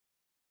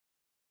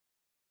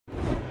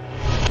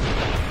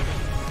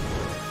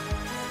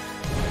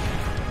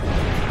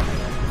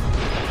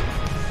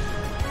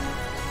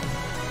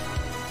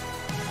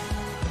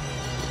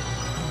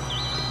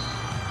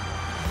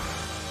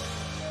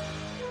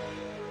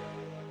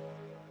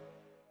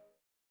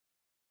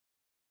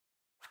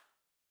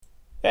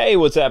Hey,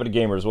 what's happening,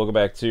 gamers? Welcome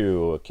back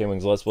to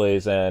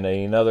Kwingsletsplays and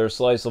another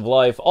Slice of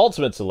Life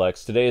Ultimate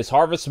Selects. Today is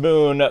Harvest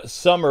Moon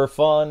Summer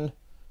Fun.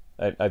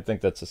 I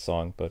think that's a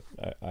song, but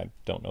I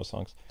don't know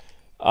songs.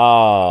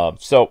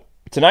 So,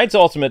 tonight's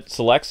Ultimate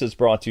Selects is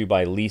brought to you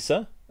by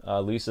Lisa.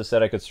 Lisa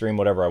said I could stream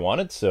whatever I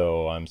wanted,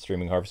 so I'm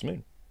streaming Harvest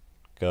Moon.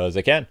 Because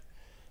I can.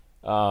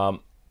 Our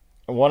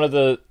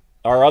other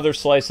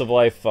Slice of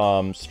Life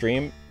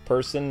stream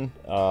person,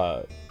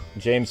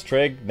 James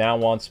Trigg, now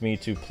wants me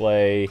to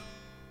play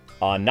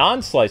a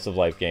non-slice of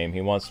life game.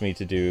 He wants me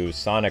to do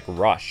Sonic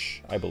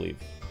Rush, I believe,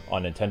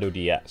 on Nintendo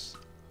DS.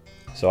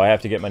 So I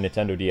have to get my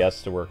Nintendo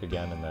DS to work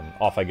again, and then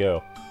off I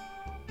go.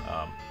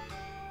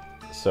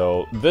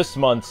 So this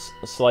month's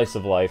slice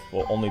of life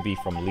will only be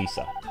from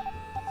Lisa.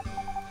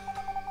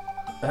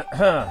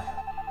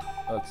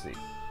 Let's see.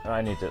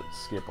 I need to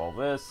skip all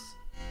this.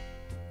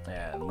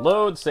 And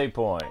load save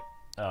point.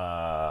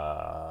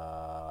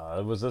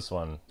 It was this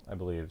one, I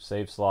believe.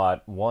 Save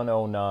slot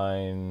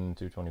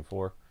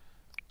 109-224.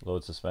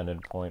 Load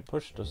suspended point.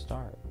 Push to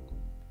start.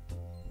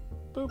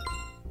 Boop.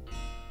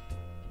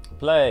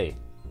 Play.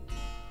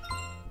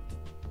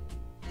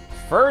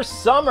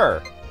 First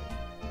summer!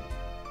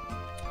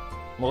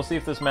 We'll see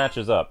if this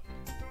matches up.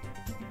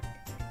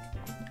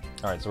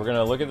 Alright, so we're going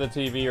to look at the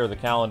TV or the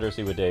calendar,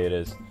 see what day it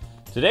is.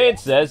 Today it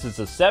says it's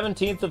the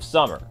 17th of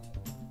summer.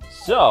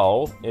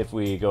 So, if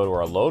we go to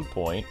our load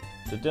point,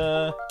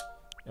 and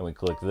we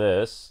click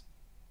this,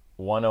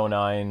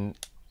 109,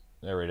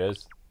 there it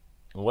is.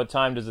 What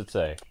time does it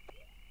say?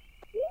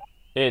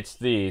 It's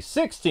the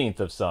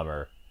 16th of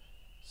summer.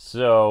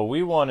 So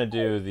we want to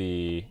do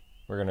the...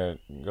 We're going to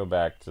go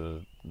back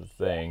to the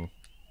thing.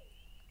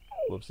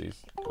 Whoopsies.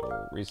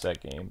 Go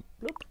reset game.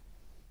 Bloop.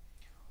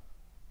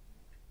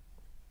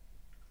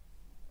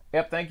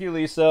 Yep, thank you,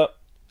 Lisa.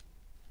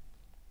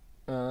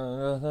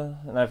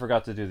 And I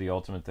forgot to do the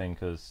ultimate thing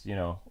because, you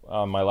know,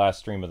 on my last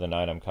stream of the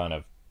night, I'm kind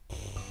of,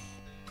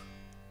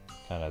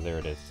 there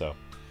it is, so.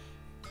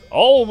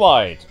 All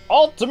Might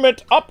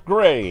Ultimate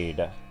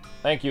Upgrade!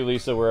 Thank you,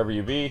 Lisa, wherever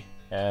you be,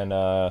 and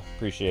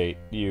appreciate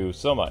you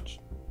so much.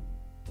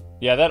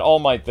 Yeah, that All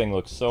Might thing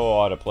looks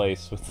so out of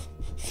place with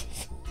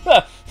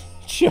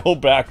chill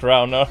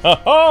background.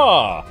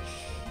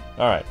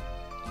 Alright.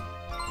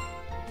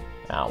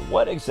 Now,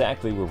 what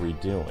exactly were we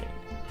doing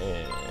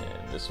in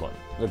this one?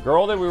 The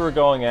girl that we were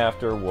going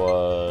after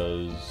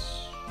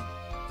was...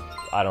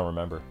 I don't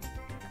remember.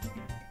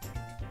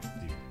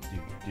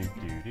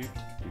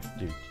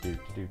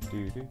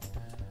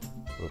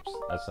 Whoops,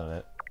 that's not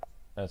it.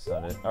 That's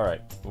not it.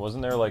 Alright,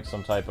 wasn't there like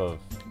some type of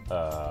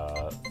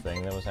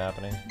thing that was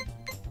happening?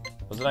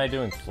 Wasn't I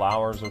doing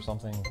flowers or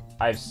something?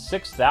 I have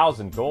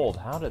 6,000 gold.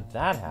 How did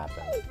that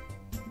happen?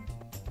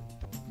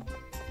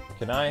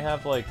 Can I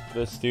have like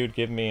this dude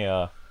give me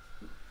a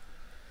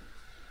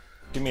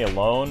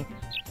loan?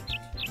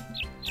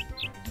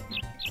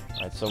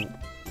 Alright, so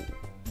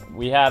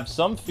we have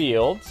some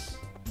fields.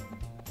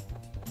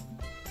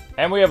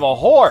 And we have a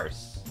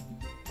horse!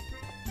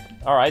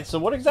 Alright, so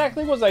what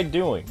exactly was I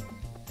doing?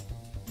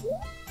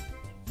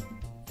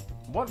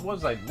 What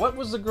was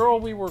the girl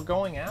we were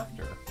going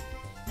after?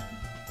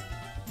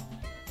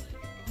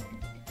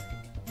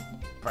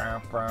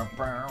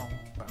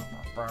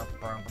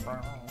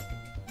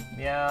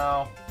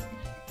 Meow.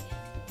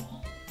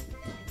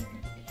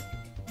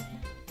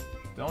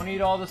 Don't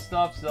eat all the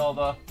stuff,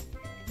 Zelda.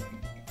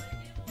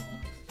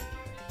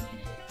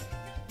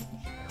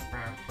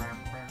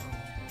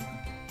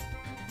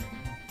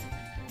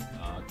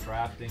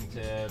 Crafting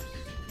tips,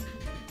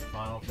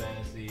 Final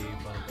Fantasy,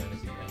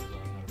 Amazon, how to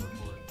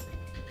report,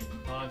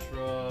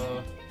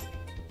 Contra,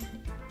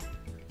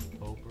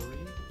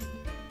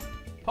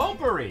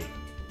 Potpourri?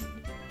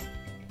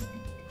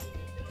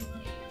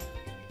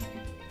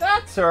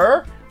 That's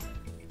her!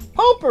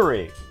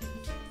 Potpourri!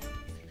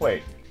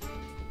 Wait.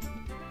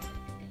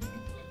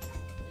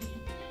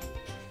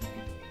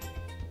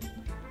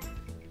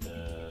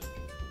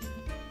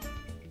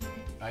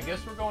 I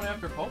guess we're going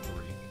after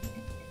Potpourri.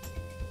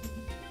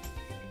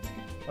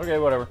 Okay,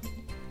 whatever.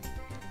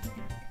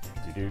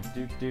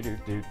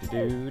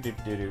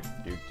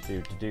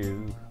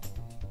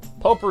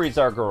 Potpourri's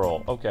our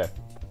girl. Okay.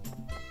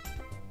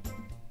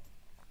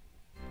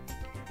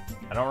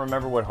 I don't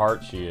remember what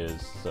heart she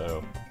is,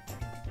 so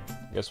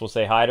I guess we'll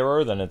say hi to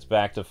her, then it's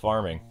back to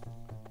farming.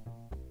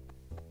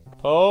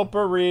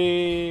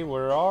 Potpourri,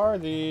 where are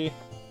thee?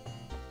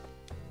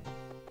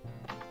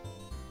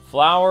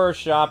 Flower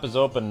shop is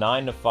open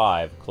 9 to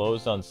 5,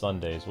 closed on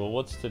Sundays. Well,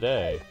 what's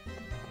today?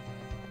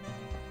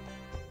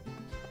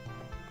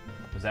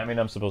 Does that mean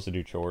I'm supposed to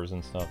do chores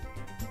and stuff?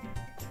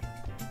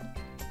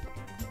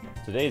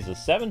 Today's the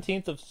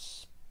 17th of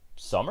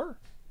summer?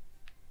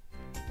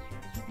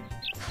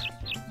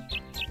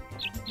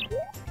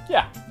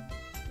 Yeah.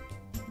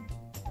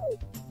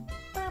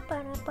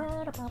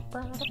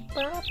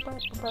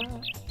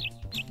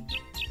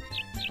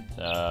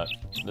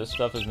 This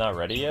stuff is not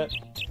ready yet?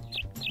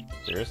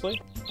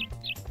 Seriously?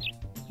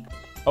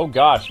 Oh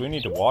gosh, we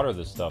need to water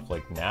this stuff,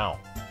 like, now.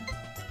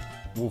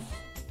 Oof.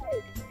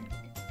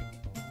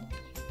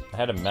 I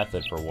had a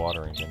method for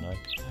watering, didn't I?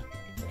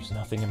 There's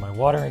nothing in my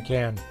watering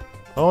can.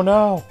 Oh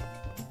no!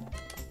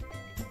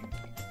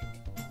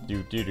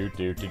 Do do do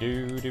do do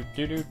do do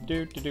do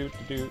do do do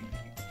do.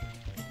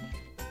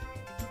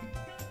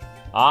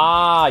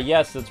 Ah,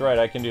 yes, that's right.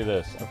 I can do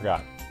this. I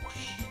forgot.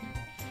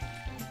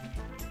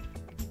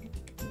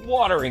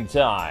 Watering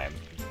time.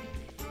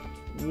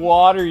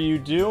 What are you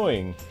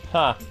doing?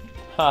 Ha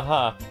ha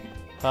ha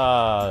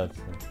ha. That's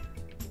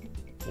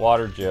a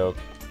water joke.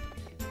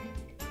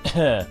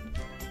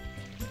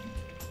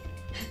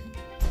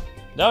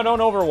 No, don't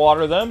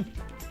overwater them.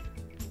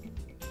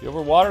 If you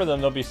overwater them,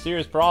 there'll be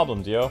serious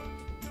problems, yo.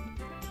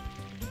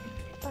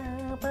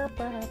 And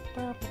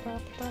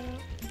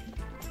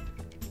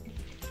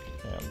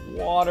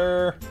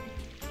water.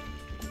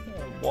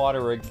 And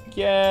water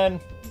again.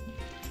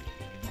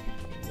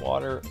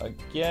 Water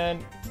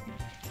again.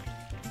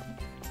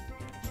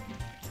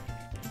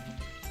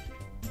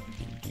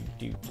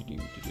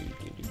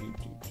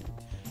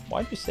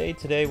 Why'd you say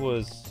today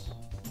was...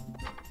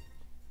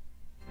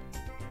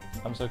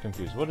 I'm so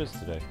confused. What is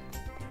today?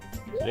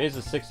 Today's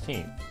the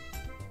 16th.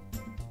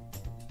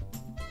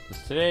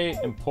 Is today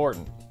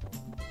important?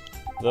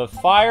 The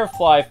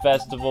Firefly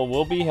Festival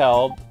will be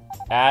held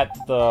at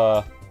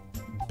the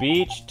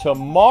beach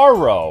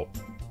tomorrow.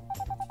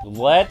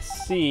 Let's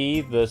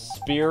see the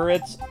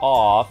spirits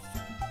off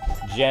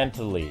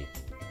gently.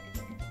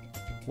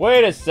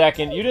 Wait a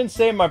second, you didn't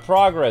save my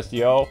progress,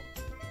 yo.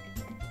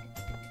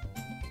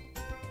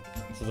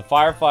 So the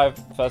Firefly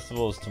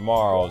Festival is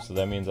tomorrow, so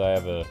that means I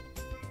have a...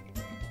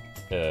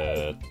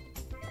 I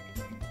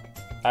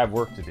have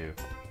work to do.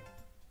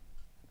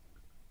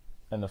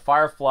 And the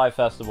Firefly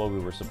Festival, we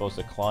were supposed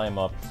to climb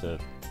up to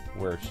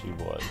where she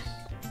was,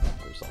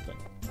 or something.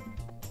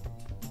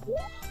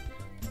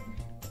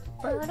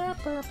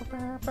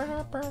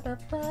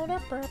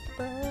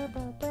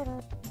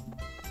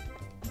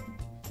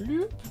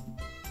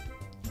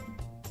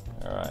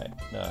 Alright,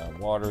 now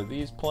water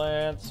these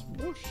plants.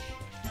 Whoosh.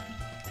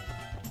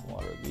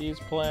 Water these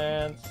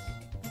plants.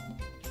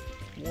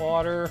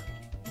 Water.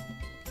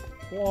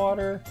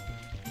 Water.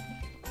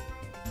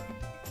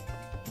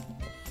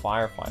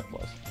 Firefly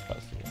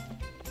Festival.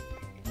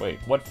 Wait,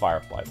 what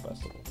Firefly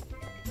Festival?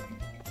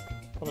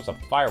 What was a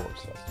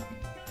fireworks festival?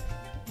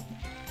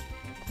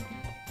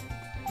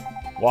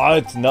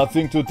 What?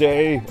 Nothing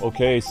today?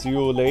 Okay, see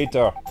you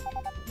later.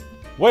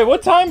 Wait,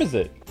 what time is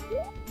it?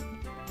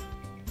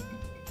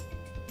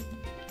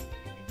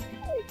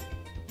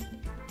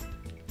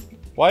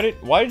 Why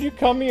did you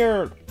come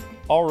here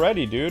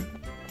already, dude?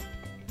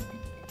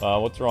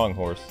 What's wrong,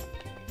 horse?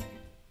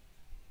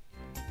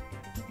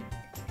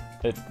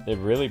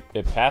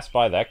 It passed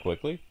by that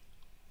quickly?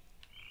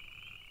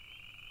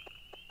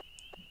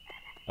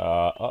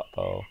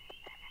 Uh-oh.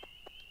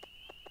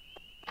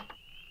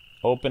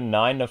 Open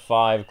 9 to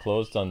 5,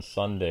 closed on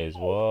Sundays.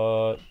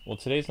 What? Well,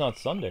 today's not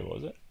Sunday,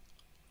 was it?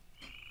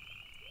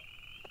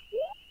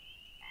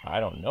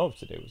 I don't know if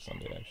today was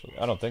Sunday, actually.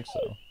 I don't think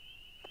so.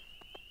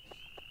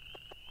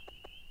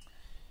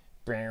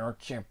 I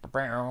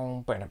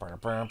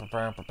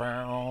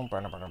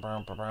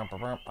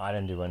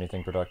didn't do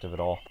anything productive at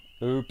all.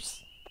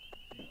 Oops.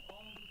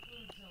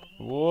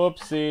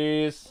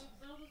 Whoopsies.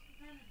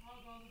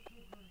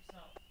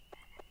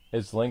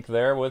 Is Link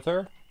there with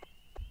her?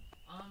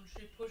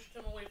 She pushed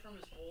him away from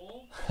his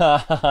bowl.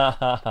 Why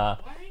Why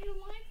are you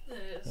like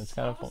this? It's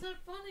kind of How is that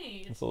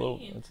funny? It's a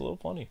little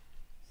funny.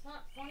 It's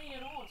not funny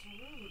at all. It's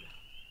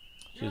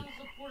rude.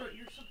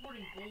 You're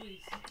supporting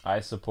bullies.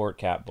 I support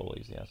cat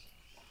bullies, yes.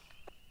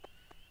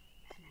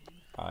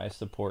 I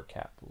support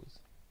cat bullies.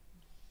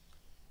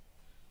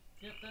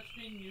 Yep, that's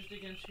being used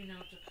against you now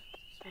to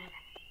spin.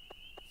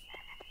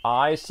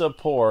 I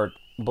support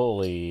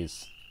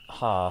bullies.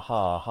 Ha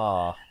ha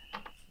ha.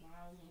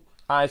 Wow, Luke.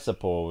 I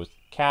suppose.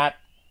 Cat,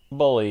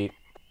 bully.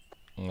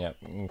 Yep,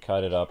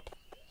 cut it up.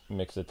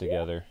 Mix it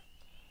together.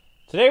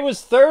 Today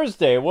was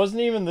Thursday. It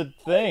wasn't even the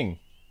thing.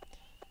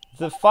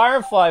 The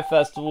Firefly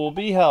Festival will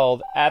be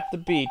held at the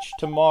beach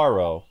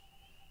tomorrow.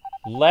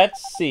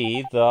 Let's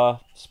see the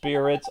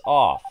spirits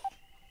off.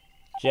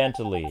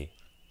 Gently.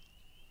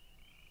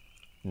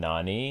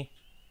 Nani?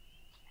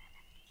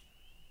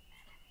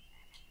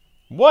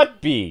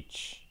 What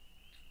beach?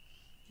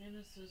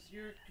 Genesis,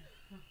 you're...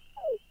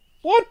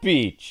 What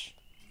beach?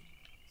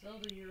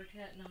 Zelda, you're a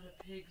cat, not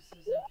a pig,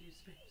 says empty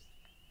space.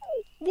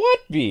 What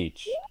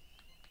beach?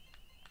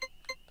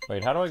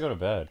 Wait, how do I go to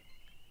bed?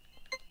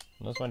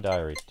 That's my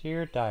diary.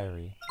 Dear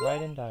diary.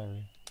 Write in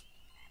diary.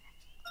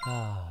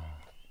 Ah.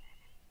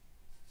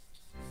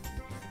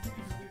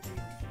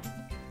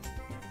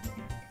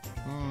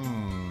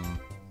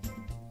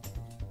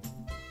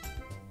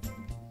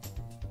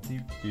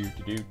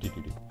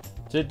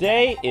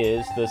 Today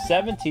is the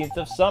 17th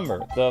of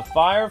summer, the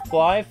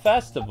Firefly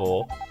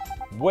Festival,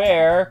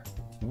 where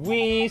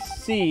we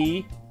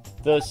see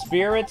the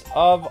spirits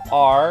of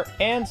our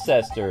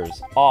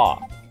ancestors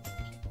off.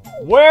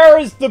 Where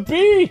is the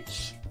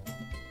beach?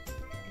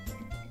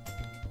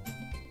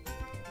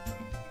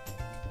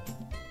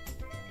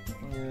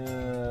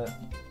 Did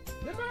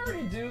I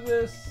already do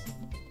this?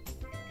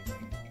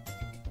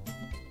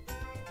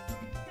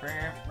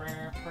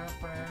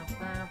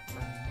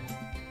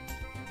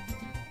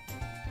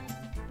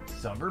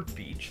 Summer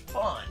beach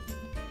fun.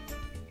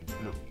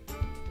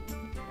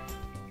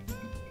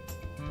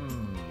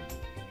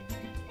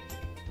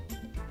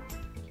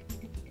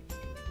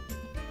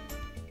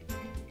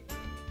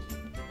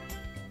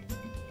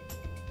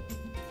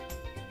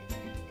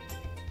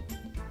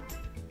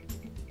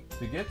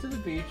 To get to the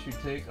beach, you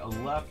take a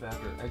left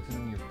after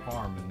exiting your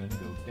farm and then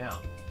go down.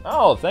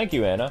 Oh, thank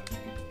you, Anna.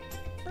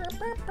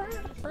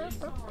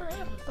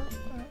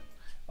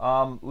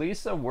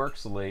 Lisa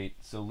works late,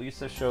 so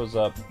Lisa shows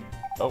up.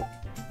 Oh,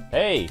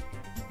 hey.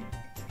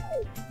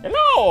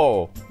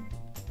 Hello.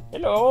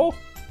 Hello.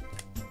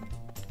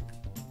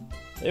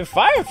 The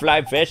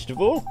Firefly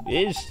Festival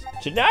is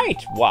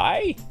tonight.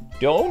 Why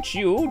don't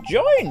you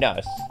join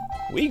us?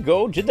 We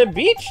go to the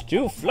beach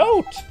to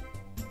float.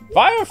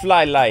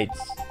 Firefly lights.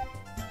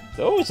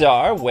 Those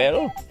are,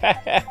 well,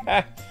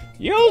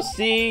 you'll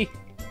see.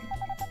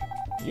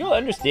 You'll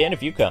understand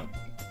if you come.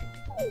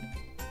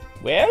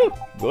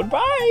 Well,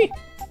 goodbye.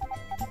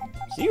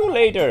 See you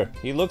later.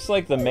 He looks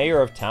like the mayor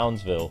of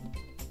Townsville.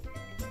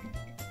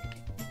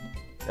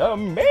 The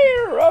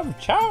mayor of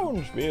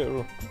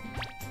Townsville.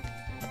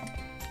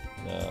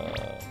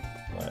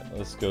 Alright,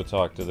 let's go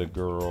talk to the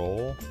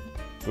girl.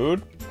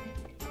 Food?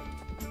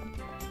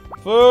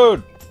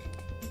 Food!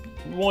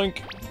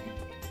 Boink.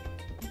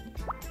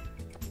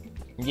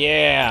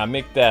 Yeah,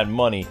 make that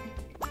money.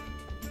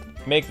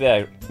 Make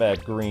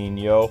that green,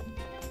 yo.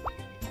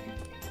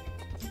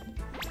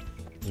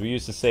 As we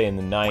used to say in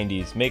the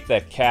 90s, make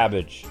that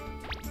cabbage.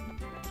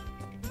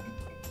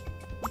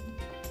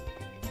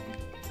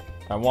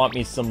 I want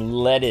me some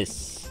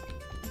lettuce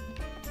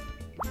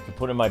to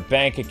put in my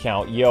bank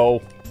account,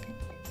 yo.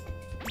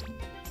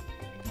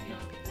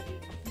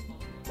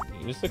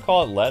 We used to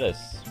call it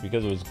lettuce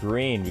because it was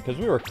green, because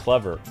we were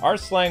clever. Our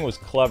slang was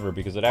clever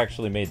because it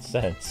actually made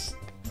sense.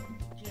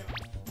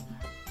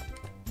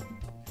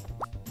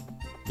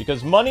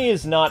 Because money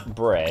is not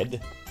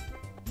bread.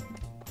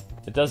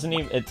 It doesn't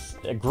even, it's,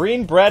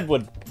 green bread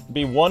would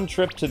be one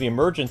trip to the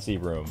emergency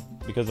room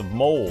because of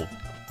mold.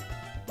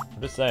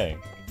 I'm just saying.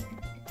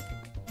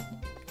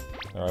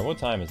 Alright, what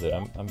time is it?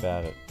 I'm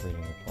bad at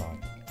reading the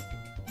clock.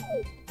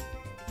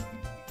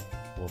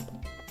 Whoop.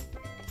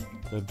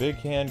 The big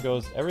hand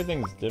goes,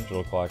 everything's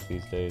digital clock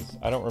these days.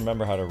 I don't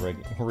remember how to read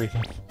it.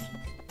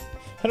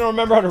 I don't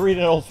remember how to read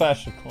an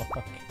old-fashioned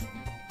clock.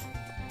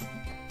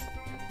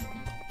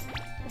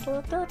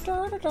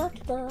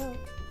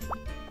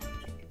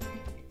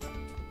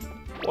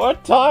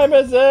 What time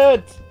is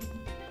it?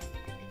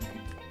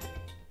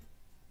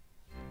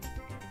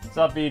 What's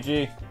up,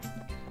 BG?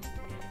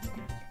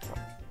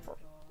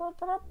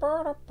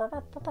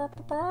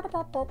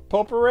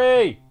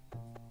 Potpourri!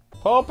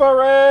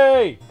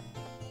 Potpourri!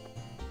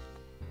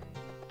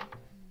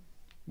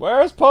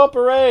 Where's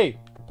Potpourri?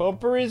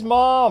 Potpourri's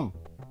mom!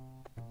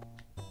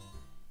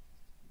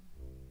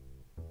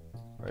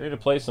 Ready to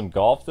play some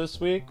golf this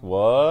week?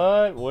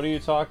 What? What are you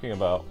talking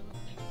about?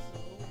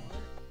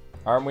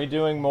 Aren't we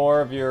doing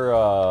more of your,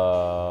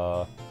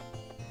 Aren't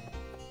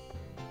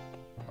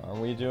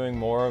we doing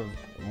more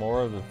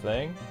of the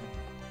thing?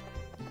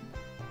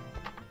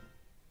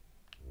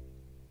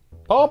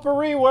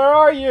 Potpourri, where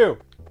are you?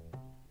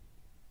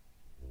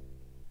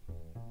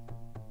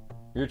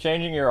 You're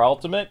changing your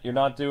ultimate? You're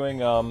not doing,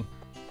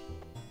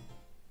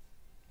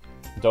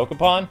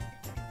 Dokapon?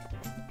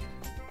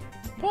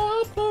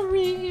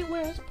 Potpourri,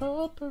 where's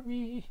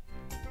Potpourri?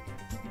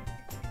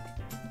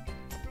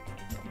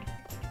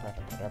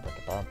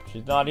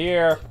 She's not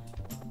here.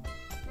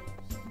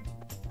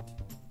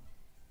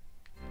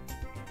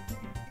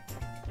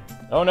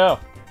 Oh no.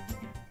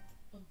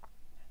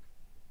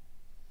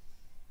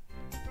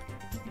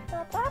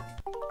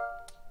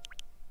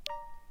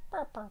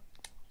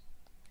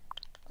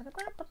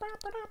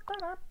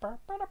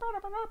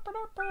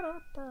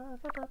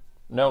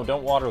 No,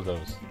 don't water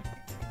those.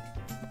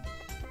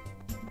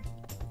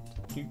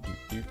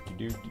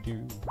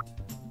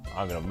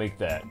 I'm gonna make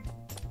that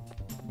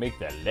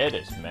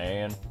lettuce,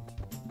 man.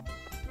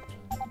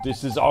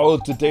 This is all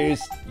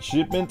today's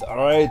shipment.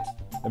 Alright,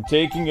 I'm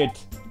taking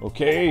it.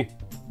 Okay?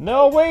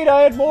 No, wait,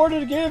 I had more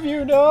to give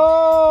you.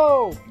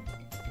 No!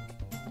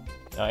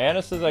 Now,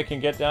 Anna says I can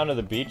get down to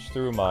the beach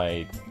through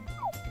my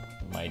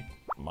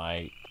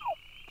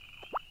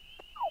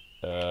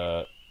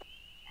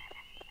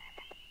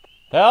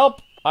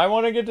help! I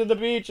want to get to the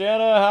beach,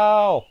 Anna,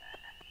 how?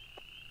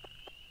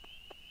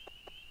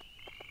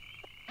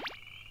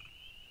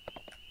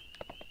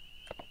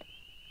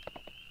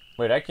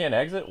 Wait, I can't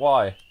exit?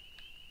 Why?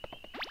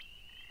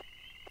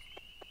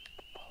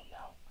 Oh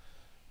no.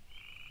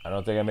 I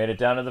don't think I made it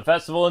down to the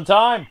festival in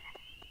time!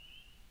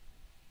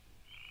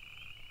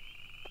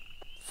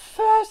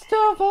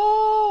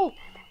 Festival!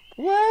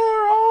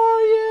 Where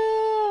are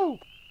you?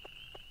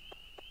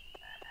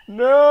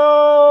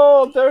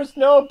 No! There's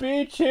no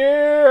beach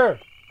here!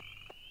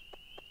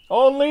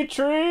 Only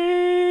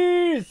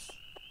trees!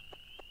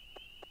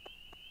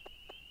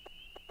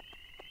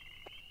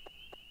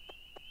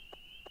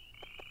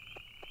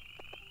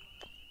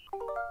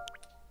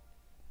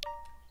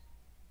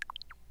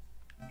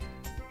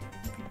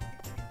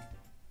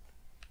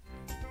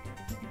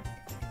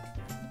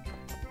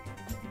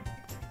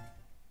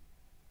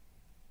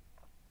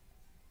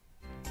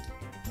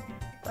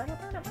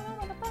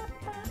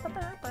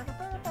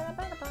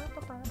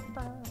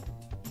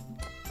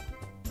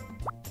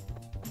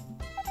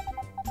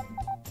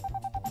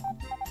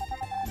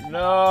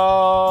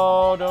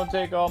 No, don't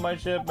take all my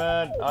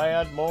shipment. I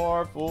had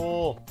more,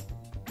 fool.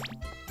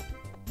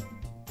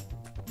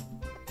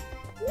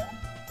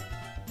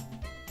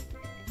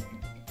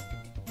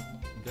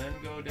 Then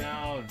go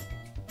down.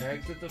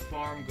 Exit the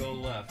farm, go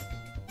left.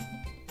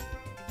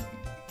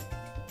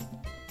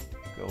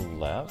 Go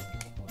left?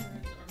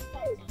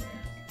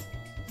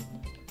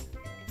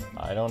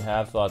 I don't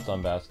have thoughts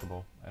on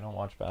basketball. I don't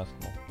watch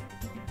basketball.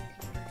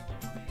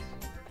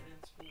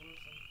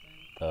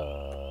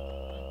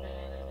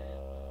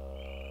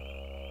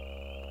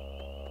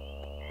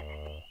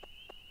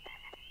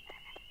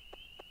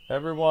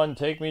 Everyone,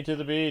 take me to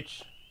the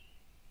beach.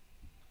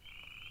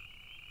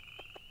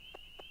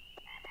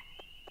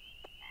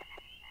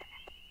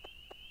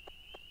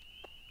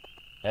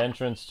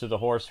 Entrance to the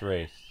horse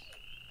race.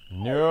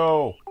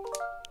 No!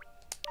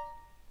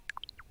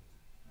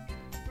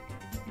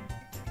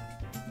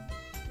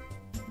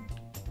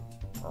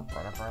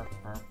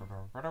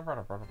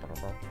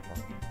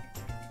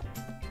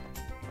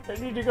 I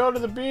need to go to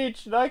the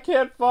beach and I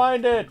can't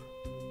find it!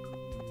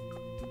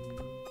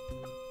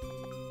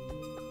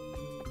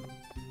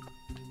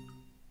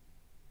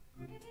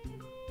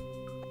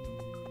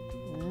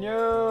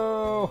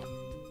 No!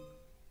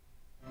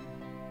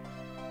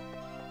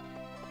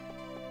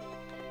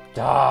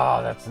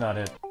 Ah, that's not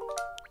it.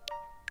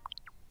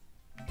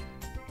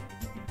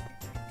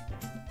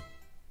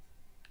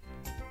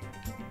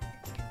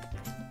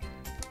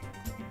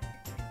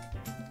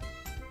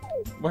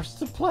 Where's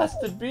the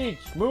blasted beach?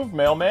 Move,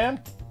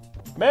 mailman!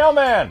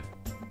 Mailman!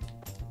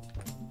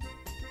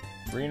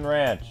 Green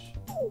Ranch.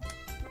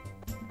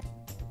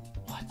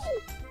 What?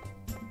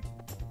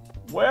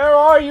 Where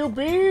are you,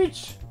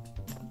 beach?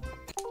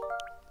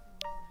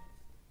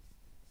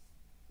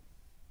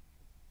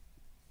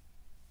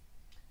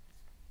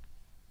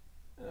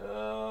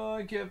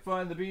 I can't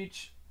find the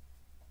beach.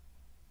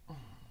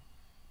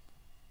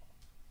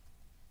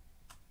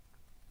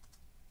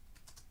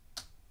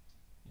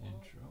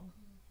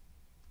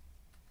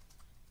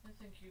 I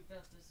think you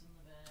got this in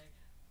the bag.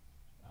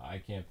 I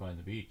can't find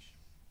the beach.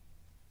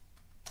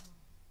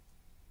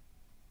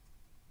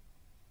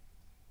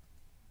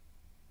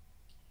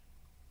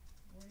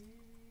 We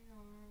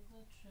are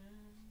the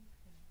champions.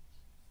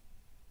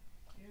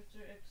 You have to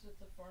exit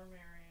the farm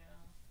area.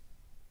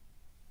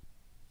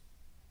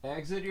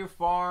 Exit your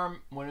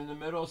farm. When in the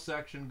middle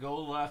section, go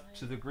left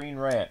to the Green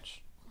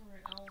Ranch.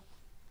 Alright,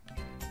 But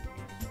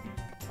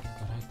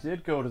I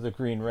did go to the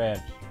Green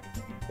Ranch.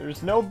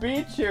 There's no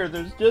beach here.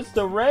 There's just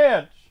a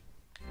ranch.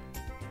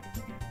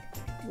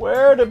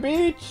 Where the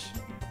beach?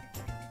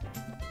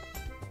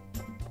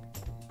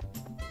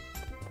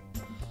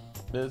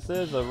 This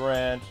is a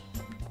ranch.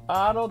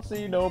 I don't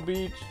see no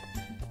beach.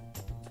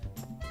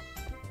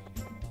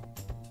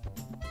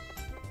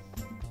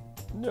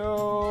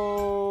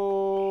 No.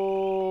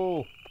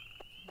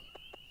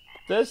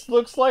 This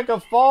looks like a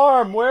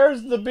farm.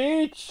 Where's the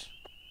beach?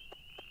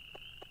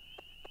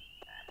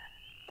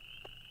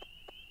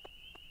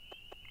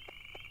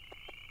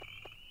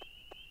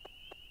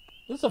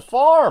 This is a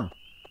farm.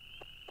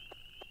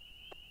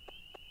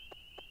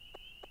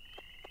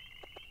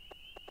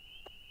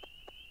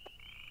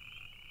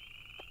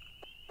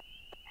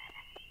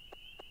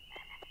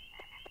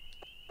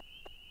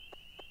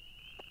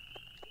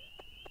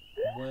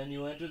 When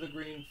you enter the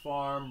green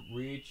farm,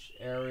 reach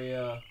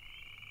area.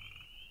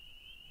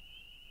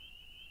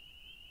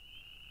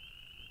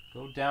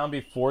 Go down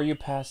before you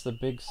pass the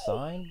big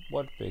sign?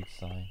 What big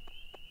sign?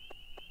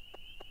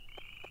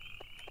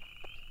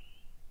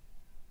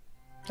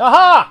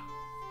 Aha!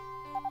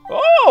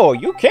 Oh,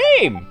 you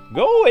came!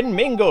 Go and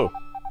mingle.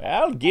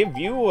 I'll give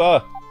you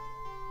a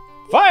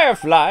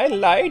Firefly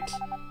light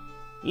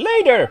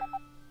later.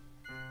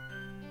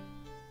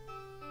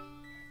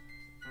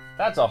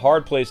 That's a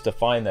hard place to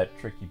find that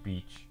tricky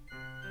beach.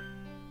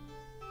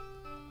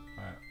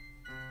 Alright.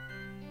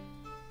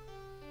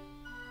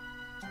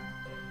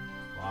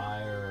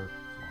 Firefly.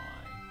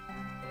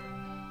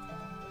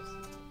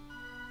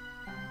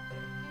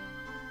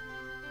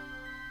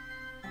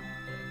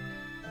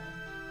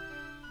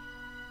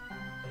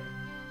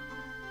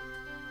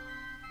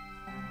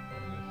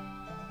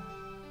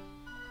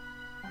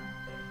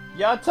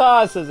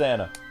 Yatta, says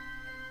Anna.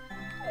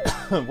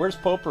 Where's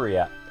Potpourri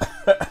at?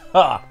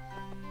 Ha!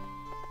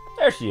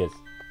 There she is.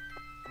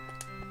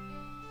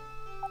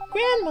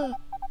 Grandma,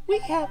 we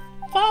have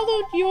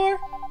followed your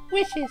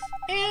wishes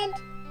and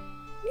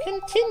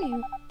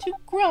continue to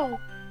grow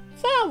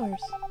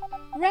flowers.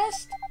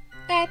 Rest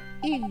at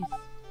ease.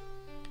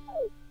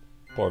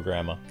 Poor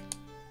grandma.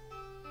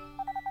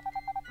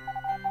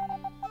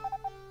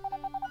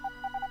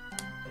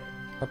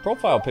 Her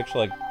profile picture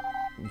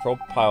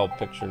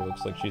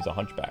looks like she's a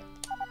hunchback.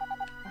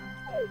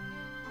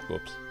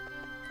 Whoops.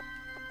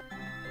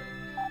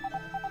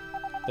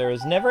 There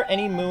is never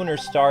any moon or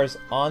stars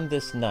on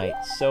this night,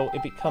 so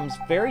it becomes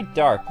very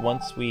dark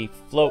once we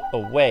float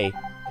away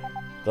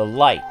the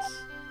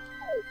lights.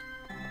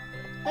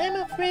 I'm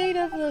afraid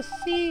of the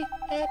sea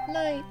at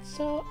night,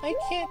 so I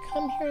can't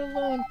come here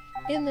alone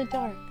in the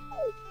dark.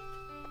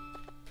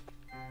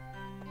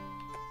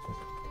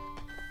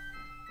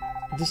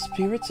 The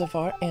spirits of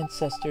our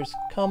ancestors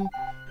come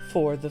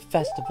for the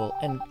festival,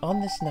 and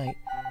on this night,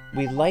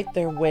 we light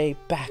their way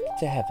back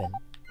to heaven.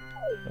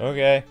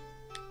 Okay.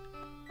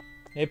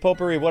 Hey,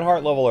 Potpourri, what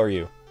heart level are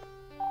you?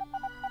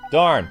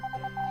 Darn.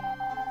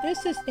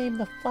 This is named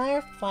the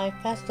Firefly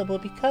Festival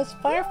because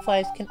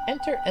fireflies can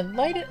enter and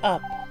light it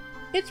up.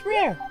 It's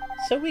rare,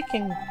 so we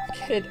can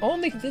get it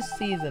only this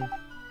season.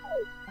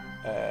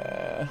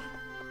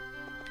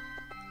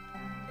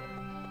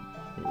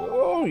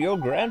 Oh, your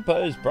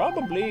grandpa is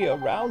probably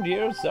around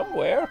here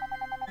somewhere.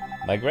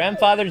 My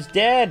grandfather's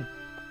dead.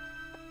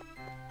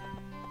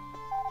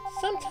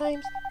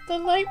 Sometimes the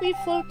light we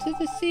float to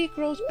the sea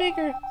grows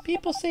bigger.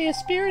 People say a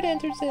spirit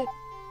enters it.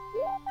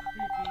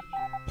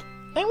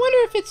 I wonder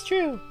if it's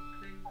true.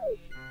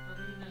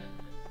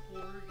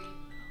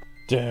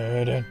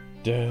 Dun, dun,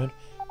 dun.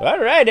 All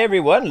right,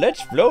 everyone,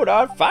 let's float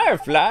our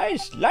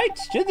fireflies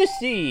lights to the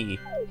sea.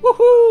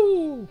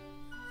 Woohoo!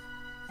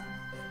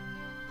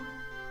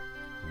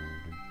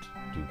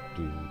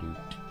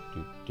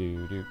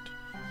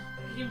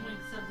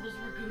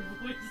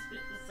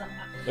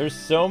 There's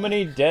so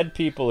many dead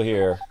people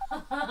here. I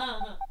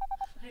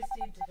see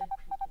dead people.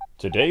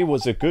 Today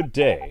was a good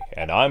day,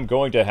 and I'm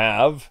going to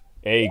have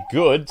a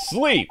good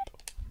sleep.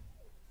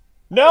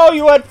 No,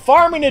 you had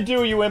farming to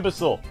do, you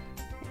imbecile.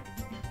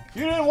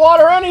 You didn't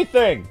water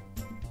anything.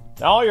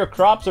 Now all your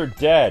crops are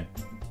dead.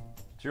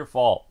 It's your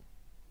fault.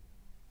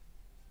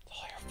 It's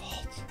all your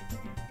fault.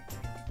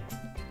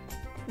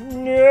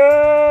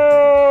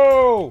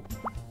 No!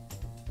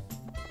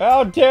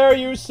 How dare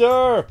you,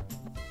 sir?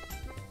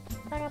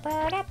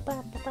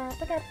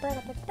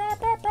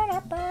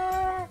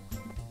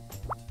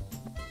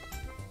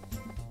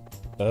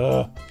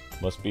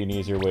 Must be an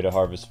easier way to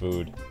harvest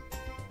food.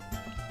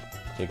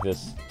 Take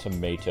this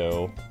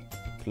tomato.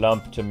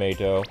 Plump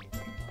tomato.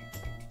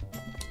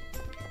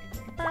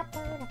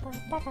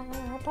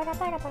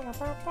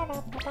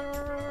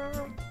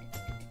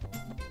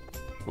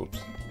 Oops.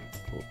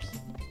 Oops.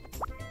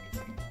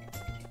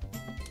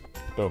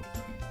 Boom.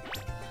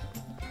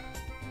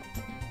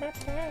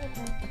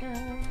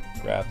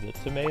 Grab the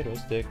tomato,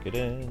 stick it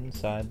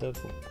inside the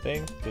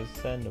thing to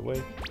send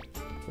away.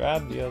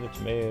 Grab the other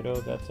tomato,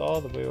 that's all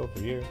the way over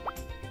here.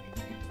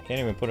 Can't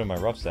even put it in my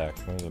rough sack.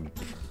 It seems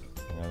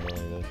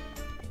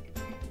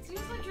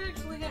like you're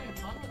actually having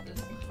fun with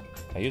this.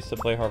 I used to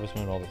play Harvest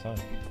Moon all the time.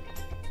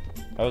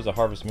 I was a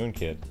Harvest Moon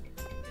kid.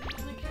 Can you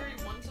only carry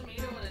one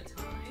tomato at a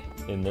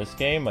time? In this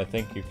game, I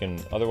think you can...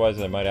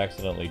 Otherwise, I might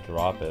accidentally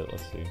drop it.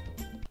 Let's see.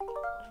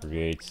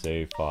 Create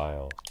save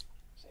file.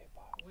 Save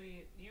file.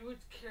 Wait, you would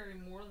carry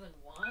more than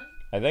one?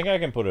 I think I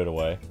can put it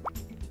away.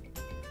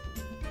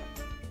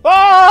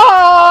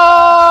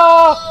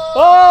 Ah!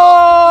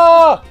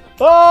 Ah!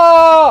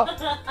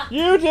 Ah!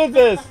 You did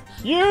this!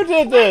 You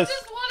did this! I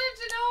just wanted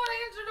to know an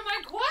answer to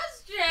my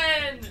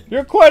question!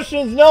 Your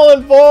question's null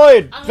and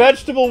void!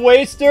 Vegetable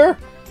waster!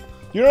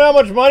 You don't know how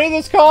much money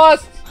this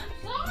costs? I'm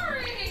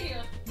sorry!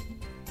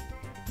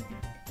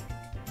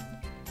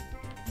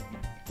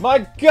 My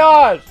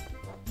gosh!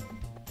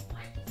 I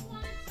just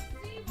wanted to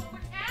see what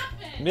would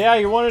happen! Yeah,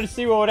 you wanted to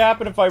see what would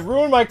happen if I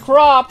ruined my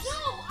crops! No,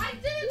 I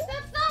didn't!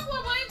 That's not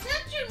what my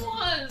intention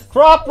was!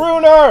 Crop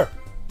ruiner!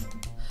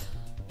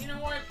 You know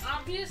what?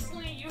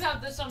 Obviously, you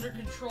have this under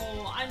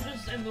control. I'm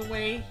just in the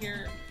way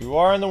here. You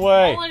are in the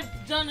way. All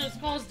I've done is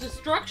cause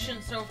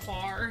destruction so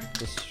far.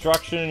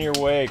 Destruction in your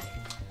wake.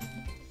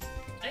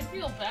 I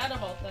feel bad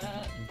about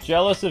that.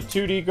 Jealous of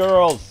 2D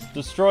girls.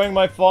 Destroying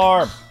my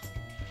farm.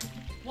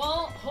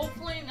 Well,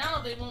 hopefully now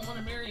they won't want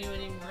to marry you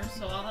anymore,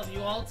 so I'll have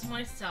you all to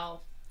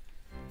myself.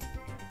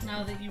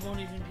 Now that you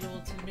won't even be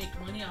able to make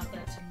money off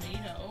that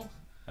tomato.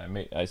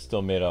 I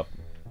still made up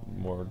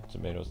more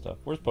tomato stuff.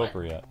 Where's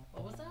Potpourri at?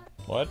 What was that?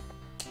 What?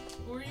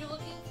 Who are you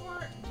looking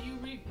for?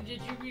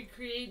 Did you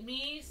recreate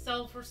me,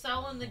 sell for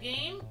sell in the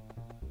game?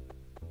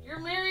 You're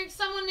marrying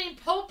someone named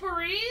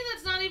Potpourri?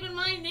 That's not even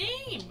my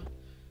name.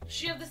 Does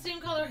she have the same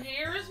color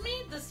hair as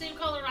me? The same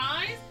color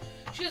eyes?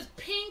 She has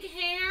pink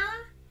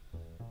hair?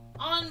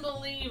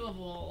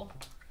 Unbelievable.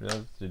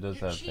 She does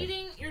have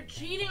cheating. You're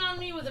cheating on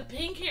me with a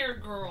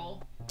pink-haired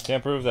girl.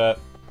 Can't prove that.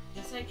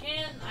 Yes, I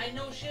can. I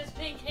know she has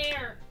pink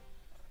hair.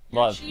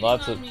 Lots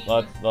of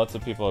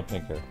people have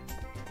pink hair.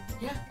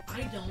 Yeah,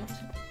 I don't.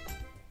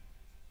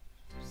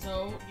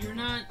 So you're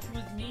not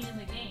with me in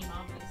the game,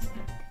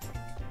 obviously.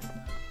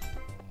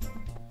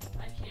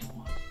 I can't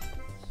watch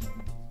this.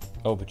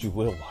 Oh, but you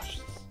will watch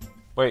this.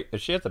 Wait,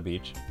 is she at the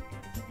beach?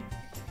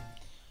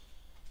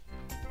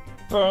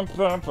 Yo,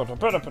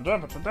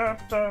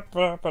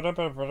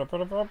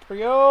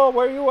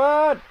 where you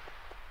at?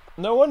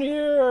 No one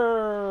here.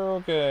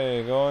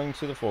 Okay, going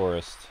to the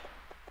forest.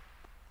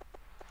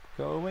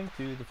 Going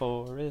to the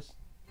forest.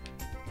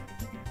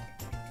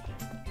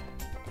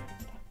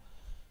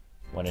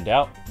 When in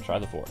doubt, try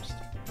the forest.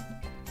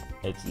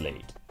 It's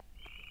late.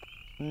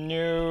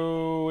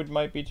 No, it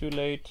might be too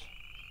late.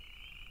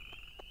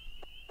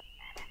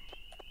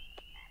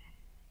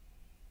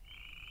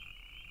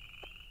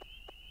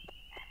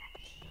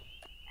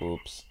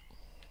 Oops.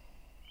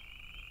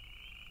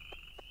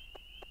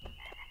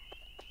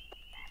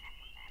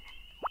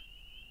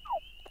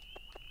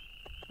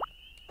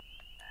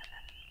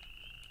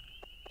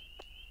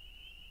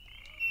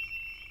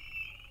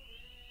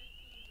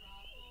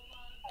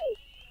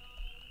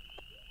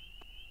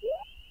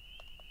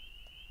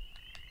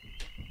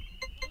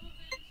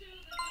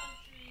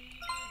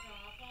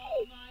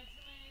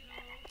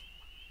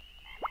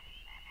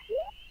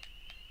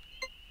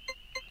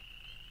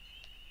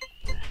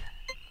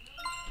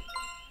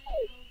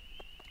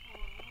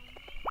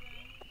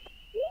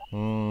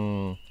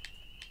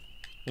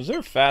 Is there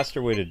a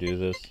faster way to do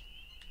this?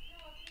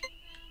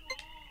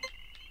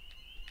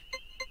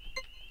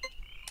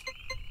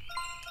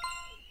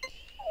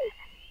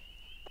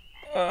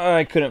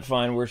 I couldn't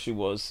find where she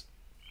was.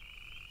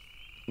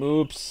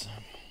 Oops.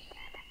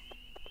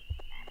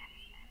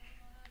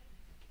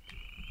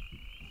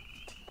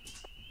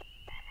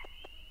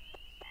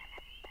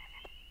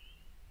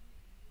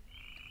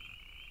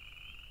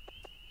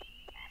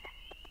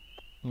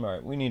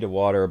 Alright, we need to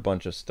water a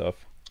bunch of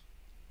stuff.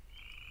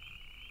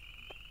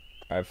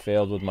 I've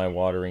failed with my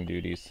watering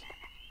duties.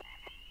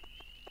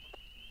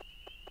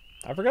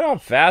 I forgot how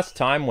fast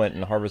time went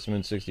in Harvest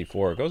Moon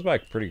 64. It goes by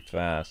pretty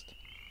fast.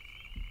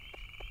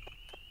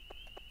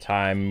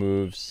 Time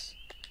moves.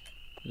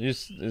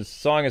 This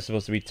song is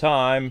supposed to be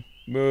time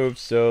moves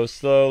so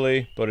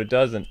slowly, but it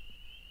doesn't.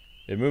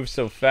 It moves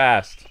so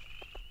fast.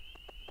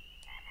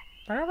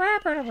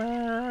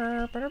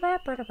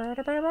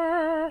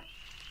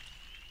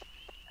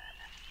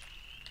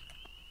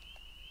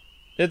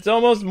 It's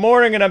almost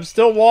morning and I'm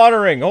still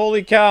watering.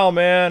 Holy cow,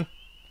 man.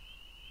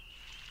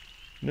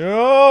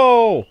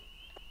 No!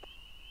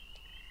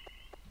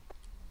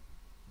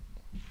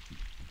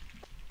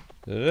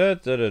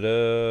 Did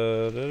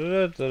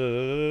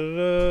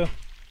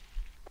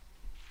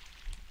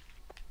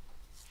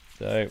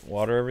I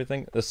water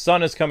everything? The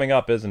sun is coming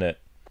up, isn't it?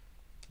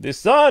 The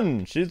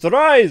sun! She's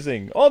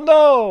rising! Oh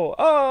no!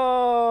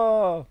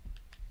 Ah!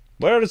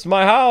 Where is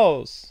my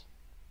house?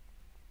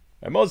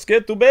 I must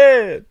get to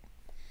bed!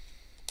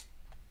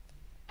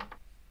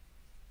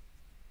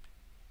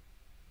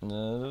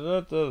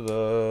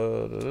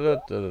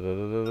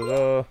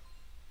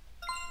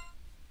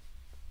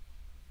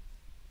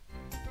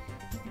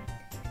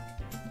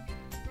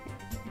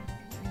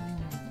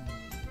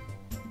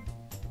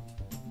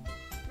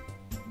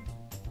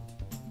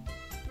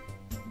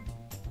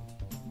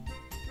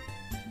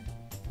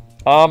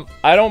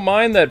 I don't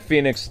mind that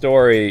Phoenix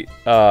story,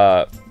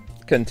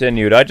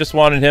 continued. I just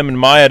wanted him and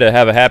Maya to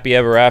have a happy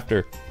ever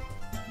after.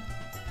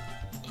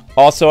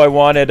 Also, I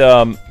wanted,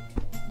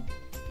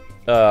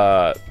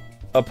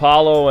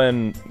 Apollo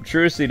and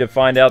Trucy to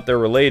find out they're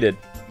related.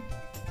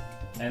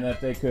 And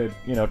that they could,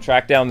 you know,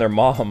 track down their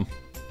mom.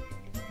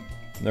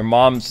 Their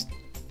mom's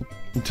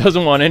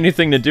doesn't want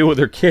anything to do with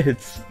her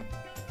kids.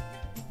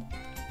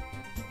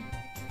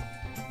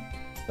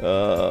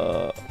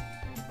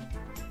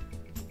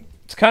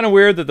 It's kind of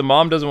weird that the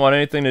mom doesn't want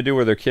anything to do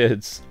with her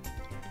kids.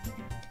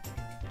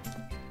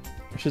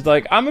 She's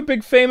like, I'm a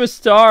big famous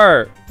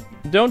star.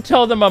 Don't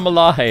tell them I'm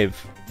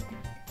alive.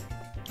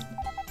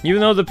 Even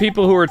though the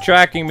people who are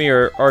tracking me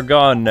are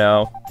gone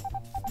now.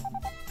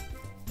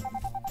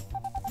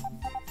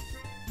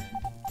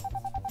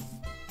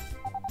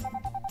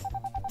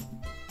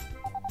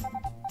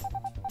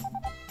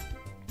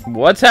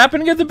 What's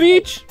happening at the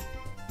beach?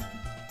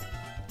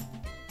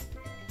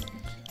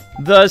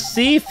 The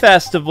Sea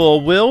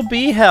Festival will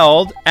be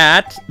held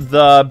at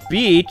the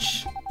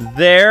beach.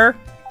 There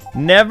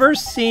never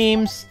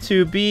seems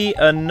to be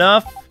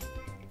enough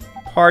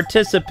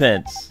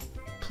participants.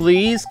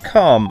 Please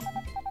come.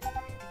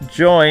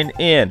 Join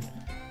in.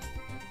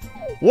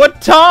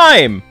 What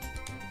time?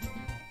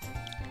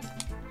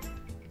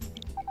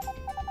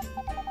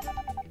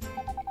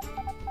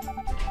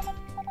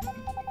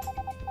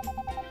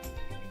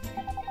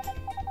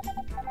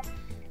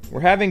 We're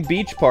having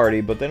beach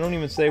party, but they don't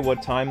even say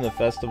what time the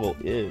festival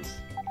is.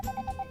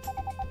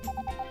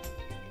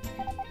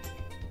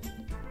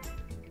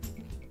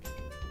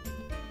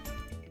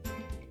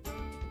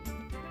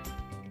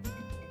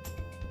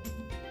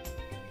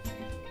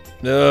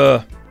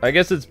 Ugh. I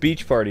guess it's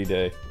beach party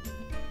day.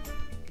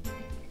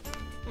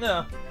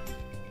 No.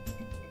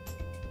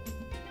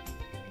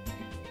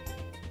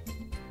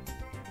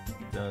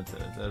 Dun, dun,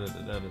 dun,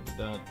 dun, dun,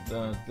 dun,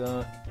 dun,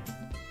 dun.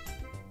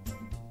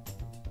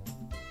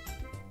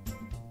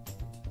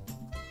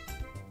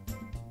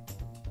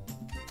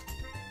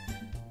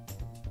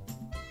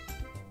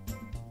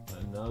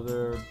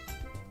 Another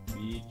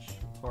beach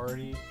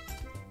party.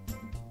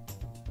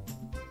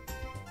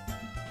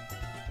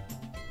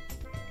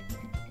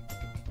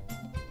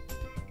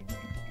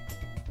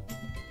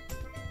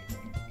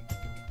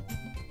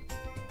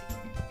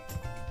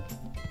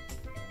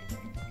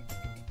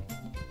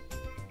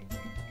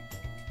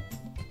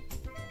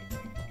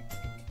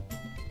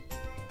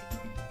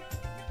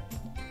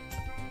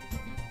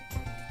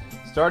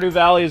 Stardew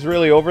Valley is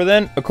really over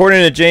then?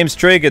 According to James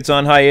Trigg, it's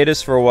on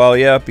hiatus for a while,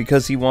 yeah,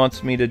 because he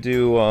wants me to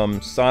do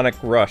Sonic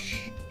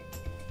Rush.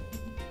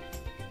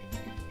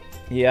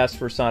 He asked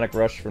for Sonic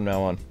Rush from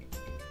now on.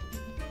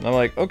 And I'm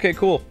like, okay,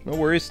 cool, no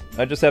worries.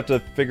 I just have to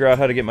figure out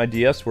how to get my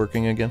DS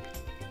working again.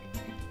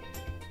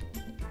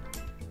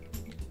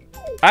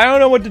 I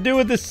don't know what to do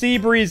with this sea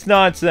breeze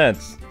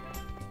nonsense.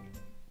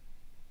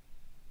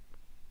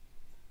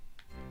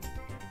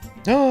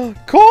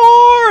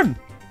 Corn!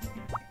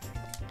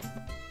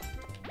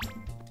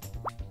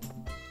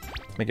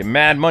 Making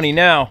mad money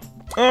now.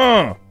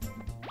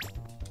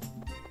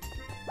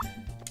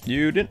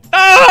 You didn't.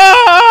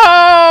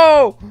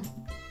 Oh!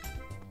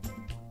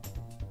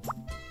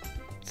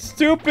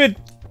 Stupid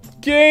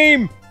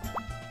game!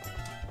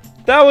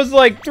 That was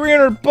like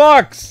 300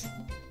 bucks!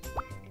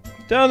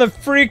 Down the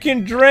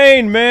freaking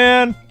drain,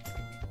 man!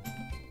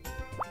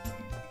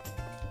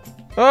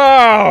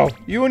 Oh!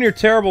 You and your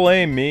terrible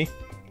aim, me.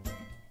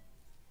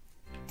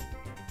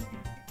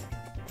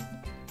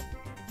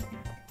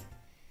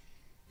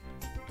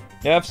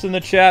 F's in the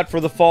chat for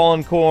the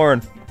fallen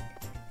corn.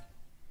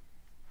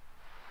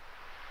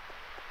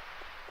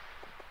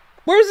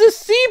 Where's the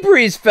Sea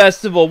Breeze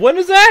Festival? When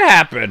does that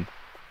happen?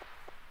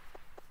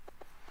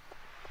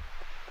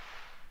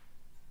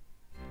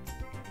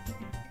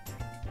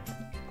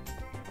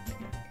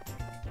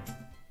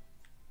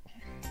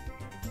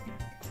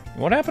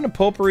 What happened to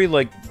Potpourri,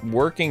 like,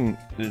 working?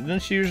 Didn't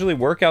she usually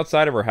work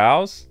outside of her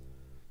house?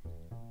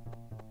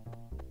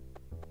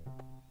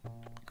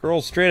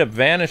 Girl straight up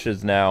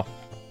vanishes now.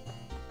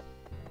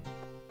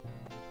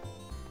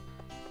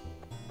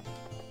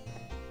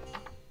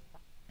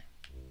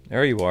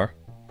 There you are.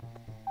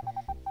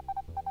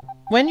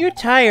 When you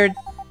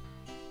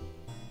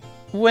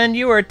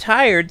are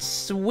tired,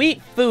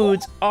 sweet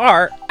foods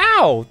are,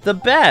 ow, the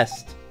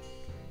best.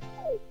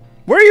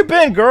 Where you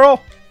been,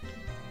 girl?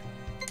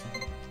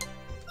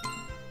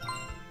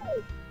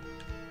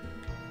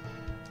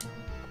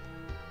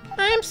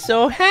 I'm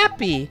so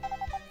happy.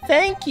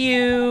 Thank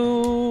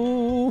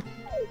you.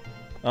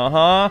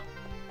 Uh-huh.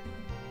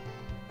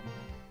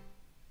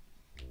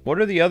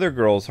 What are the other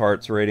girls'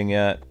 hearts rating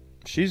at?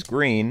 She's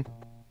green.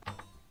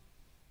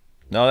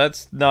 No,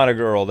 that's not a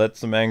girl. That's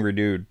some angry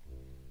dude.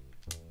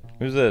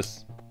 Who's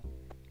this?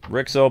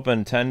 Rick's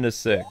open 10 to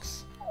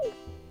 6.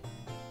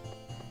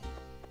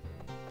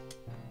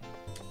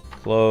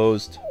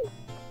 Closed.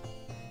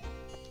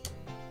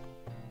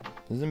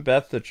 Isn't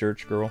Beth the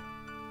church girl?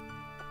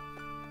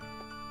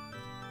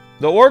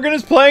 The organ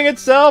is playing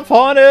itself,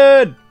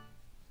 haunted!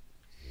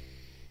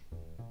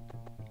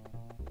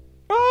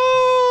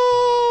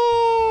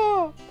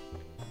 Ah!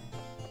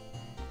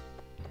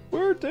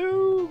 We're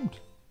doomed!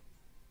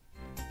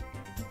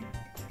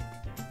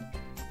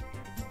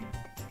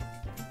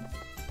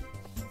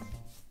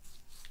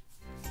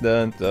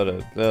 Dun, da,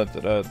 da, da,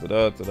 da, da,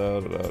 da, da, da,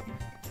 da.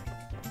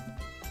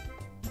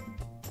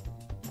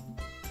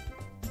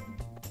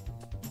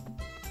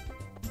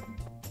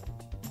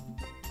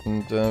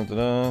 Dun, da,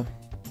 da.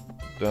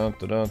 Dun,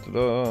 da, da, da,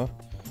 da.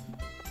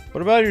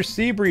 What about your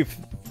Sea Breeze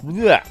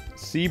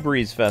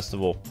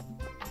Festival?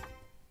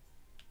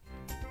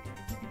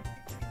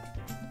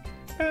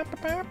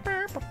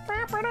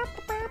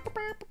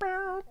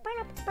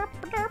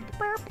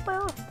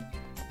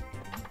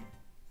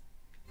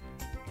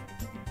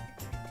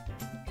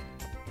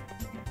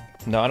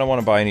 No, I don't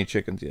want to buy any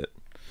chickens yet.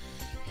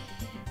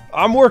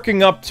 I'm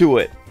working up to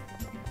it.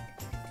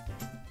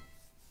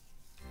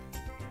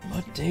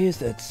 What day is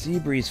that Sea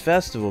Breeze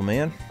Festival,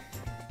 man?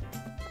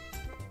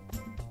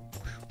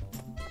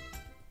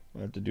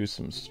 I have to do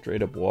some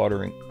straight up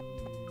watering.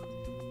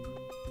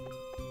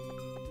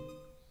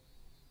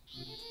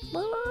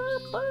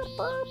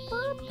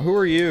 Who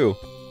are you?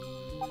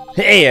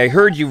 Hey, I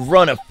heard you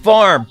run a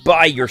farm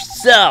by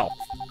yourself.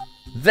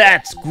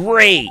 That's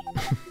great.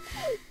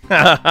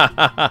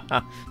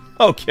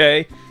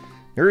 Okay.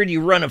 Heard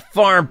you run a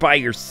farm by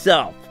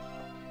yourself.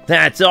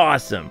 That's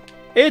awesome.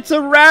 It's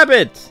a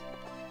rabbit.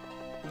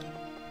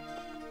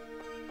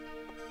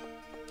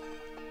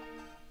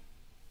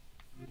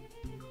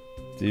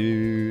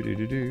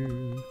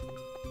 Do.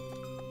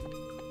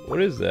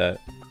 What is that?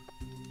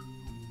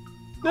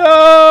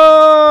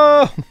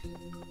 No!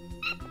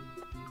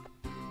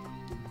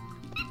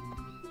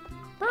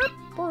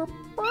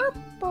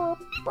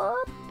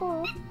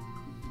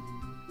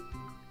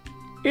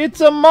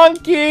 It's a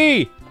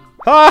monkey!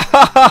 Ha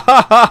ha ha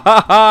ha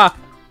ha ha!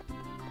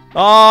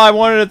 Oh, I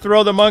wanted to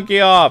throw the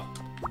monkey off.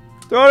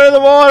 Throw it in the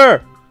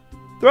water!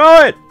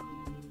 Throw it!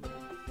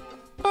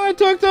 I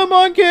took the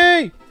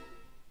monkey!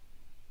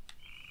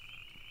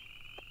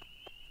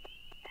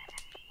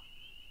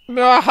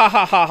 Ha ha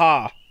ha ha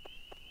ha!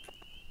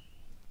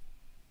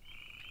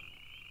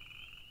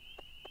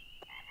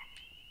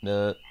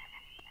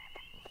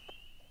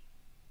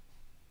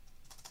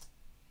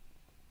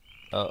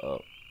 Uh-oh.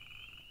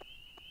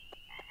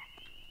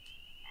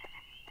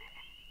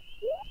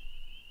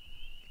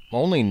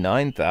 Only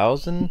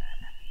 9,000?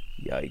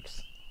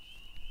 Yikes.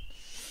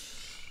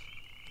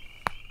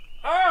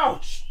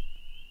 Ouch!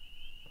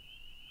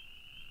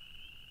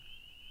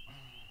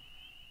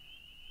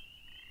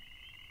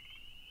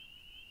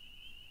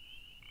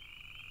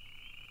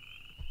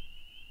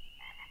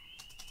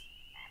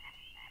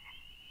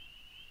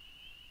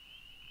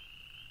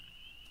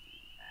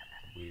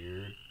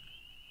 Weird.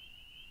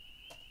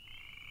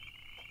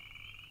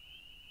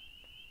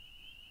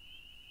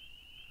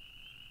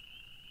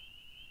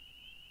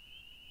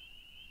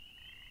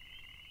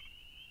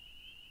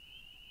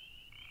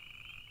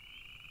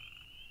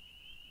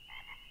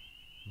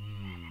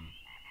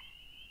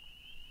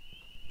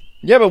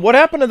 Yeah, but what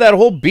happened to that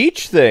whole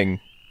beach thing?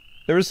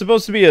 There was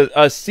supposed to be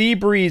a sea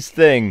breeze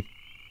thing.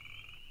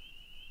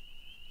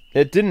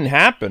 It didn't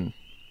happen.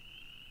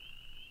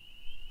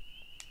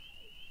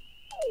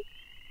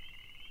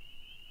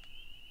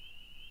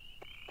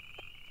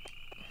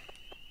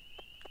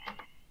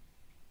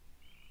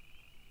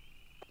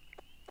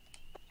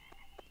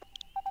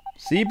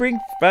 Sebring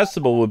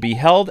Festival will be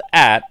held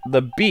at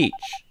the beach.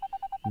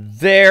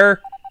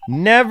 There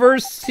never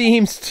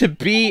seems to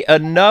be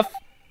enough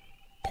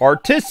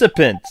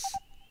participants.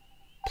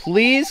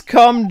 Please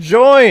come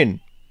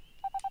join.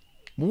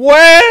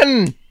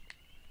 When?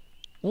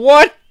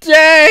 What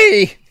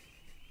day?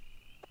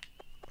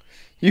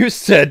 You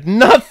said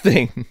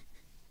nothing.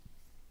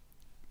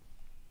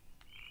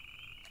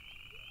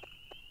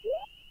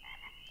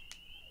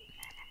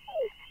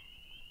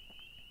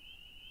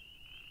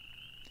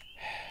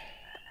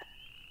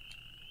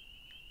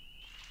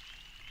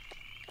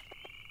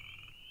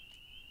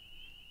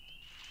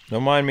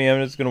 Don't mind me,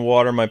 I'm just gonna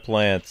water my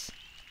plants.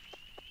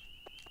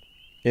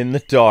 In the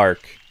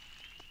dark.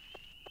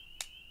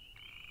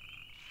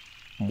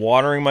 I'm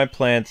watering my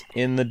plants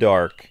in the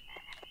dark.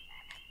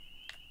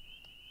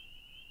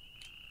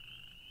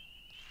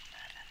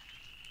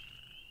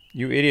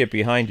 You idiot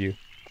behind you.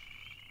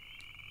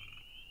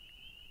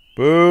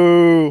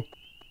 Boo!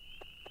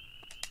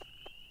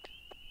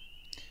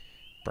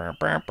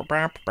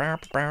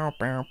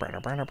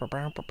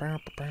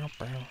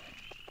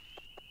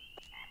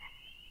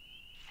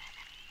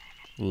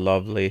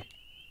 Lovely.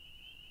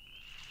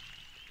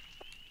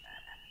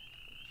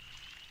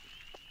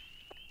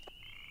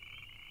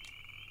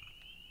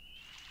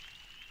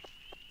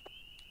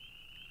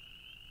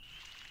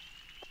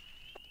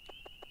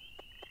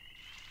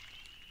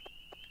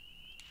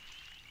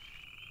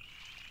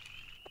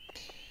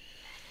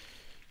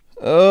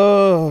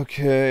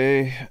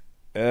 Okay.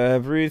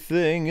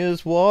 Everything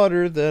is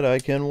water that I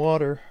can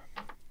water.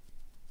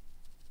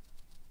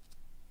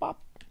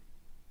 Bop.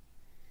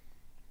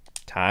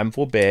 Time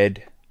for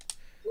bed.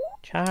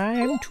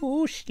 Time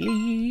to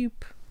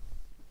sleep.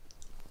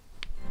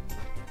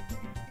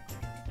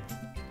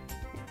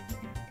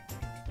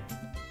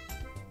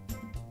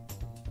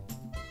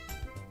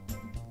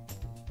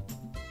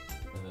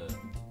 This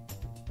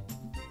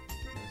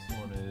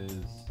one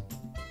is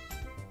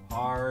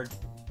hard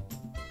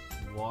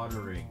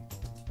watering.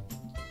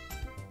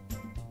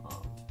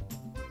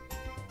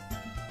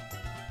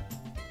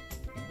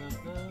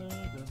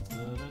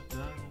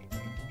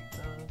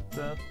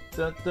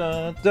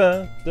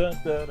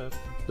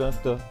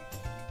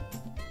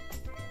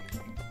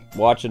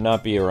 Watch it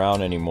not be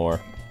around anymore.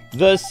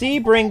 The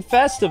Sebring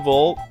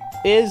Festival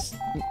is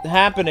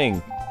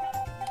happening.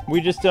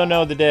 We just don't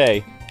know the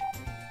day.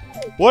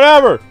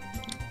 Whatever!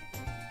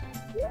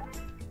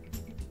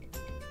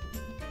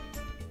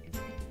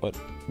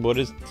 What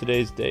is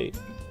today's date?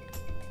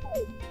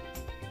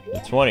 The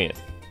 20th.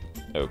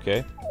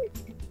 Okay.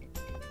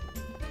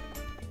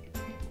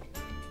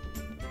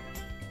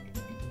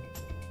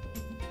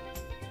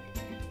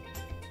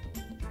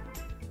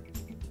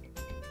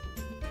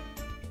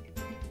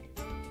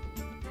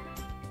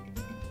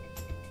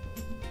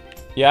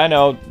 Yeah, I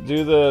know.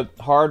 Do the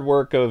hard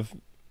work of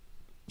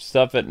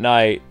stuff at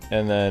night,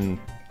 and then,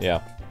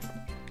 yeah.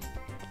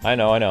 I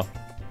know, I know.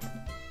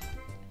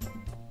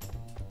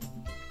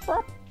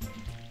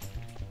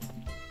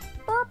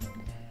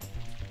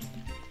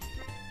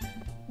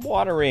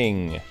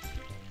 Watering.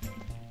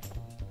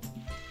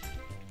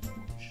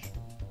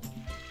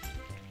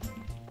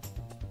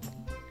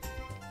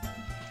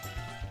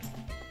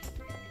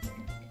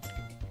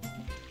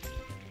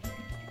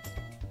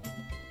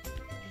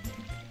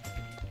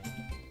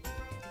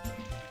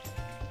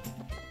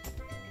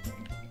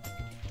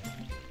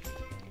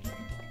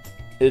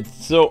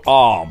 It's so,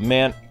 oh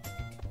man.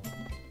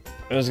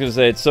 I was gonna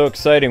say, it's so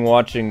exciting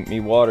watching me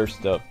water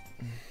stuff.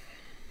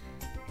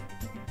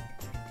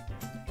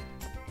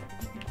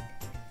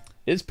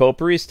 Is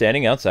Potpourri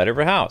standing outside of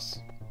her house?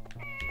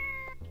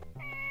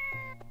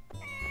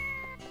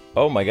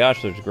 Oh my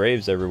gosh, there's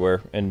graves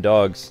everywhere, and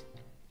dogs.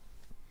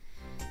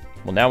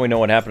 Well, now we know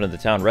what happened to the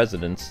town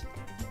residents.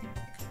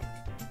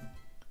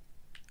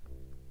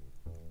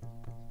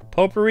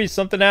 Potpourri,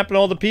 something happened to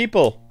all the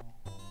people.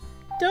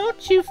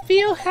 Don't you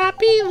feel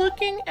happy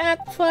looking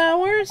at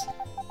flowers?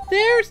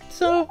 They're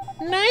so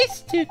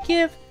nice to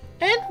give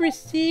and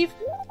receive,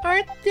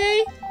 aren't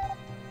they?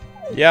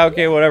 Yeah,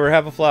 okay, whatever.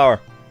 Have a flower.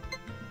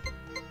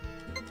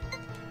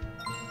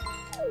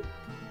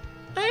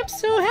 I'm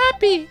so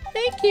happy.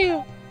 Thank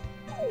you.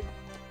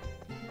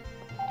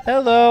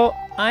 Hello,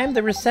 I'm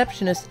the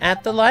receptionist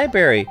at the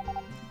library.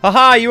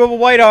 Haha, you have a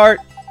white heart.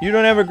 You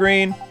don't have a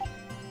green.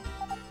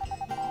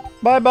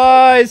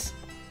 Bye-byes.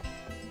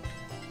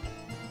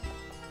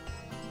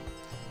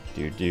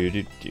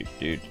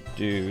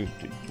 Do.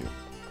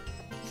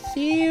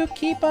 See you.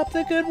 Keep up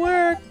the good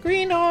work,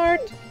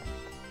 Greenheart.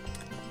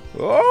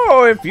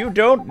 Oh, if you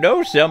don't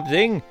know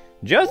something,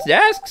 just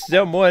ask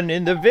someone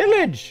in the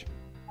village.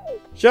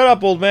 Shut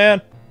up, old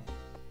man.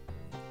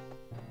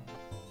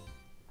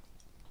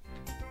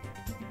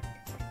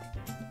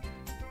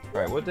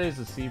 Alright, what day is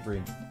the Sea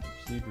Breeze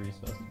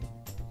Festival?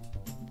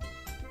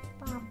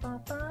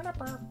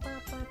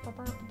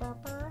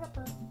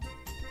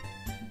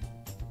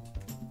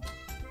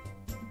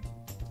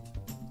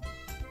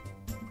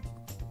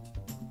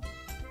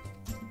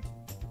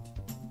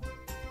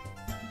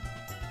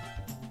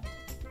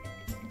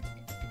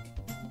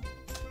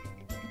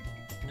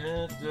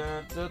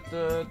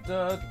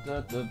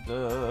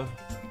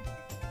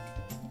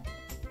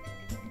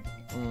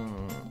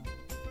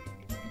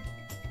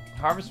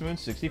 Harvest Moon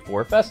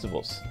 64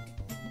 festivals.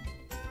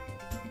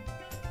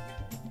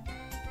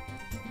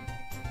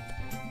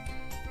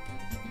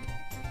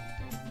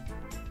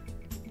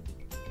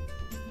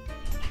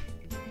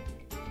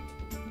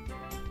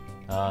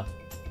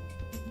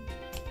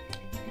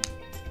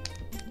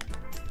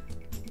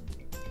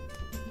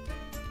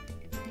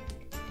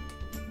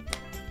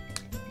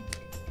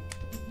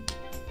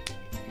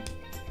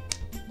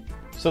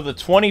 So the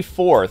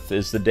 24th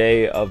is the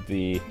day of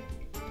the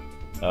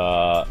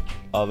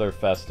other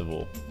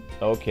festival.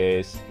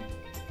 Okay.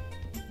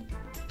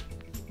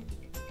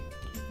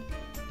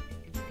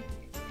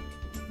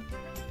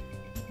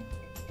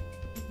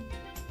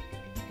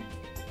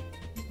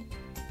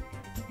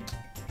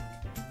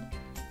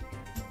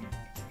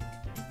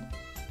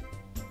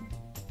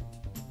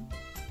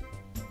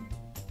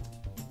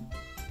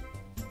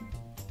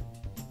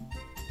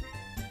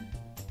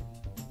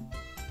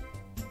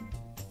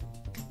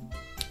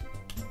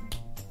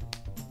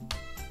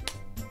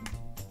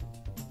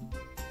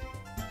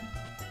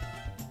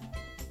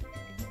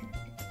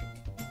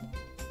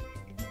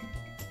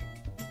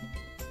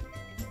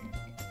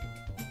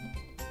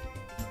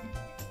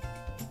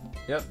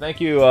 Yep, thank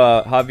you,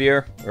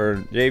 Javier,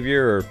 or Javier,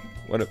 or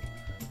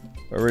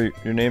whatever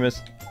your name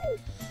is.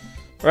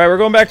 Alright, we're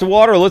going back to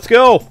water. Let's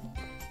go!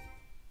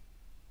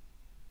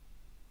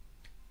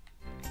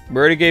 We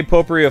already gave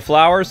Potpourri a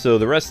flower, so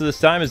the rest of this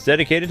time is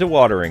dedicated to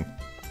watering.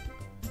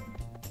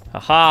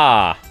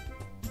 Haha!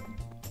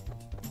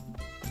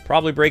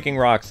 Probably breaking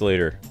rocks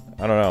later.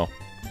 I don't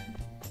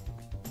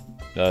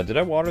know. Did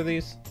I water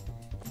these?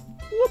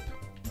 Whoop!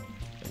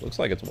 It looks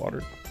like it's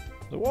watered.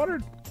 Is it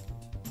watered?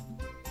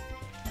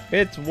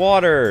 It's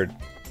watered!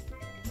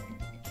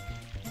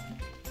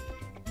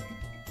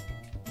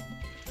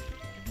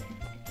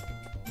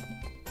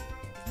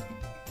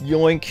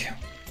 Yoink.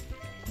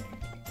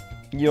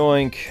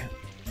 Yoink.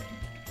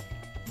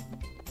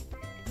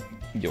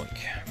 Yoink.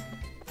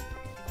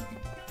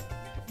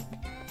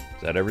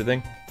 Is that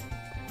everything?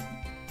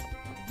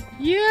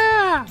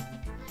 Yeah!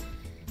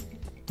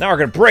 Now we're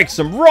gonna break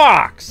some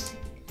rocks!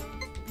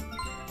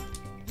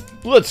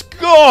 Let's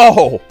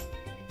go!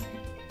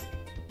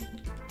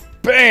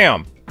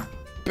 Bam!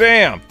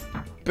 Bam!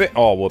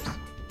 Oh, whoops.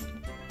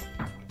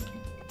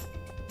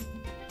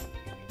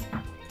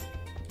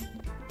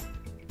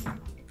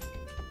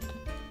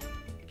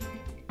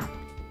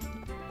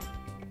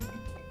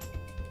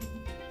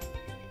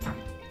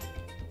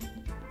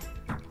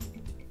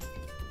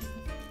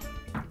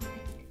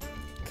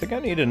 I think I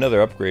need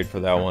another upgrade for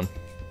that one.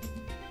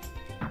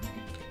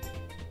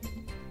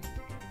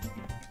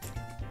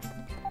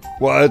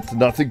 What?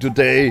 Nothing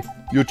today?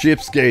 You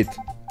cheapskate.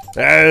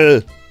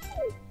 Ah!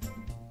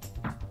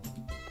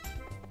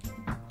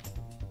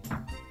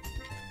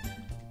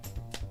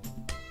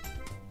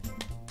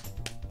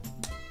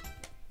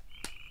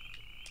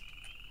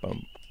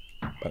 Bum,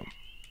 bum.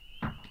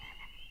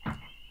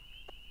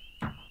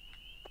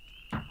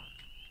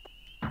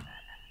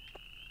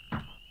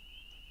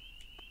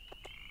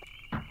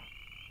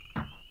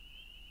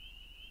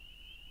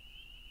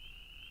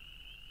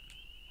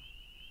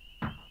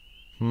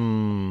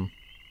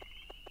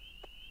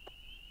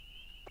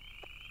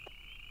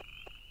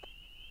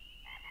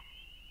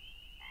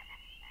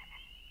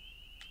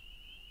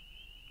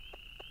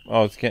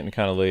 Oh, it's getting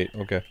kind of late.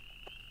 Okay.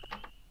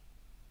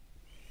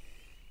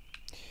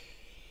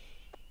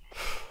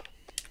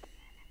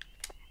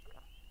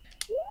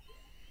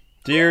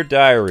 Dear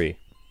Diary,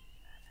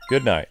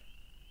 good night.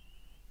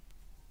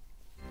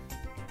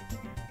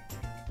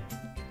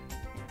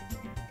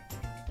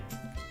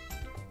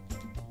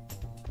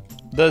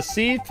 The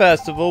Sea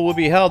Festival will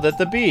be held at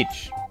the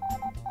beach.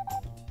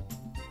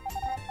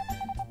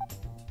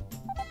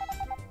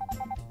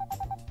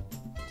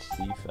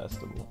 Sea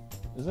Festival.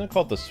 Isn't it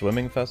called the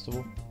Swimming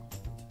Festival?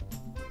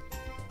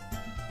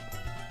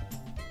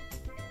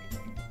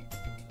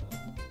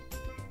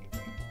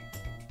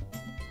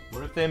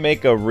 What if they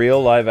make a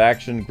real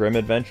live-action Grim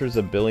Adventures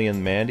of Billy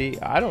and Mandy?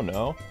 I don't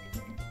know.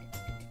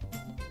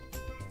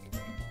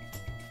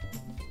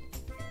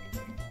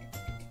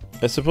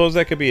 I suppose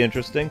that could be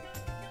interesting.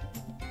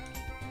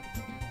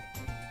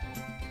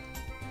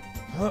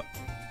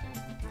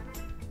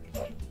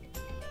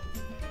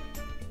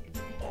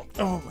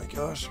 Oh my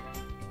gosh.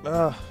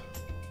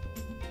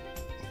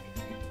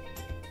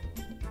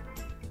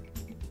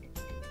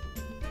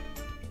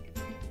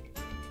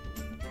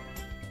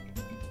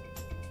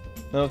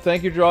 No,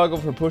 thank you,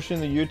 Drago, for pushing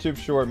the YouTube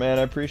short, man.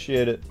 I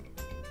appreciate it.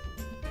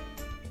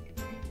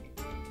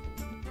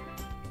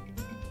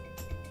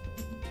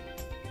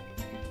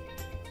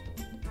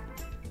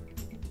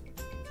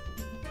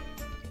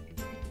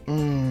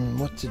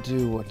 What to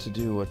do, what to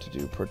do, what to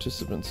do.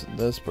 Participants in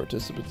this,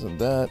 participants in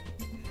that.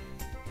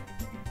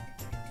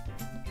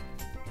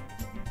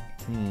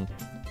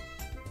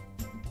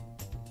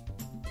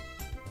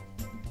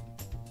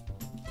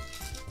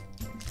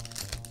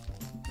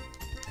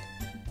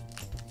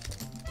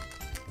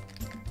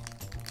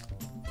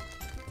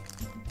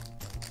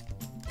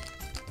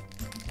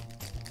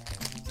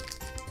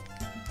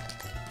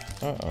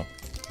 Uh-oh.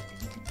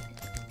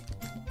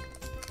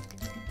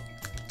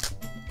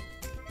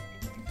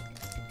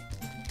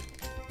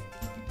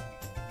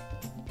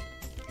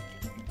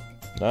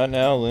 Not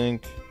now,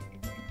 Link.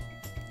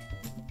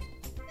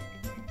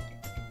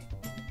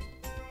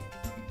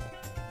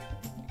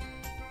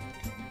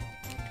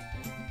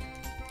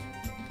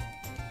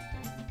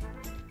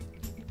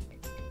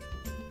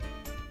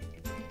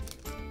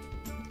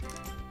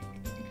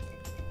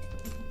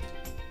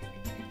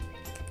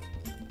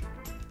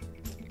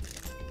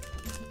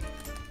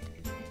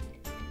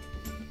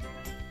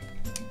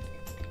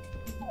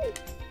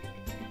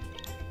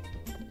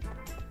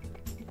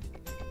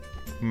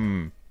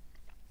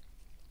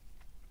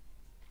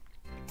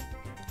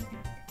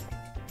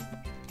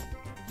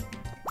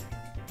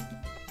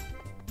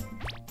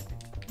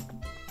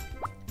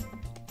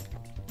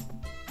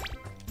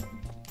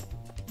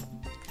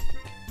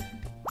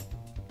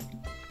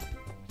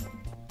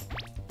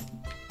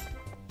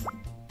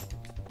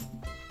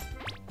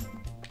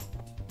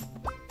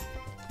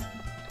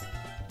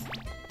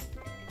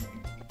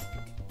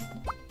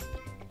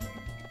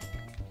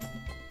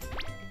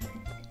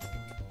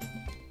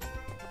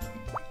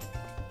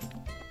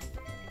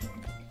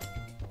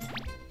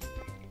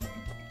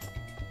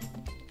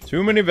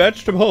 Too many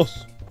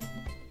vegetables.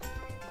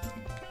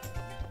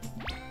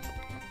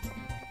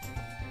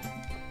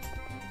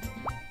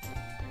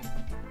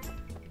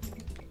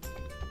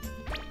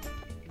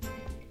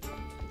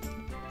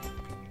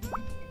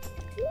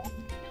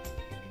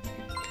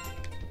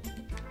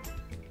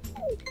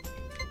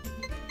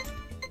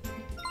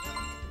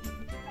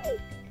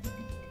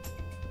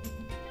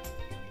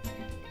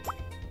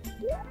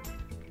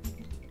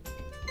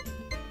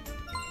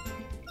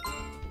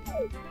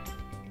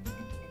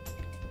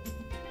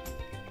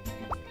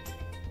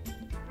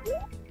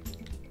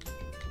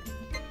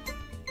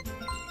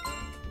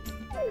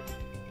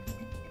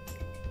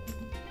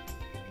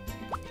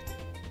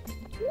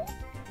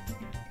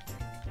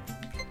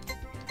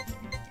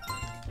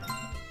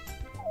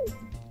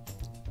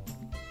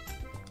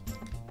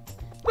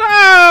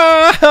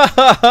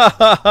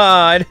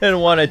 I didn't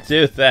want to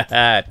do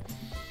that.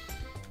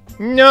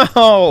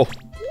 No.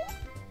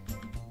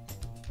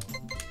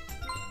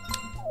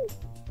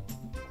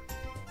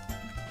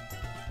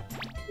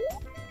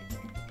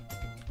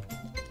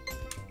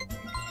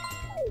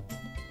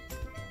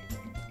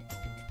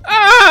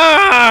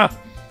 Ah!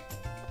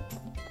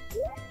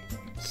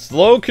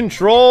 Slow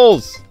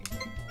controls.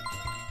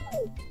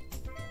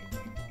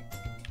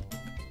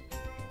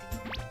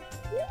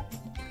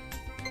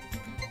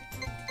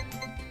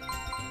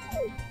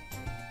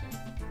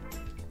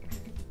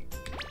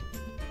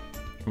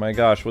 My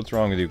gosh, what's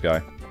wrong with you, guy?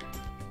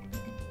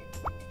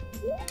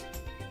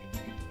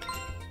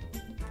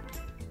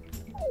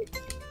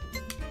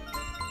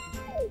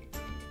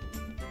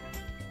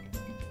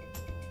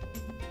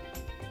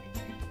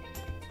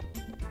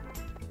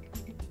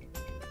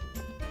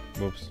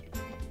 Whoops.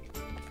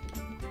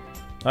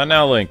 Not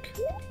now, Link.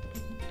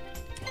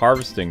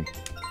 Harvesting.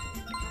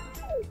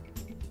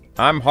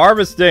 I'm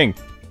harvesting!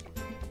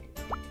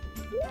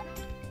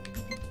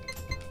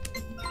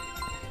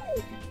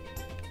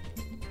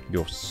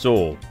 Your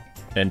soul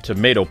and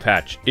tomato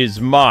patch is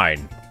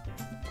mine.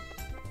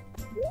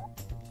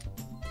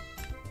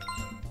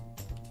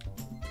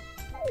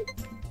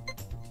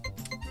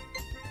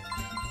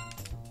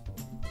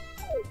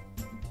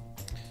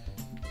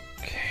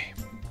 Okay.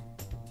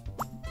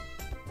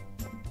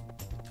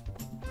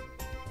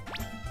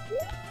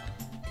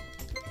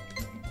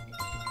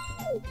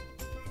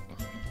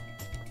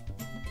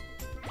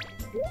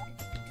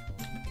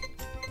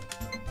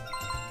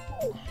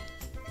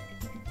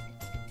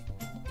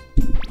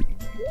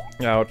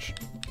 Ouch.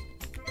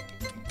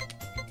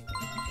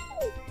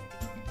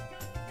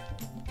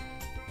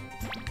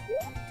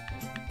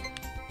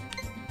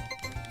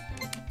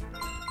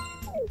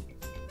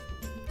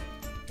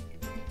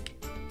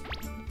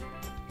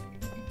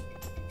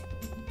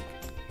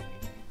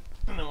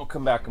 And then we'll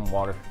come back and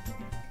water.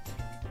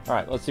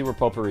 Alright, let's see where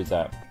Potpourri's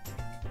at.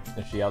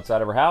 Is she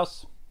outside of her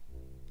house?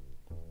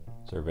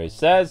 Survey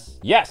says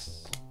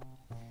yes!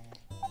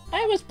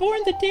 I was born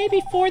the day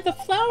before the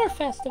Flower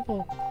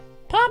Festival.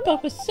 Papa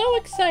was so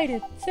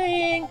excited,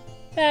 saying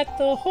that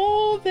the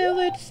whole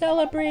village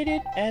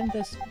celebrated and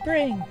the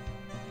spring.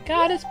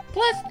 God has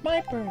blessed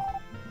my birth.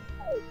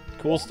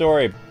 Cool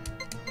story.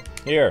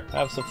 Here,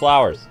 have some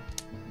flowers.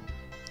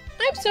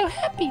 I'm so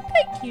happy,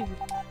 thank you.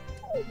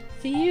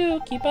 See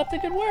you, keep up the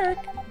good work.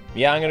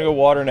 Yeah, I'm gonna go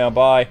water now,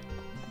 bye.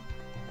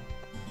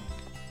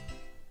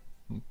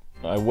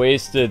 I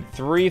wasted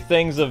 3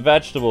 things of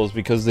vegetables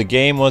because the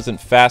game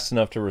wasn't fast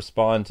enough to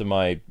respond to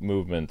my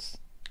movements.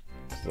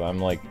 So I'm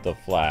like the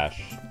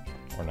Flash.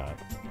 Or not.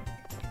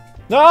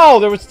 No!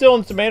 There was still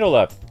a tomato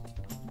left.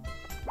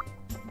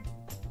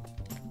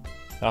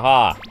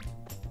 Haha.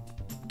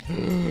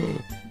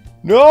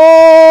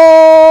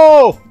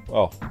 No!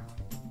 Oh.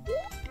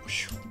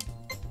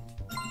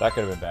 That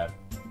could have been bad.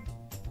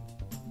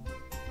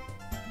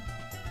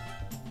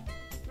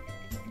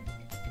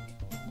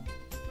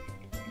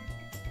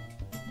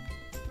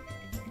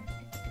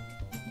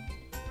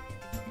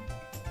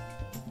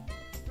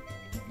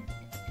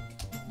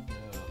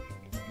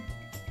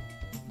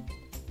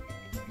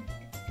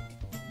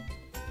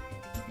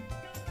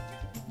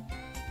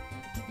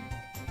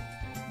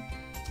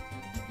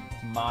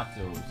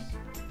 tomatoes.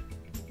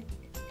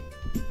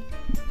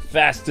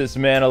 Fastest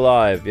man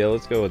alive. Yeah,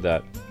 let's go with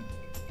that.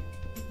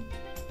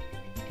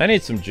 I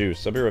need some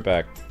juice. I'll be right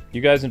back.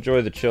 You guys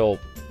enjoy the chill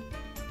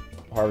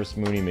Harvest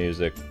Moony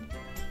music.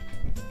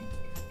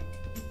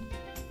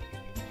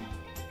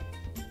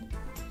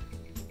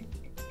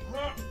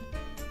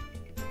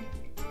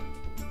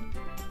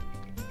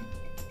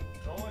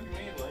 Don't look at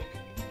me, Link.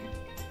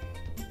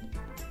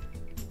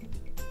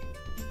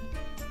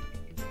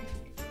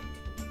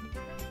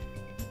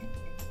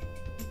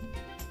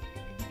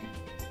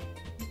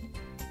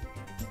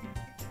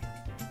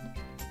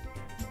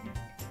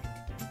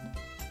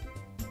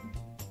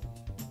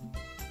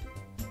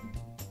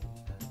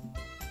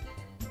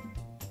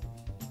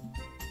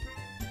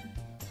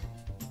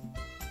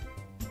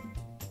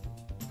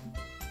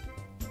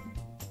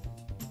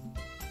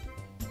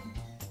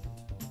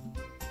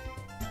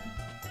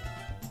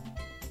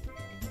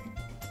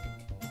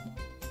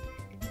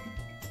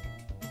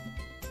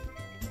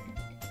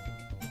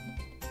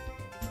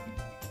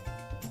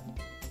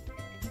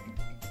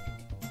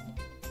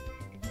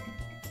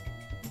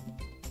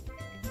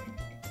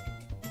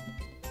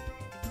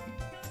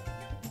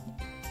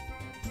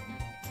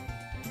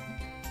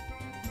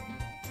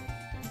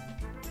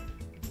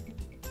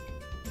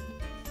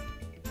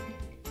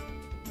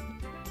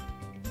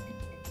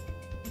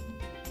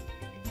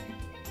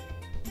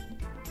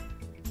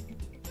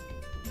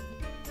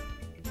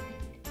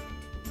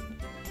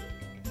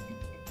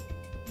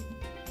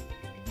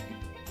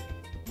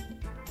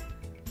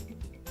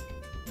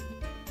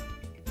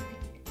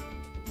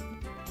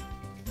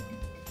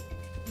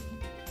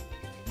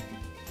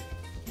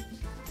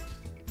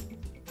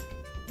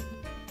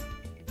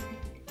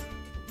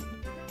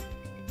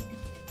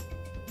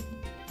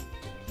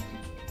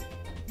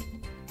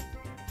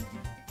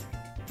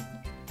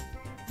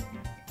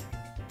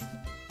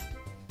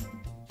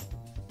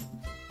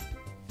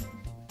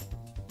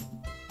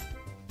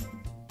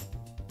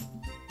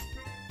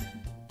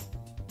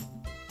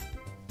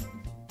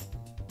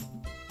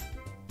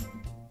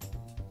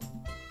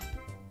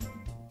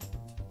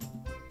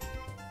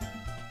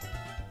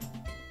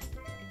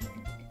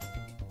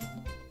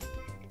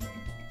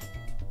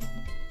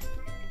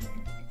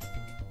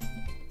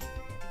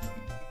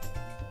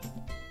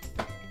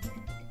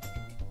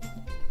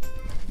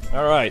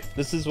 Alright,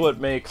 this is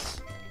what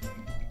makes...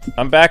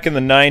 I'm back in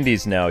the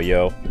 90s now,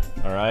 yo.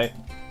 Alright?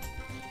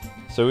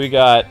 So we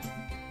got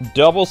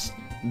double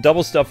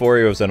stuffed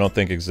Oreos I don't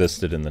think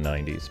existed in the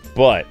 90s.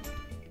 But,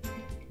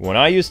 when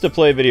I used to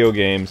play video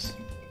games...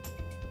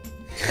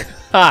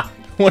 Ha!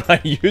 When I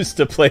used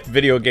to play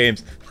video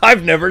games,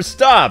 I've never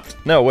stopped!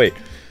 No, wait.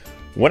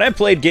 When I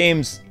played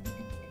games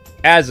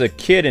as a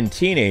kid and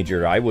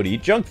teenager, I would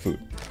eat junk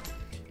food.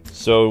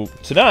 So,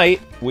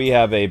 tonight, we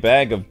have a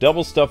bag of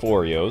double stuffed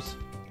Oreos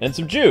and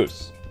some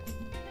juice.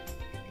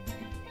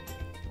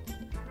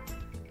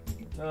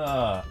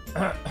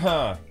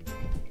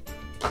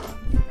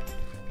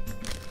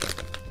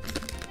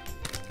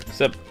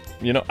 Except,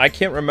 you know, I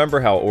can't remember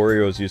how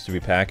Oreos used to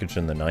be packaged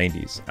in the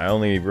 90s. I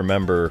only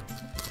remember,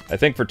 I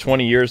think for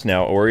 20 years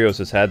now, Oreos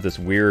has had this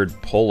weird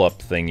pull-up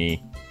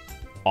thingy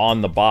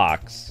on the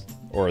box,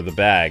 or the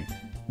bag.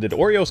 Did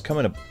Oreos come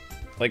in a,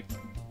 like,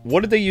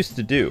 what did they used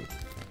to do?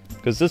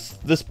 Because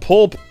this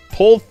pull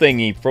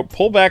thingy,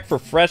 pull back for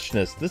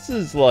freshness, this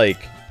is like...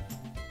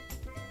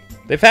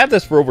 They've had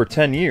this for over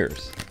 10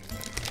 years.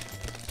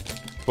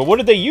 But what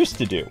did they used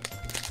to do?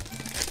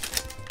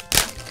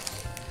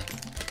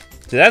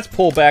 See, that's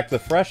pull back the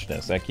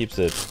freshness. That keeps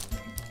it...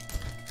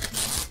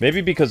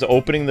 Maybe because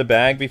opening the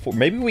bag before...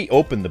 Maybe we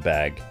opened the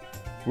bag.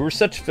 We were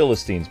such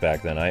Philistines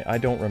back then. I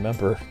don't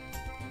remember.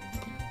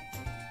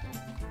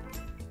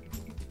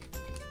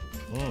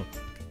 Oh,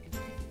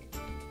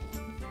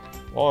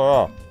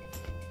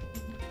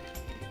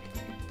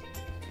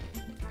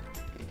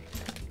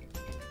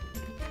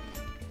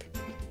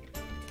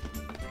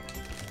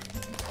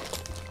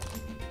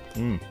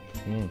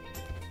 yeah.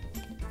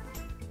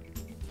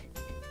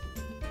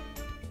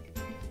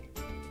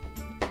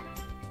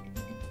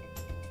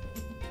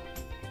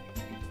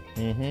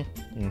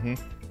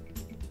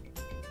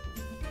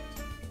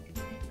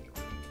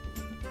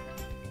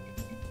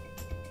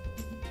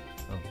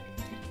 Oh.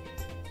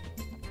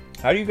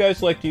 How do you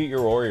guys like to eat your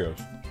Oreos?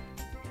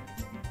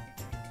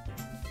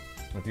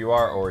 If you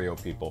are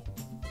Oreo people.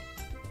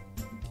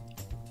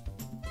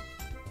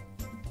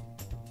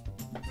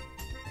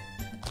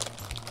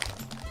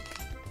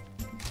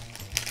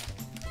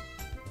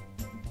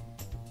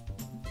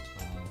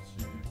 Let's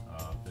see,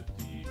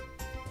 50...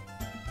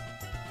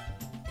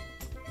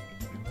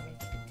 3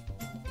 minutes?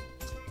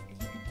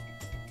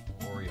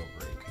 Oreo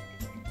break.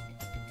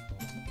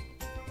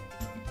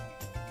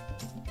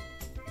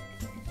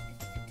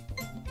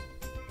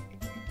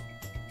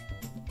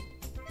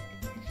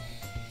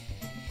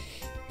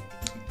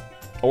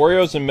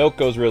 Oreos and milk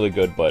goes really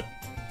good, but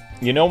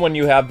you know when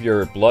you have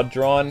your blood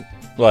drawn,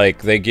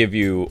 like they give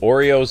you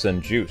Oreos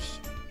and juice.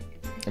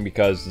 And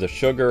because the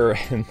sugar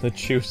and the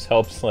juice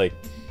helps, like,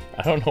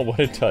 I don't know what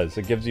it does.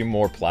 It gives you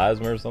more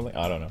plasma or something?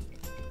 I don't know.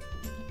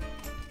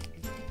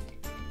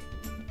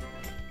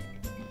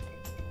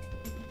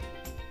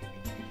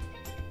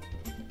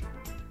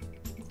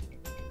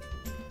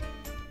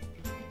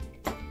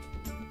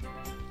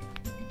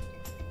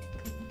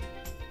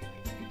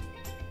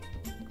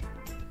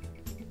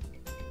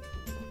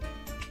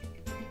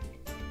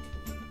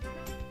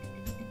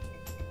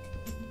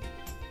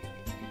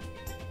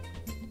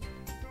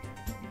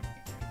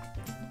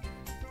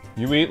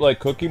 You eat like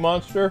Cookie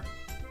Monster?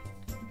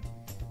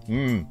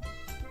 Mmm.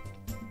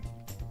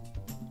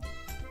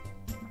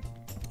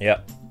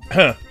 Yep.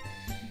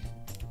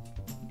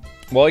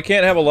 Well, I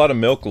can't have a lot of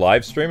milk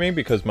live streaming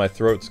because my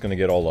throat's gonna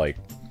get all like...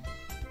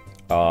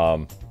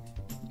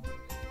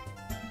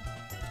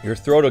 Your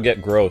throat will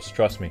get gross,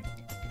 trust me.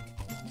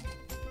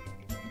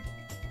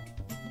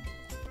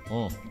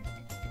 Mm.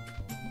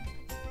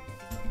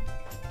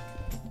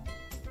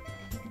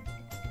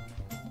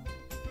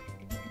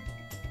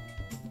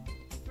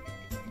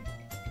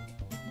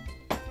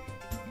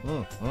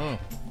 Mm, mm,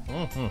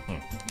 mm, mm,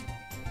 mm.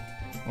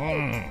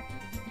 Mm.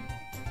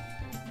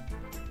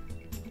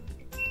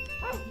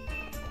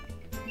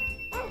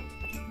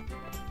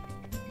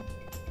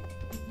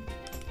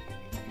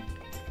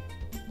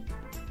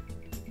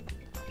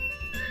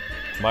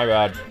 My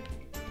bad.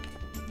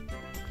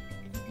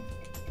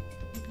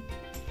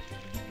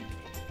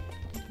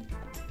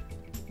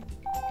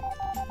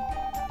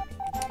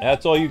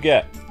 That's all you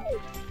get.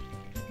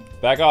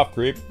 Back off,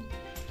 creep.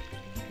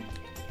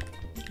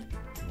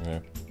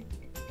 Okay.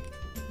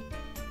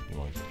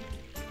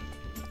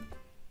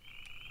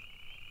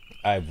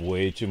 I have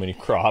way too many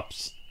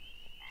crops.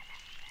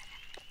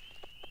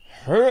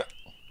 Huh?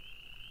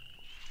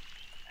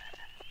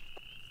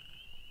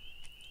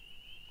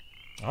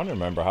 I don't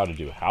remember how to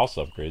do house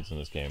upgrades in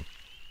this game.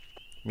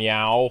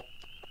 Meow.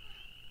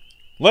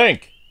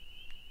 Link!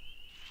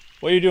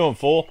 What are you doing,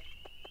 fool?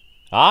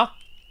 Huh?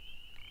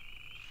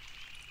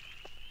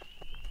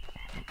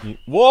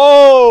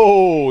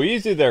 Whoa!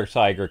 Easy there,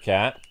 Tiger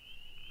Cat.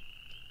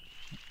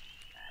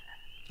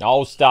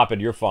 Oh, stop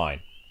it. You're fine.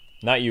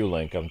 Not you,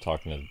 Link. I'm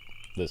talking to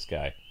this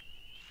guy.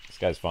 This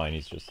guy's fine.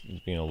 He's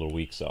being a little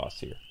weak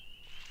sauce here.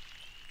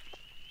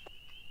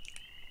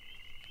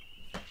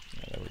 Yeah,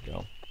 there we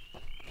go.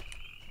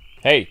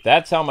 Hey,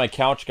 that's how my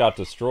couch got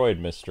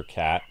destroyed, Mr.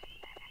 Cat.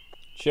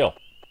 Chill.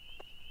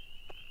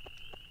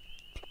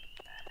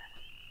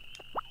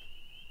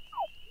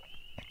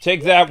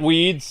 Take that,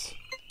 weeds.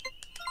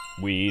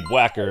 Weed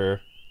whacker.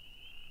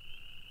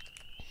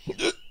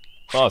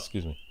 Oh,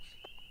 excuse me.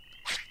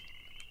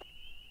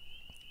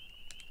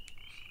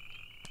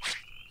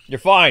 You're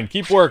fine.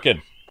 Keep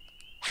working.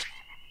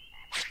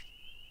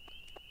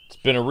 It's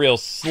been a real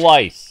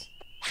slice.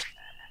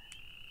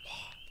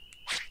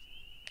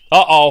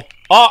 Uh-oh.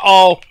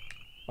 Uh-oh!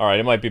 Alright,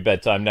 it might be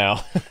bedtime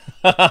now.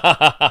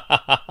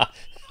 I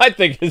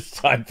think it's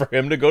time for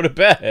him to go to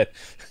bed.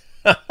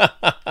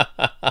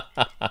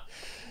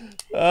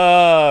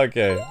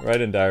 Okay,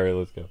 write in diary,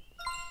 let's go.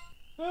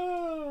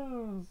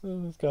 Oh,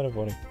 it's kind of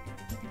funny.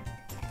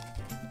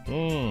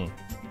 Mmm.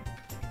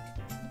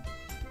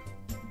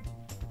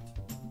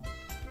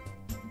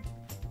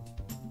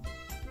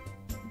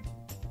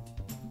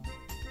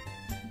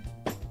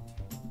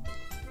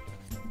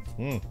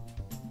 Mmm.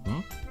 Hmm?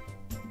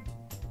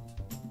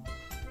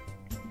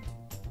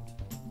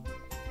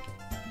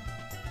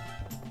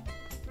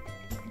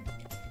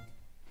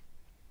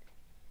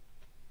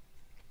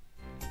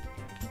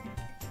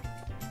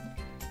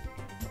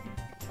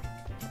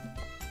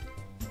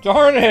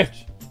 Darn it!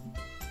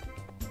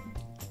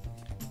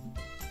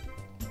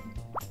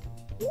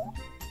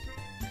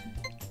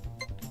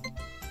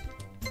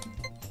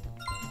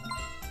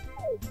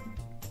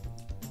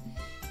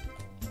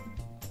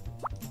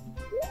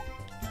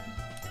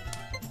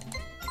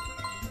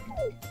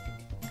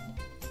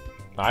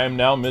 I am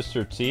now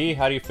Mr. T?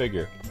 How do you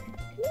figure?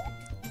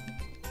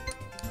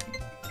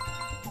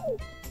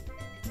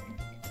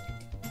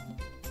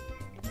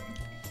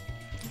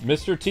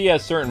 Mr. T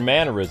has certain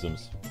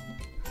mannerisms.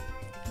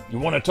 You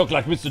want to talk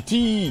like Mr.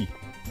 T?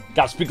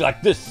 Gotta speak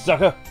like this,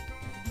 sucker.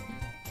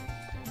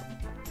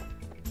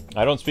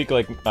 I don't speak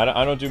like...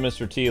 I don't do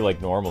Mr. T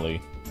like normally.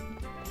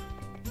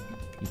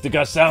 You think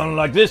I sound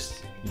like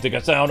this? You think I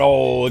sound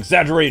all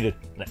exaggerated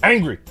and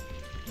angry?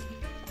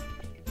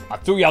 I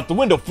threw you out the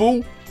window,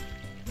 fool.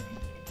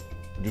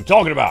 What are you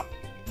talking about?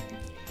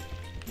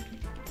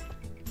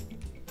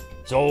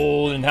 It's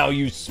all in how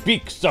you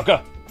speak,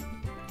 sucker.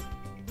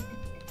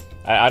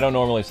 I don't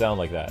normally sound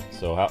like that,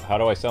 so how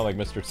do I sound like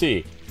Mr.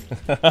 T?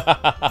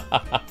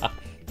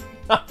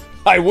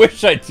 I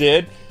wish I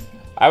did.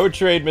 I would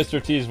trade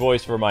Mr. T's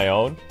voice for my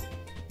own.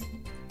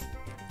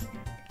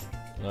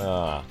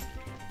 I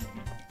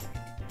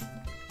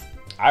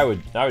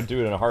would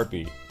do it in a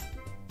heartbeat.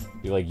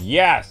 Be like,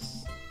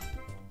 yes!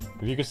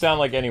 If you could sound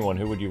like anyone,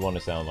 who would you want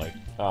to sound like?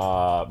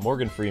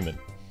 Morgan Freeman.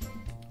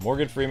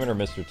 Morgan Freeman or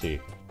Mr. T?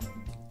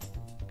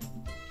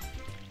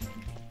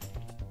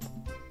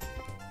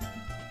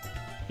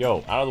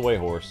 Yo, out of the way,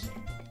 horse.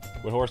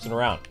 Quit horsing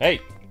around. Hey!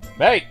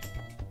 Hey!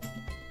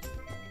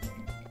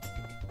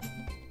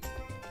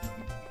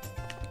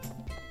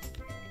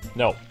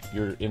 No,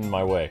 you're in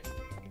my way.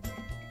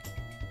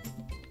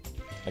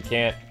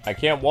 I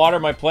can't water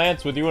my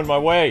plants with you in my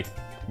way.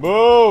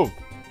 Move!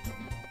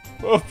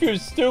 Move, you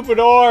stupid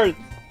horse!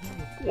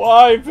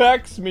 Why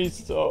vex me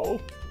so?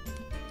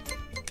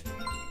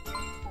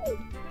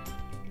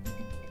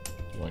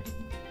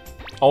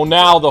 Oh,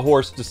 now the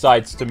horse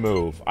decides to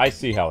move. I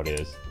see how it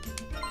is.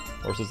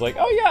 Horse is like,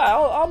 oh yeah,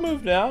 I'll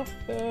move now.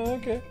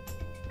 Okay.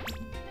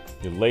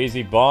 You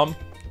lazy bum.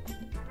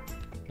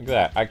 Look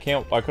at that. I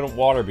couldn't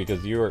water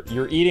because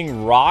you're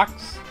eating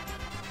rocks?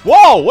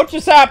 Whoa! What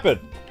just happened?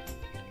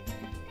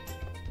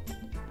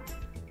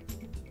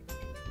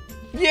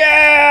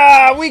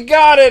 Yeah! We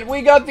got it!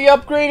 We got the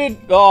upgraded...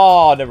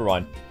 Oh, never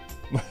mind.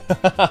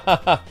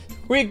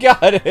 We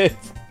got it!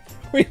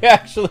 We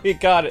actually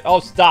got it. Oh,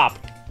 stop!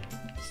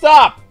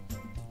 Stop!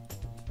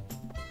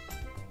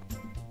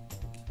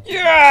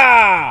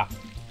 Yeah!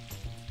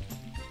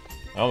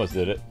 I almost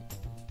did it.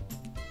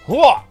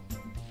 Whoa!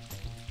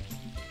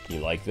 You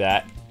like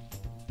that?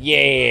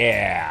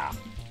 Yeah!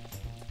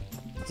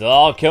 It's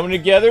all coming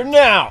together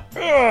now!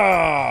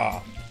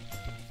 Ugh!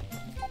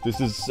 This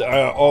is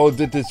all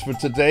that is for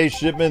today's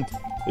shipment.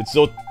 It's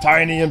so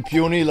tiny and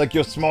puny like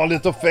your small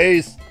little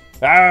face.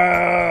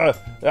 Ah!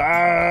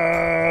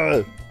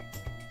 Ah!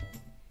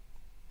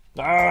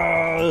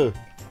 Ah!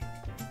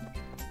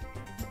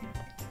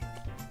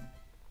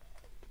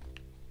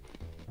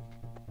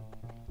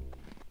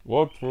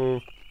 What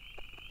for?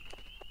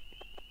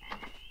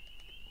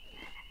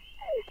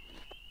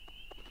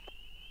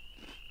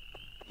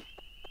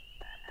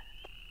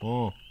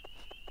 Oh.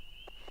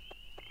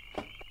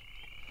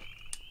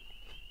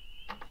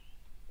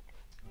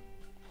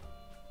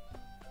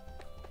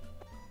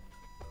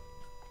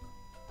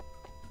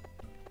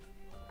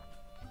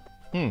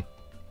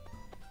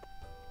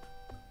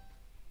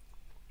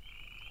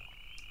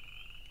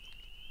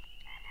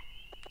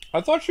 I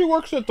thought she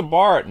works at the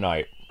bar at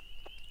night.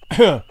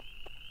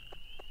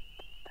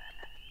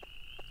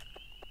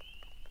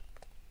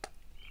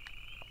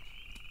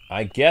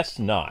 I guess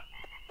not.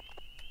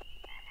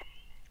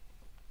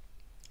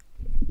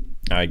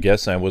 I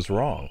guess I was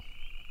wrong.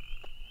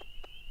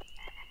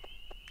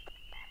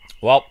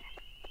 Well,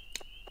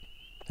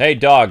 hey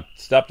dog,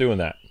 stop doing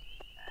that.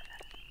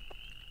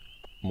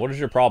 What is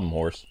your problem,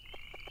 horse?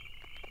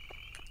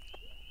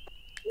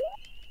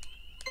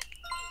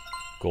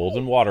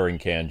 Golden watering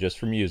can just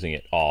from using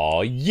it.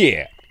 Aw,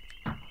 yeah!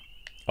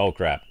 Oh,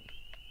 crap.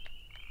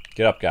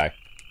 Get up, guy.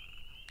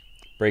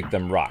 Break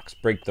them rocks.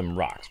 Break them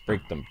rocks.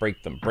 Break them,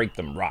 break them, break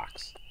them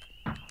rocks.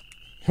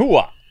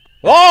 Hooah!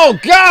 Oh,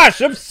 gosh!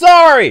 I'm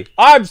sorry!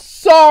 I'm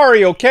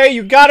sorry, okay?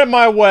 You got in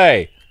my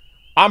way.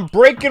 I'm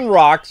breaking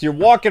rocks. You're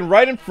walking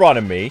right in front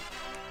of me.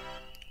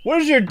 What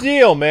is your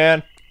deal,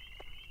 man?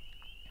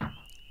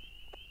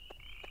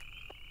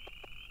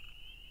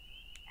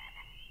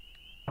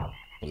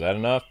 Was that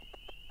enough?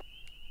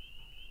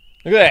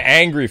 Look at that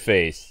angry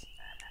face.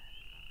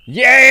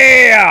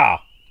 Yeah!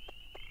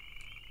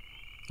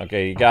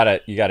 Okay, you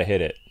gotta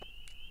hit it.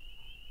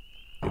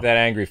 Get that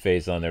angry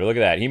face on there. Look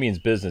at that. He means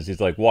business. He's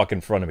like, walk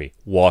in front of me.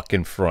 Walk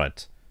in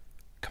front.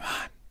 Come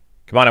on.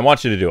 Come on, I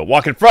want you to do it.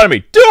 Walk in front of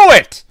me. Do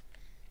it!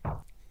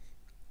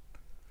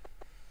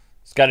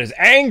 He's got his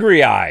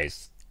angry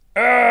eyes.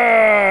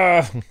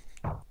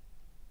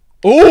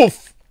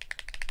 Oof!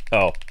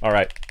 Oh,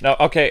 alright. No,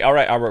 okay,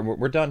 alright.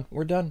 We're done.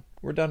 We're done.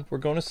 We're done. We're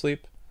going to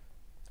sleep.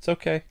 It's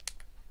okay.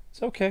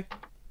 It's okay.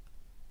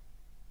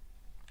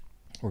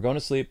 We're going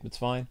to sleep. It's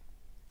fine.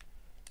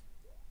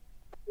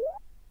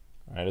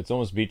 Alright, it's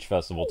almost beach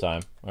festival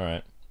time.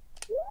 Alright.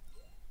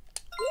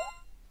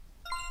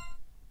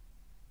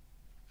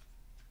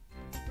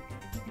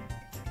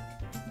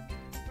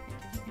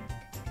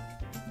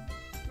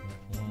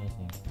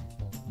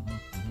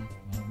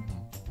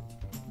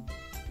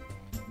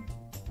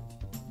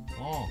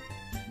 Oh.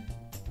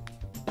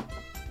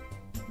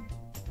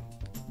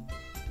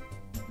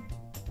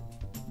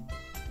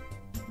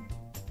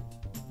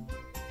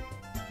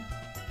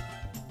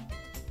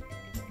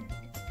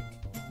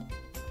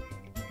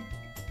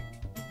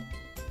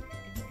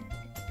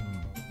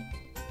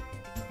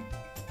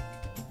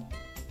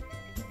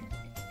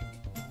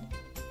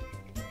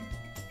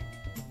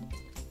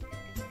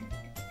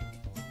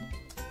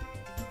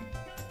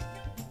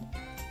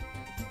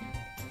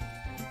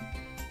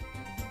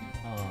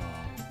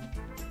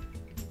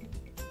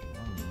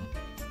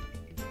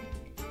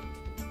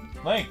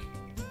 Link!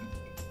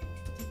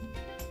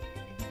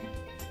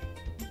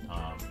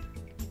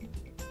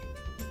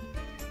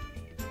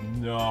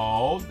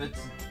 No,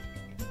 that's...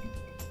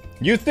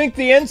 You think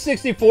the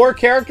N64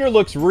 character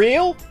looks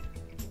real?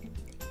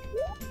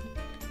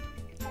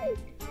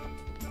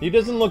 He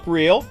doesn't look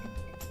real.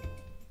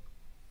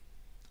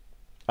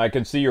 I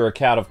can see you're a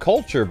cat of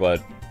culture,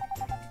 but...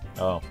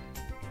 Oh.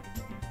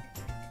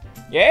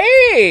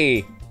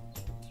 Yay!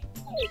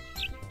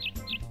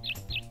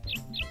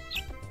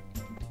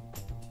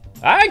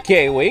 Hi,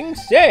 Kwings.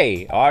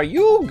 Say, are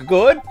you a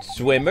good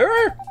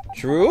swimmer?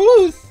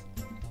 Truth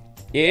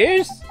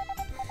is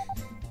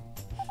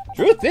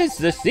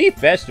the sea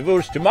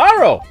festival's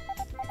tomorrow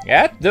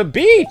at the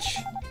beach,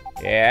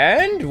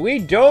 and we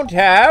don't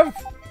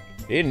have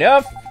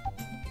enough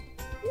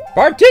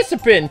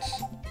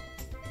participants.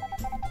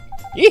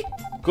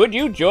 Could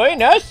you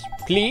join us,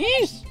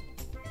 please?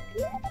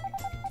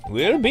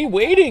 We'll be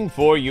waiting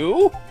for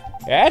you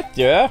at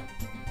the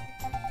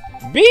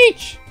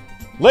beach.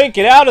 Link,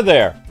 get out of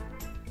there!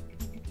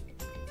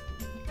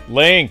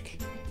 Link!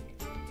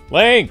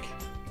 Link!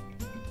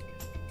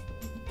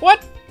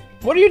 What?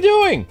 What are you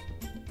doing?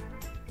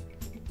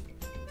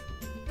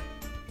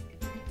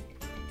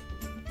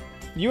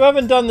 You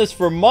haven't done this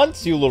for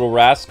months, you little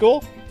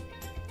rascal.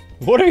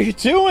 What are you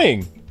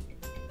doing?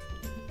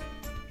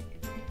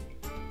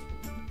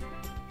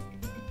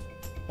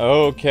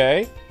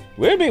 Okay.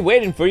 We'll be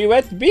waiting for you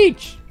at the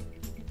beach.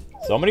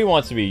 Somebody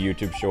wants to be a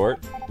YouTube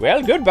short.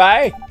 Well,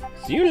 goodbye.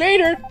 See you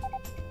later.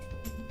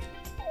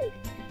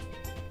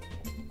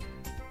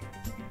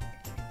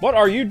 What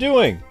are you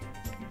doing?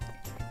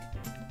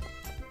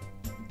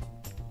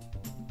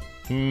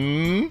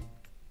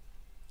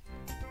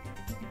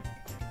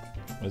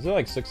 Is it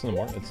like 6 in the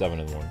morning? It's 7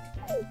 in the morning.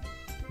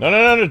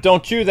 No,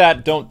 don't chew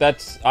that.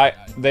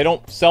 They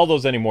don't sell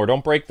those anymore.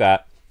 Don't break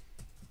that.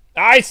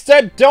 I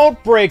said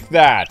don't break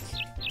that!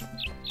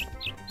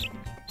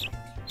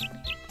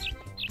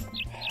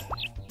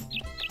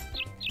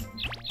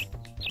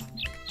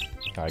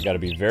 I gotta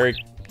be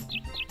very...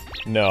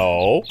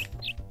 No.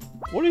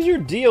 What is your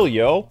deal,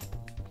 yo?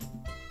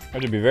 I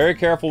have to be very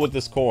careful with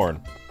this corn.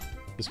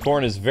 This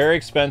corn is very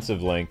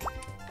expensive, Link.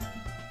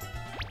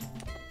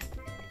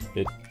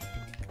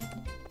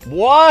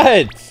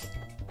 What?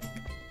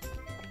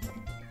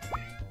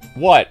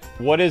 What?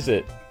 What is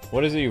it?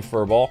 What is it, you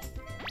furball?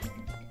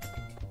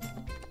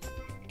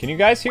 Can you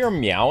guys hear him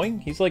meowing?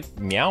 He's like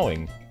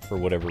meowing for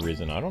whatever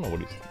reason. I don't know what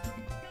he's...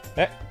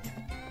 Hey.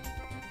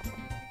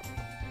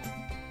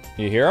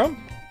 You hear him?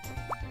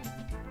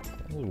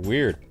 This is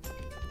weird.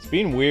 It's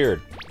being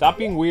weird. Stop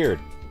being weird.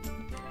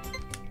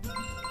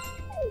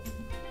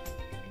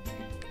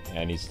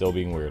 And he's still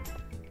being weird.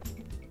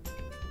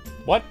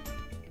 What?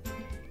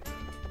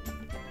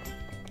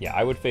 Yeah,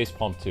 I would face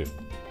pump too.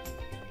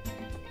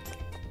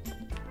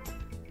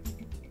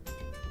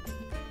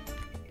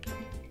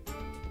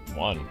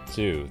 One,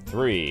 two,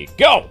 three,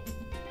 go!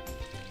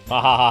 Ha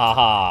ha ha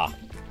ha ha!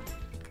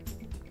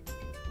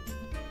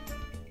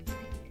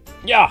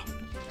 Yeah!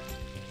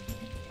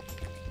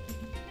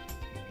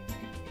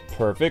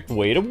 Perfect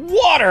way to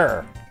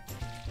water!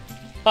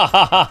 Ha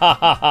ha ha ha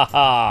ha ha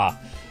ha!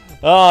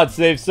 Oh, it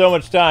saves so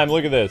much time.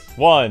 Look at this.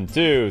 1,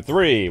 2,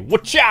 3.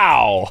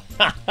 Wa-chow!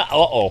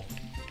 Uh-oh.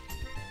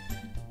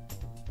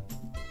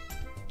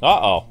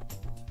 Uh-oh.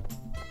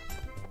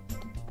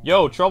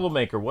 Yo,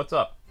 troublemaker, what's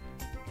up?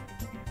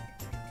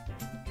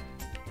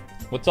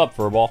 What's up,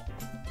 furball?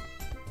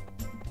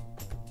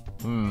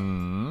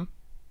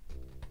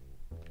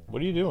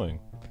 What are you doing?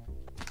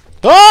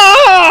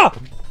 Ah!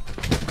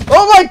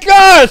 Oh my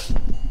gosh!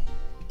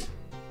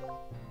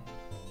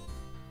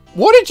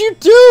 What did you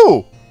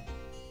do?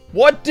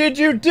 What did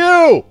you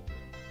do?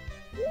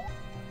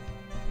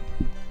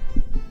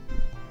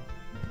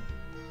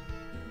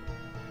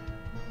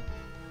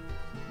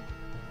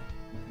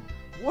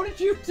 What did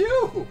you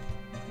do?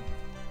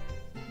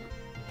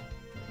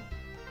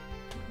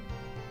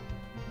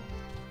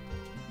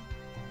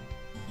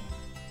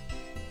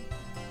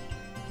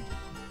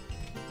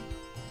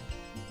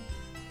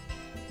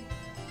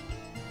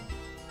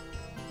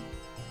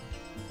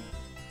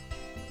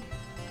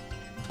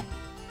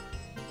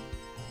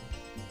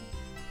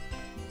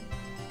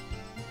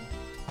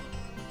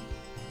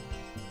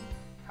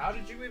 How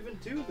did you even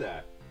do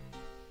that?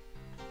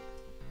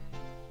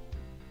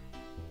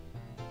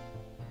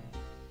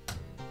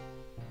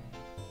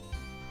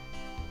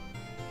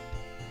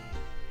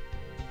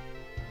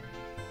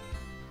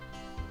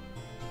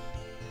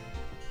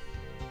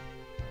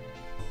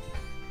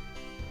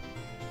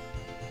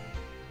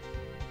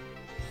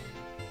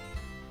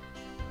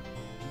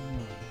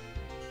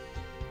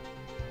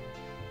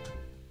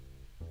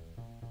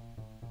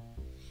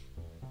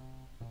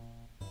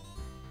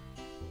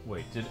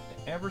 Wait, did it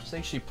ever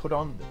say she put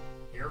on the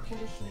air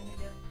conditioning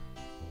again?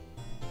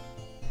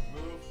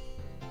 Move.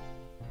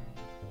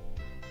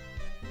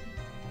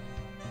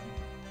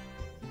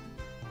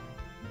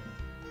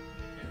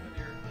 Can't have the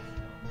air conditioning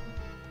on.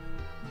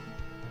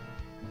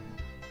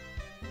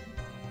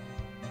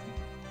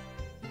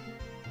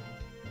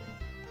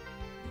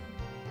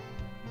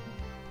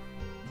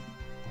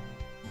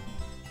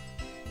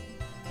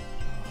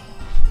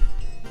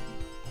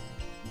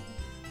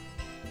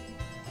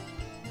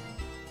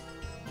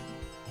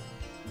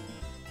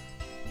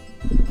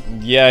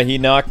 Yeah, he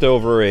knocked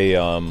over a,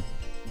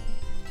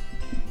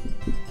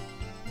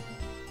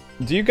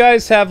 Do you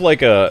guys have,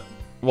 like, a...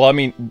 Well, I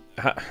mean...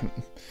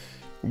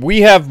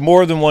 We have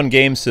more than one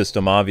game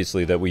system,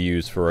 obviously, that we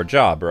use for our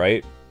job,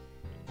 right?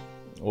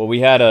 Well, we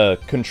had a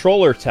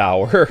controller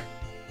tower.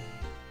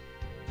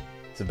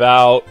 It's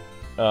about...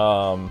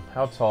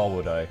 how tall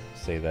would I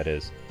say that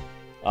is?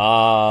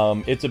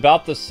 It's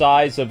about the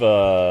size of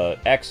a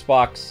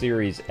Xbox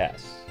Series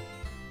S.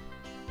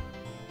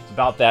 It's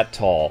about that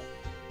tall.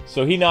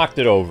 So he knocked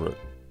it over,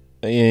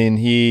 and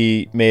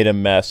he made a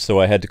mess, so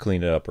I had to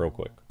clean it up real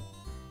quick.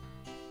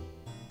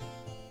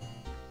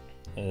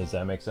 Does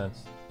that make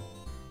sense?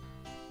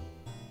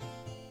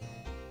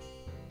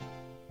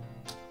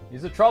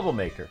 He's a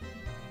troublemaker.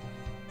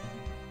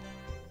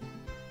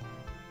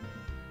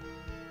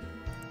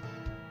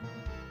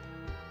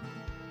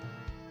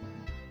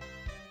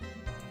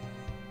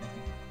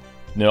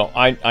 No,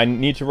 I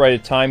need to write a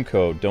time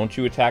code. Don't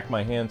you attack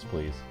my hands,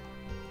 please.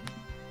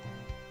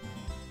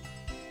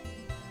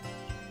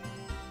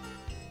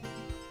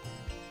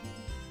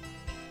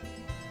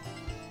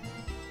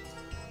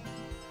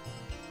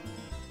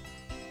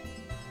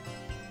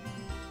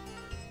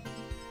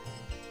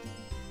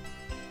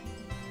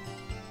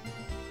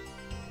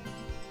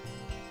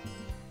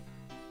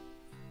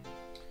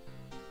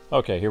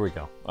 Okay, here we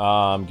go.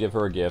 Give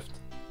her a gift.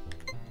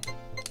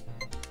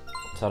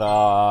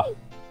 Ta-da!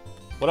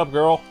 What up,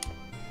 girl?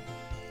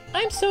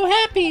 I'm so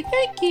happy,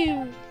 thank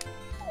you.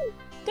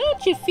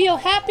 Don't you feel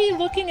happy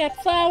looking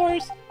at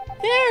flowers?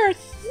 They're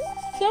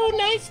so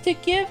nice to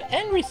give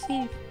and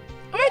receive,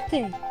 aren't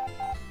they?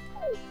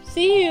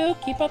 See you.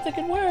 Keep up the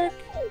good work.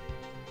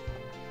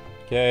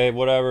 Okay,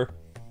 whatever.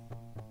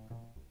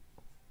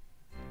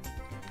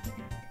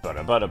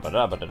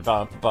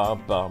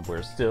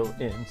 We're still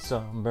in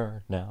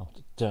summer now.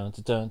 Dun,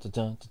 dun, dun,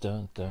 dun,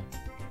 dun, dun.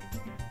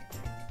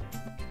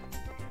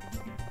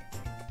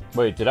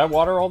 Wait, did I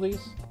water all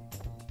these?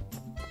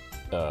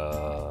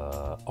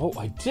 Oh,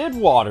 I did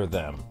water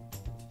them.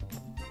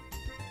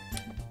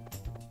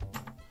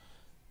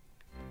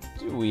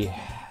 Do we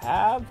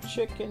have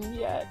chicken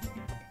yet?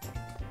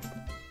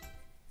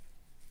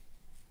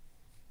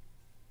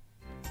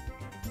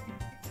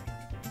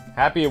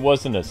 Happy it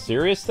wasn't a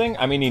serious thing?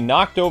 I mean, he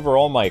knocked over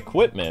all my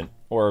equipment,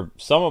 or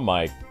some of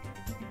my...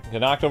 He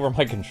knocked over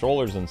my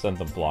controllers and sent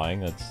them flying.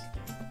 That's...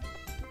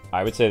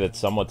 I would say that's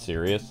somewhat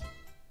serious.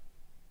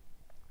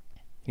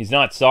 He's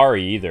not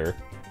sorry, either.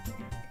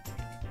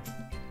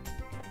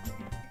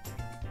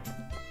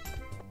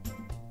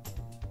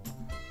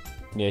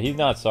 Yeah, he's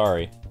not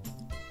sorry.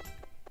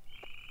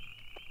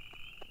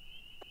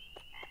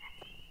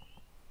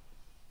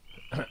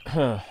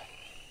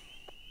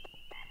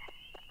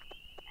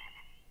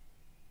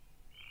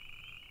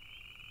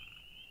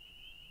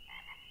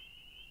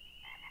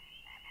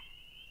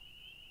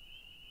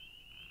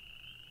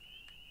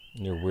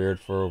 Your weird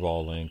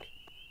furball, Link.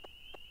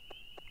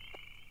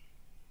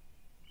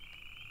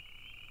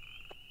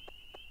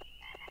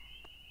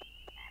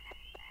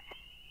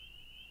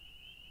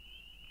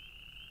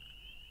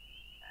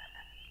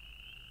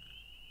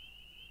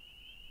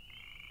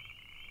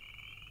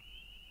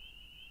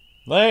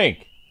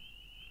 Link!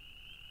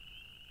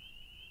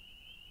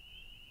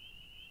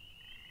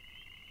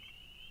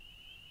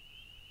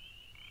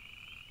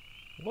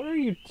 What are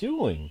you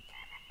doing?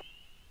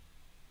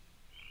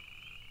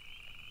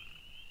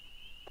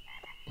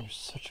 You're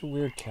such a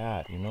weird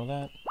cat, you know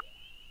that?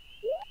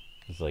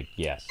 He's like,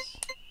 yes.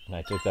 And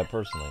I took that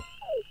personally.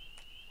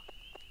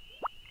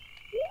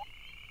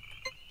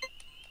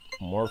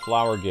 More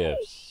flower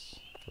gifts.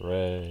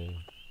 Hooray.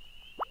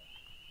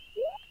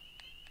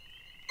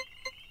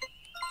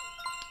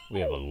 We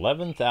have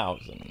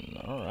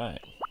 11,000.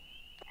 Alright.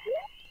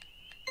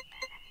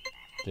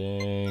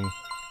 Ding.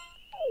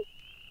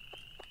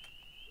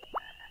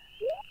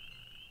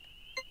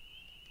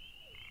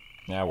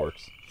 That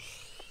works.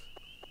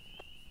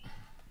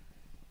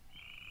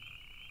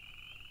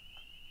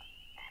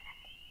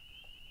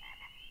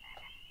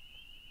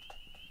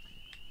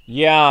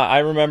 Yeah, I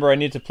remember I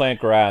need to plant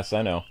grass.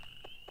 I know.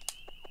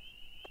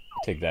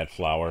 Take that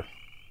flower.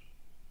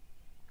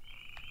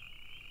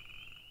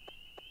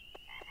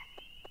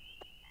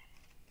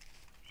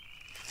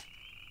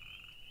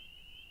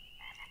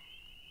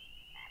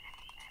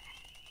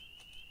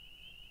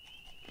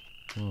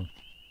 Hmm.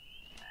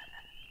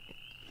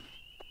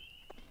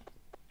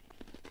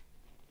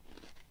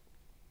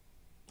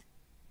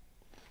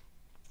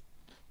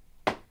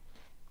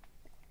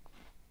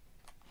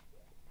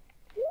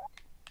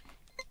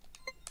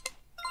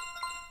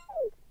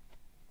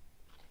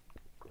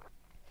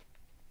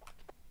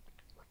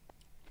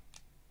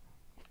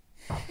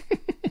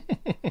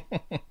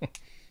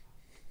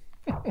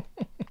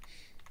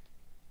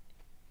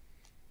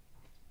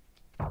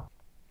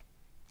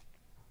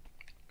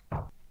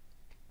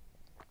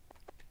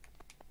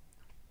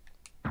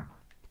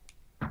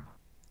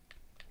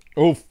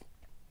 Oof.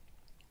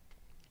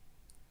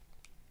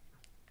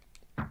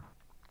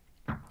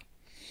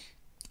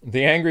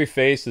 The angry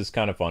face is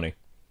kind of funny.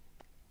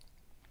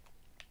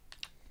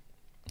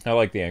 I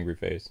like the angry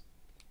face.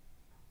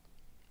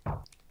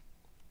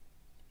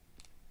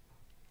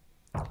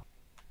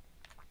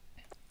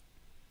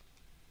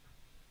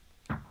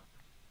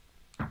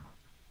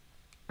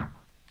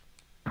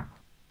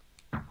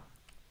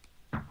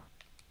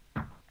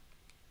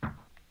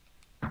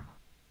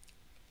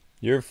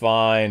 You're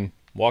fine.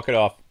 Walk it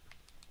off.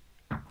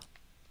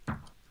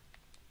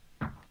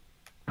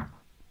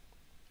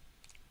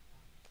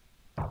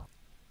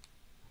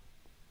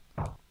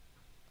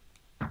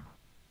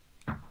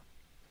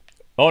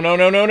 Oh, no,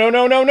 no, no, no,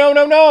 no, no, no,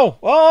 no, no!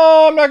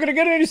 Oh, I'm not gonna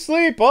get any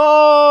sleep!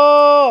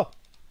 Oh!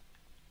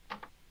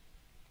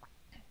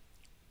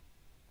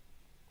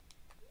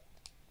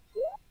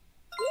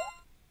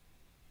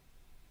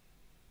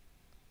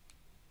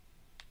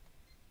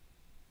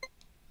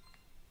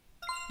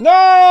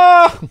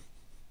 No!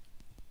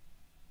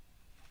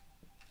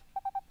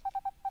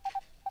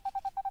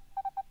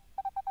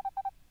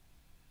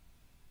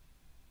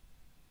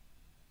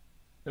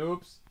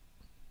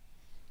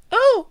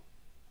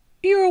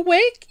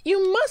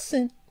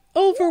 mustn't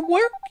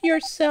overwork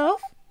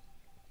yourself.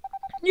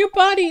 Your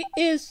body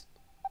is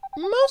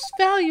most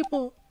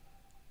valuable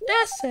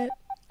asset.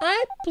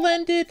 I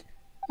blended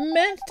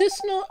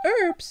medicinal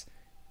herbs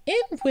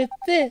in with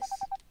this.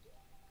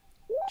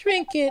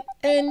 Drink it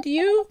and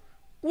you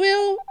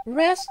will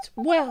rest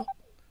well.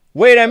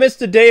 Wait, I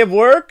missed a day of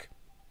work?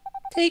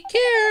 Take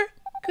care.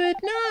 Good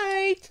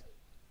night.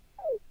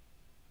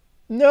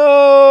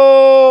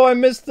 No, I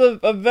missed the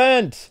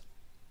event.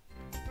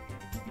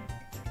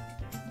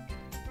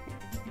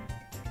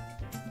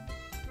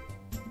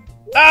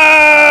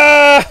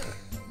 Ah!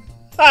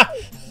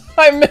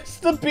 I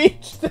missed the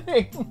beach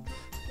thing.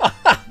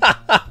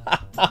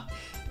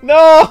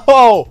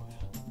 No!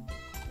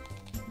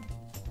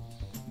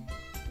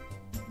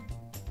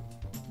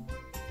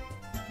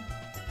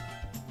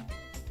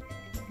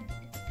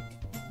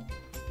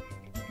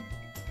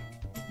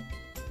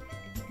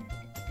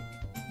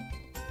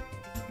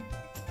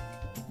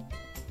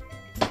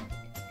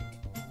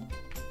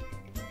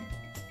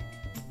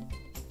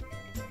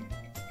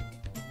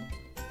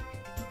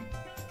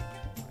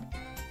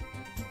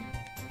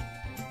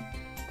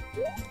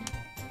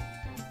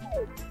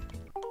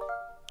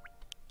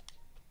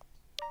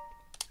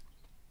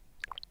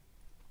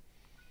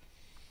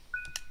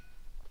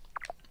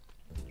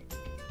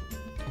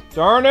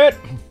 Darn it!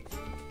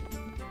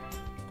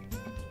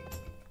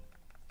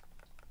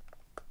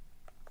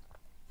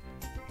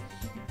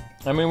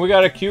 I mean, we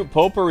got a cute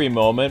potpourri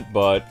moment,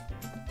 but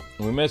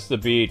we missed the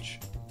beach.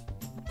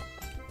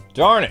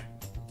 Darn it!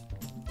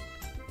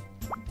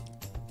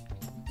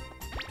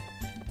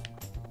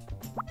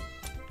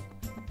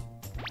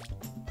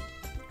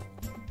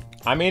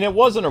 I mean, it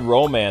wasn't a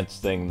romance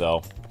thing,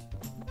 though.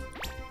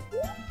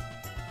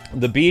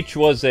 The beach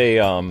was a,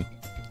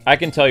 I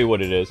can tell you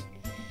what it is.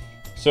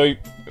 So,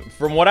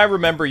 from what I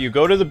remember, you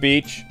go to the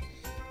beach,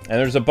 and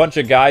there's a bunch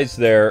of guys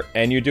there,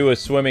 and you do a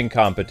swimming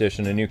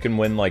competition, and you can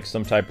win, like,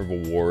 some type of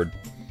award.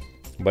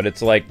 But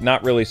it's, like,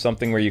 not really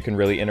something where you can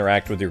really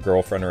interact with your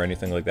girlfriend or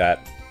anything like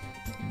that.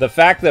 The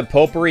fact that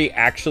Potpourri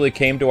actually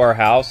came to our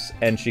house,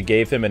 and she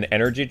gave him an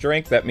energy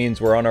drink, that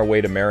means we're on our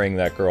way to marrying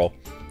that girl.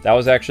 That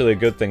was actually a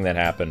good thing that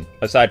happened,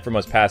 aside from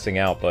us passing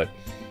out, but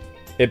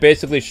it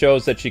basically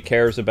shows that she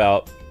cares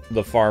about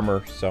the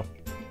farmer, so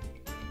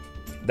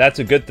that's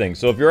a good thing.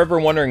 So if you're ever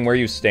wondering where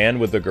you stand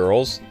with the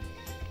girls,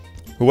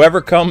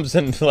 whoever comes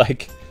and,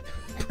 like,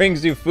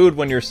 brings you food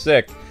when you're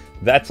sick,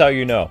 that's how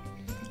you know.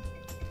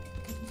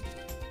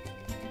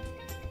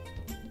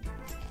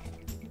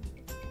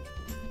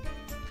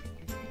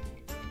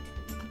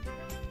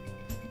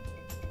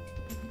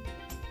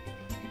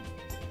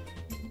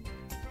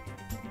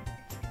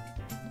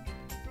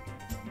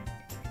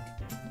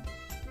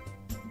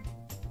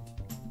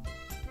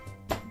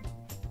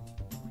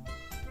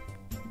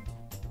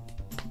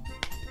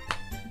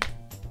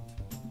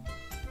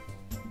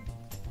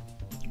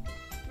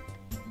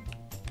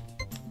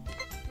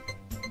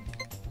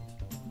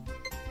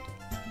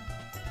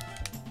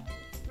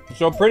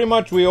 So pretty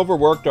much we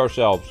overworked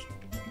ourselves.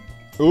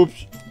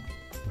 Oops.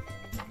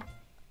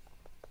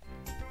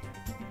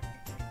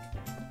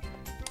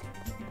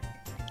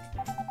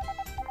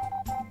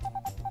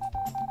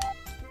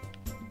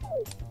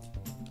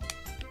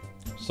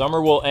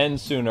 Summer will end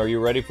soon. Are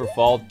you ready for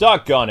fall?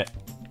 Doggone it!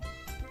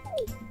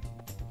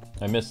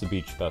 I missed the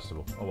beach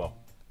festival. Oh well.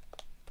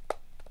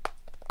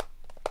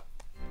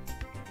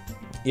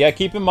 Yeah,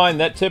 keep in mind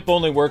that tip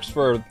only works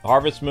for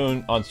Harvest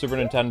Moon on Super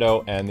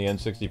Nintendo and the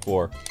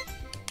N64.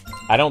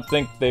 I don't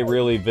think they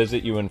really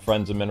visit you in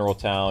Friends of Mineral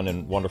Town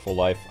and Wonderful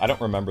Life. I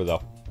don't remember,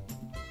 though.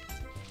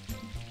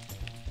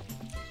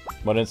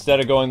 But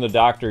instead of going to the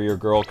doctor, your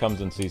girl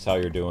comes and sees how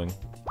you're doing.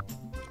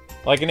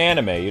 Like an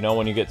anime, you know,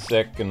 when you get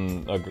sick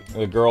and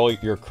a girl,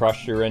 your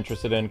crush you're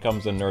interested in,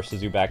 comes and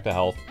nurses you back to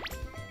health.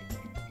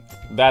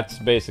 That's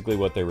basically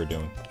what they were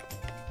doing.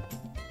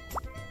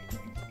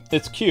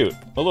 It's cute.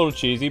 A little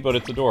cheesy, but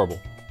it's adorable.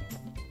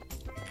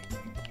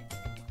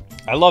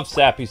 I love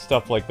sappy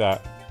stuff like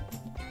that.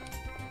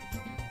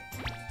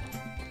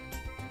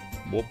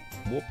 Whoop,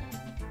 whoop.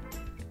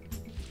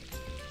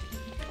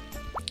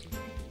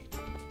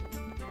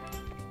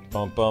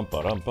 Bum bum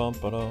ba-dum bum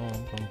ba-dum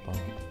bum bum.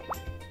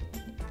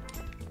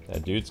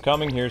 That dude's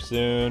coming here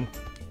soon.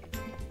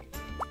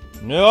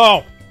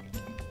 No!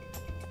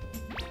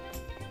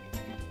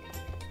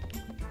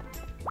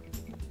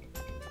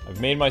 I've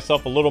made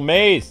myself a little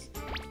maze.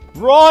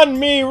 Run,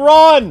 me,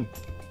 run!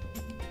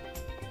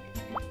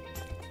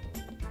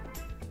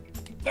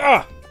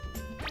 Ah!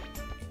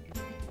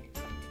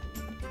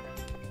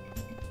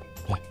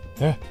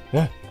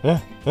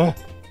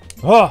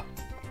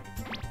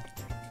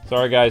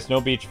 Sorry guys, no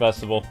beach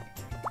festival.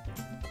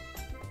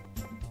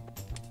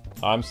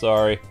 I'm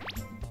sorry.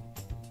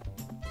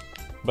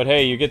 But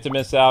hey, you get to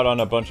miss out on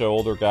a bunch of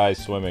older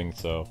guys swimming,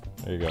 so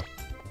there you go.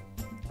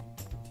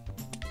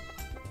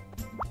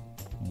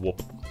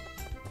 Whoop.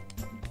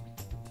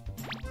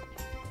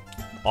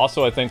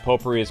 Also, I think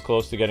Potpourri is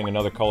close to getting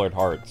another colored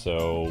heart,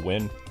 so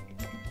win.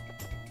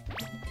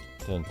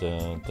 Dun,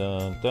 dun,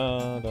 dun,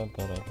 dun, dun,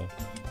 dun, dun, dun.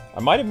 I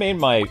might have made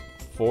my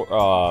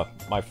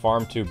my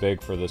farm too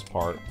big for this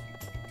part.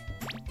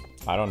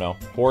 I don't know.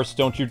 Horse,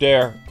 don't you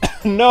dare.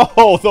 No,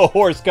 the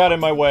horse got in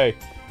my way.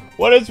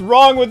 What is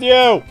wrong with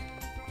you?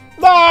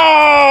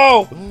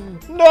 No!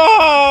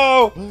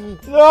 No!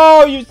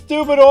 No, you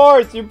stupid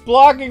horse! You're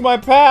blocking my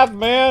path,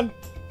 man!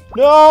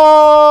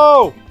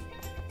 No!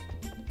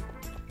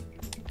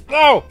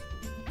 No!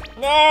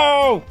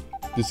 No!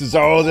 This is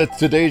all that's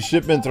today's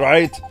shipment,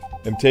 right?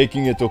 I'm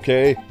taking it,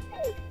 okay?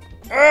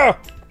 Ah!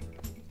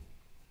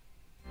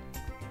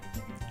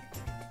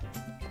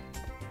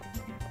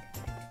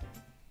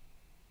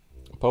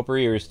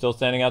 Potpourri, are you still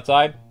standing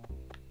outside?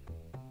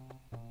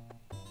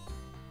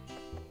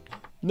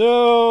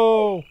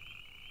 No!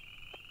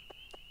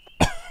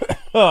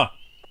 Huh.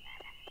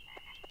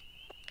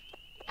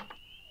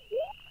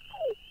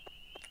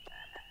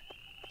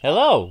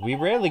 Hello, we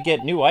rarely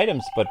get new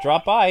items, but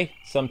drop by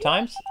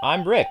sometimes.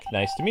 I'm Rick.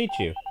 Nice to meet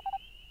you.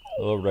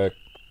 Hello, Rick.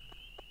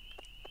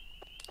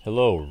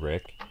 Hello,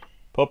 Rick.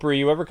 Potpourri,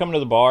 you ever come to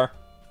the bar?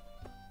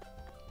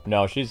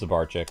 No, she's the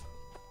bar chick.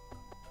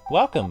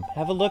 Welcome.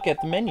 Have a look at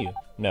the menu.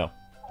 No.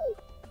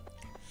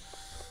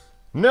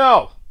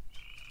 No!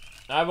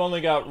 I've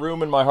only got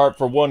room in my heart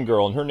for one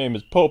girl, and her name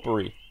is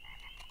Potpourri.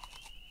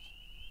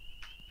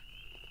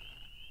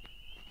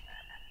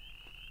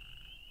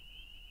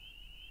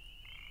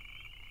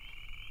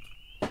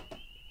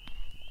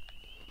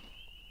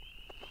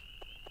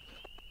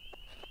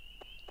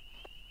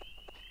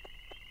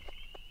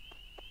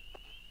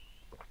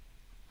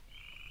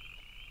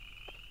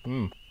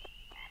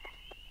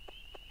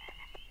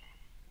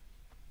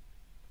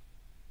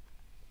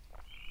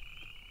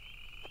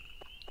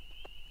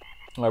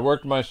 I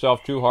worked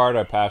myself too hard,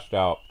 I passed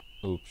out.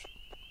 Oops.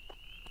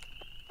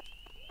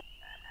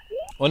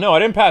 Well, no, I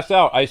didn't pass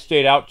out. I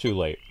stayed out too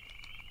late.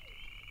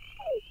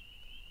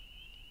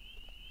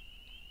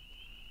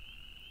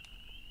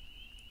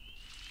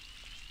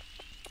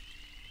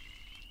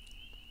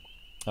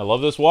 I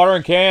love this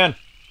watering can.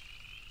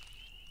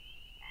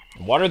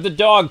 I watered the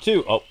dog,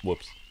 too. Oh,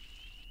 whoops.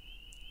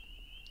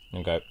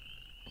 Okay.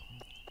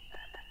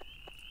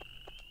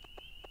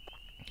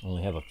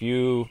 Only have a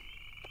few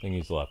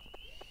thingies left.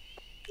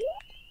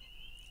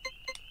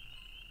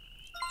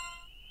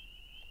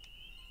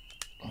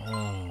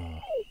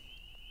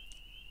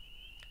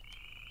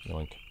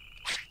 Yoink.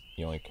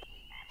 Yoink.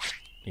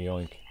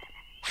 Yoink.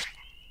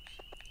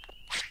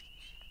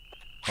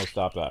 Oh,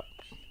 stop that.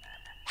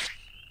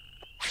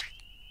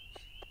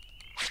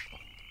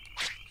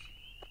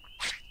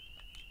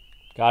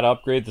 Gotta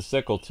upgrade the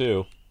sickle,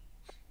 too.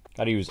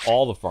 Gotta use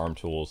all the farm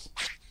tools.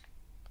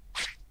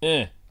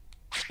 Wrecked.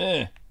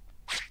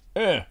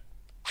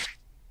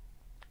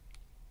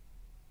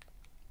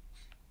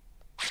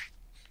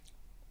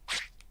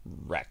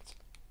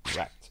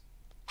 Wrecked.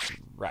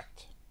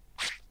 Wrecked.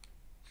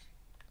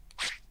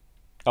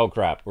 Oh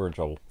crap, we're in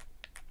trouble.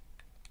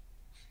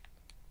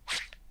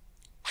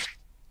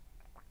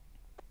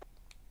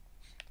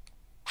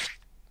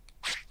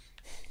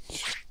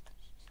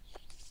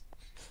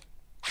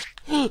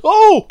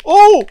 Oh!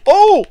 Oh!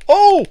 Oh!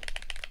 Oh!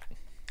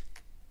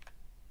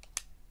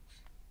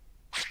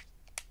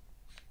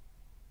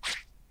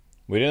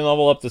 We didn't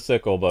level up the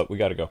sickle, but we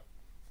gotta go.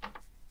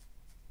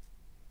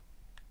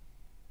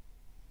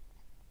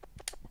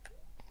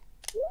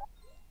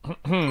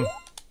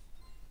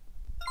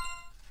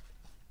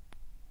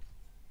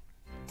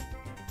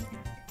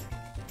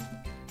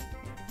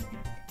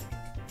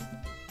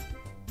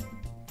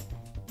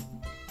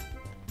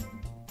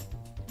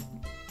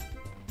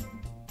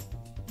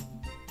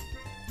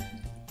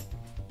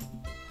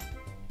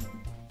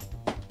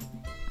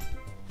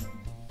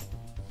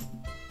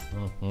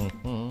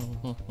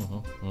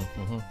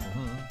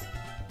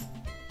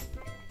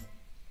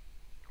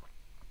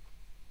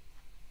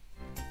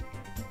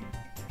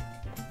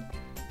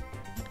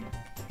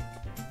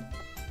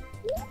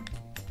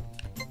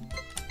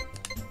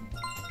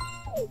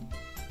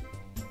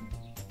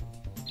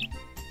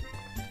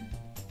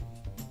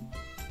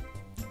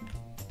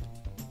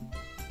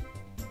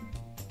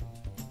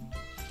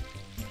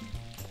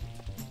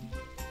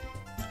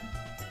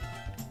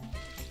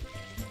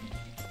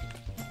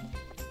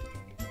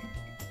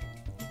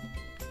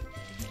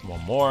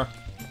 One more.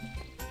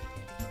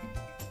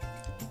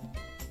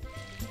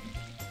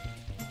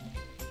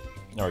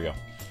 There we go.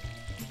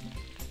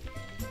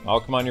 Oh,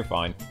 come on, you're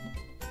fine.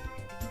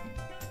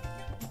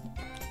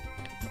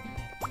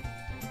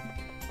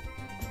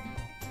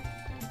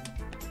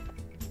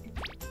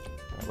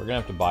 Right, we're gonna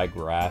have to buy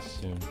grass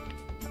soon.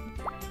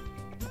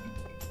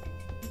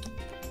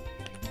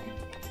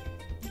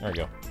 There we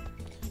go.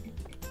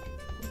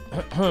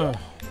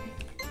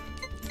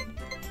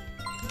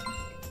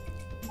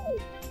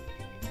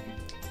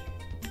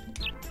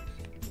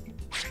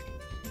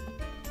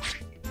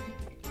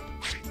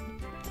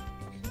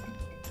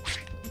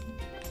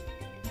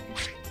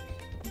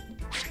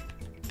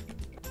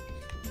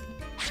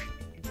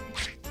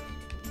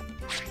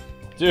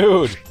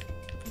 Dude!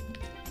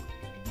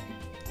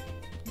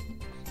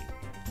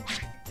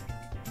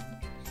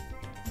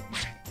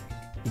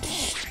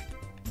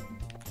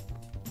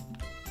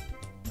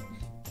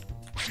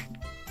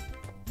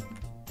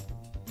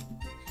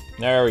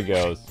 There he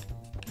goes.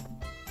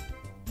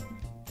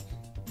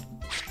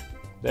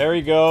 There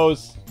he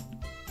goes.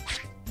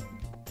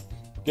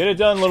 Get it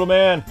done, little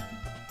man.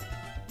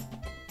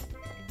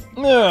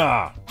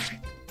 Ugh.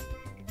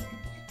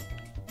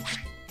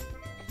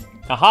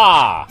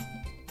 Haha!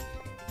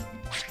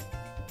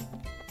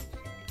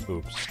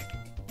 Oops.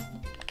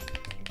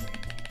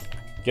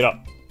 Get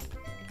up.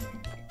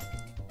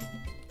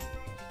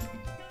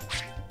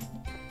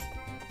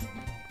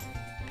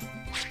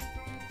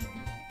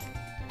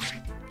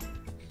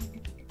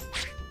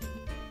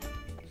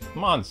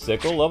 Come on,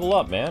 Sickle, level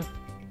up, man.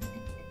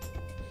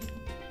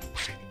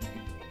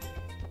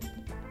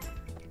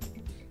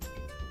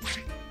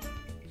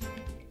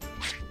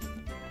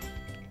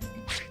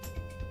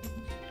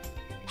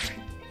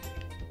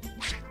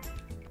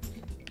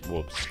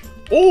 Whoops.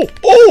 Oh!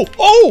 Oh!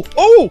 Oh!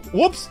 Oh!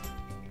 Whoops!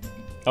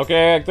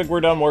 Okay, I think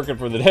we're done working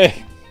for the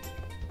day.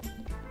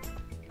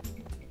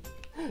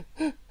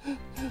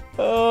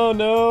 Oh,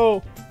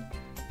 no.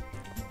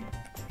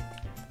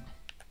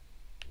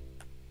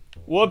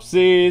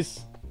 Whoopsies.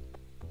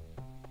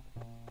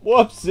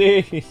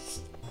 Whoopsies.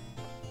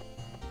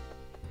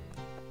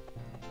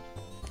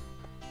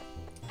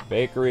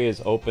 Bakery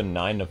is open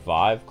 9 to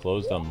 5,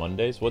 closed on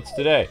Mondays. What's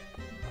today?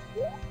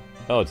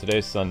 Oh,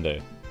 today's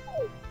Sunday.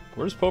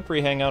 Where does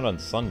Potpourri hang out on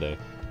Sunday?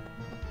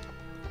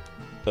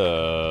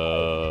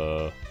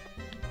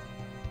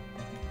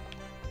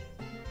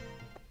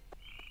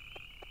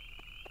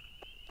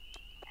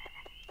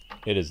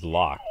 It is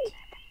locked.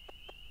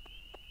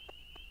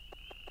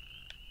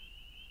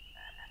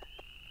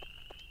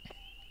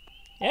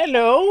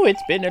 Hello,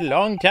 it's been a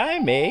long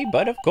time, eh?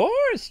 But of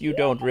course you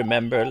don't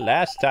remember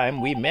last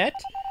time we met.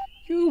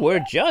 You were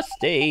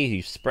just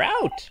a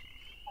sprout.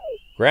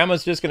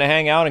 Grandma's just gonna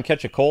hang out and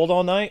catch a cold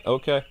all night?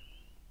 Okay.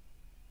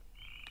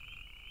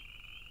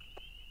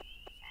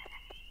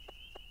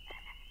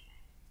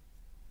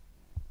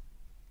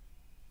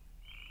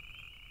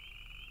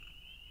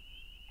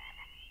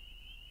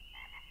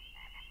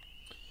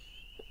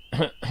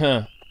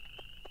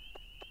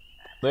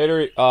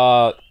 Later,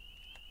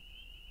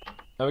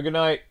 have a good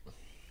night.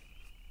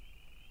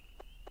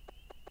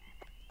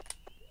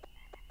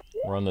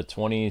 We're on the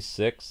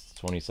 26th,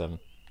 27th.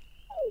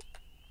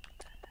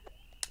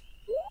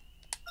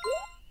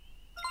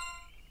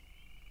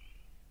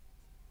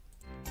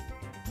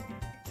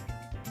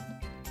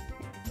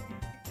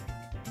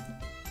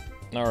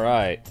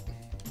 Alright.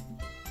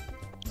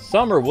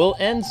 Summer will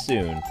end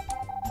soon.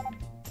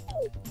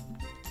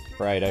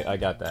 Right, I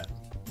got that.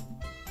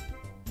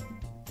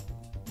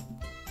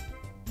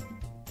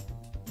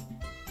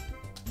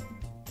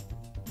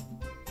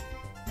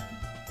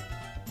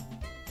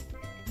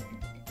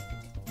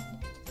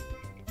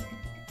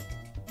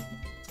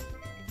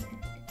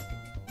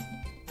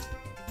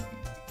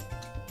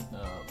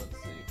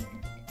 Let's see.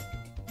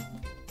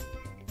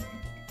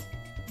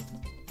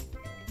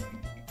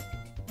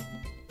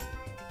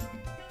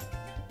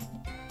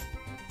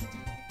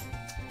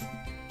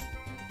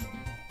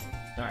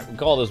 Alright, we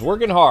call this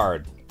working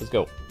hard. Let's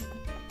go.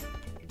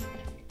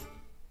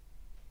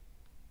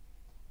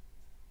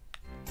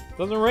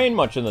 Doesn't rain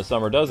much in the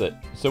summer, does it?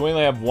 So we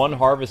only have 1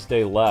 harvest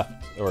day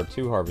left, or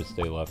 2 harvest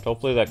day left.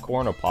 Hopefully that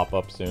corn will pop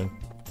up soon.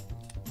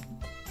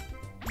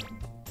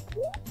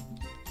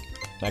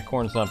 That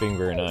corn's not being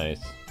very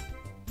nice.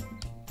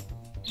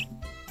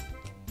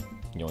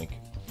 Yoink.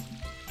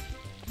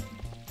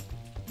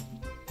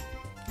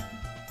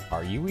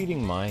 Are you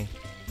eating my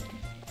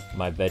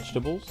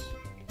vegetables?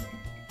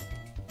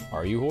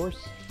 Are you,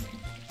 horse?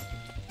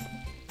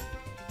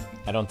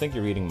 I don't think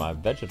you're eating my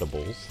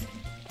vegetables.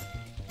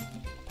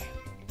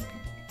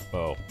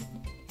 Oh.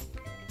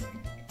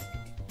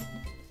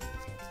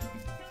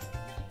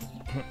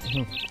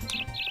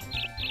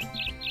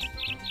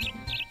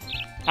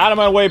 Out of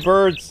my way,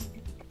 birds!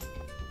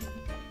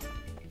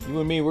 You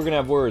and me, we're gonna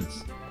have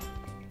words.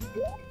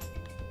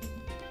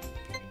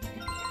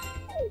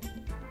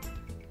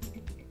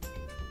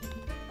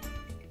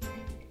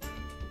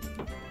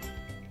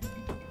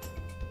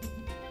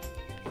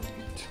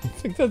 I don't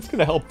think that's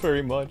gonna help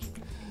very much.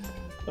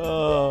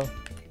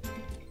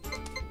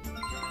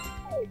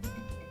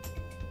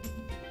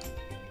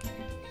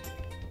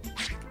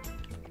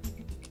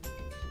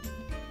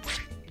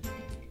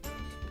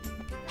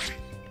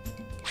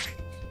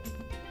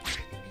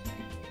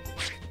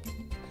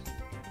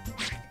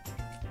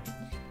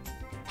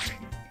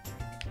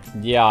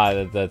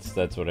 Yeah,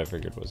 that's what I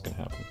figured was gonna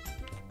happen.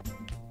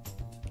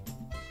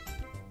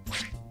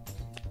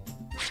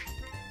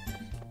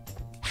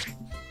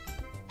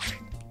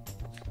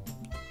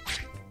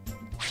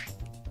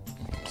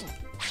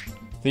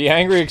 The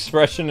angry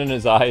expression in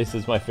his eyes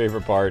is my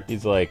favorite part.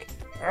 He's like,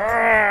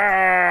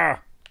 "Arrgh!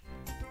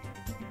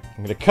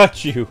 I'm gonna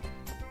cut you."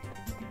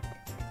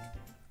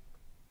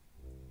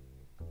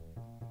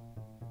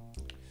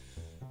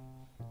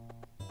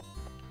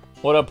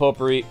 What up,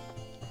 Potpourri?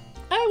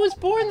 I was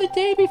born the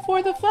day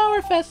before the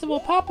flower festival.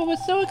 Papa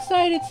was so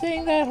excited,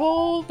 saying that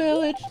whole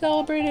village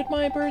celebrated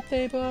my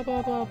birthday. Blah,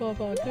 blah, blah, blah,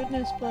 blah.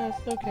 Goodness bless.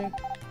 Okay.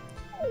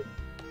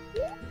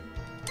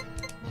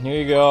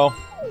 Here you go.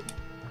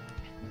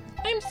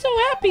 I'm so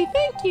happy,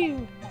 thank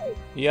you.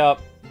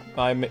 Yup.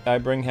 I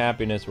bring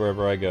happiness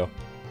wherever I go.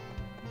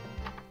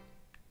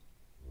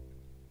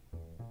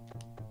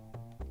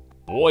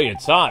 Boy,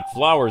 it's hot.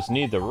 Flowers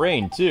need the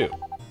rain, too.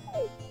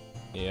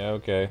 Yeah,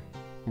 okay.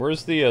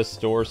 Where's the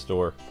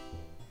store?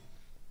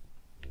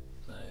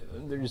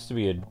 There used to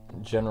be a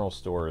general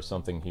store or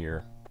something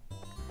here.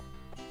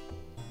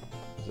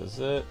 Is this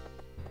it?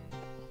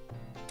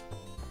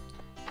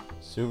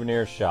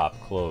 Souvenir shop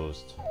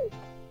closed.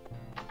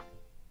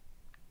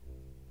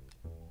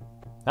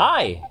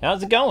 Hi!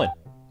 How's it going?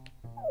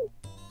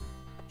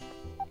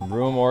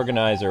 Room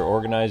organizer.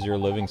 Organize your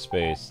living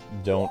space.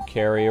 Don't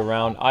carry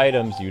around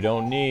items you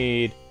don't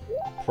need.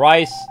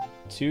 Price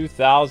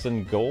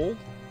 2,000 gold?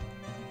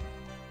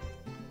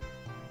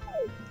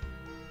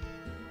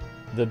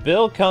 The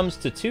bill comes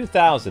to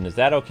 2,000. Is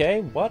that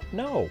okay? What?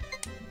 No.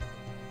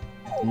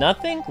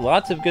 Nothing?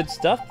 Lots of good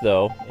stuff,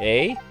 though,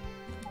 eh?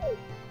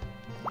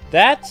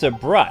 That's a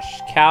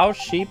brush. Cows,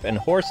 sheep, and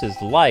horses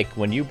like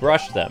when you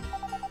brush them.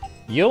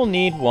 You'll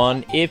need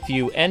one if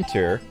you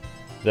enter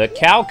the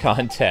cow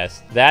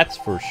contest, that's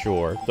for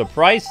sure. The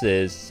price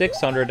is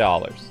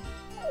 $600.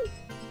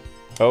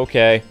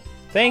 Okay.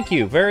 Thank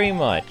you very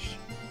much.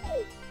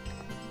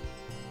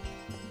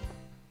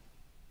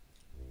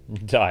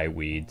 Die,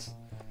 weeds.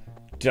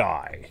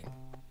 Die.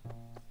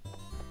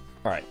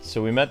 Alright,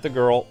 so we met the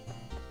girl.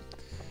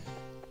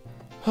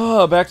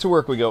 Back to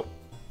work we go.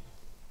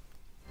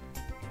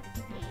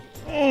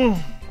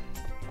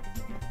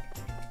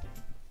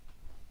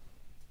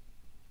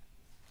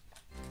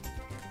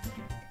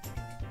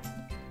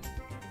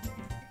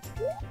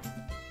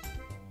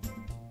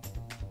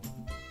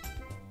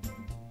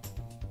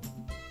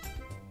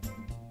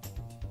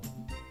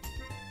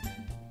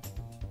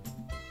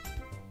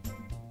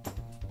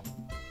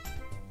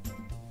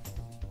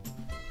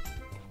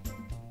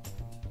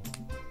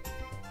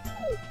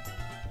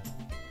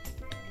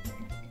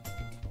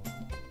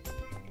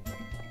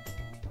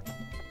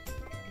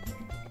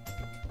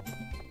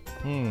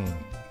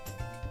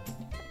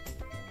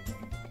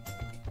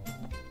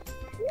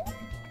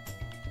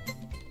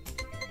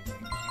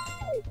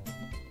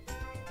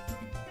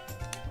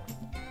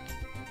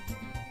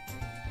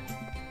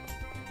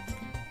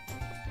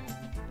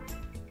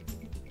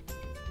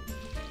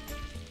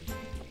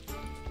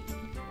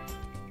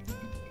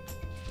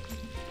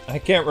 I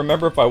can't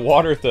remember if I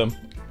watered them.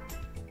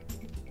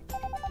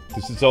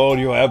 This is all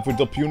you have for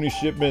the puny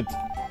shipment.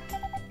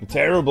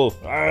 Terrible.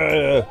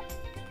 Ah.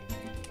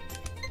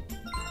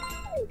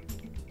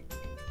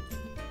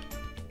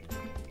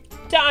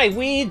 Die,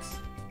 weeds!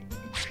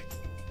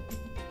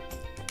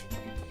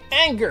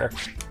 Anger!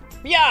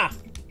 Yeah!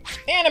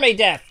 Anime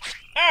death!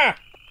 Ah!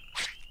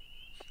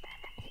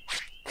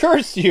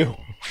 Curse you!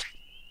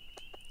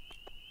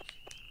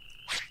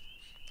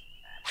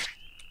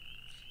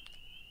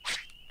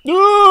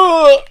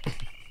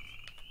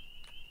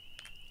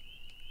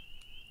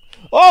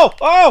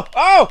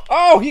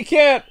 Oh, he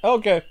can't.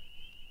 Okay.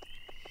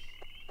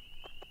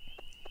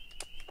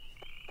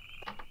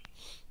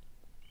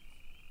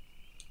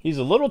 He's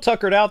a little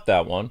tuckered out,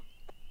 that one.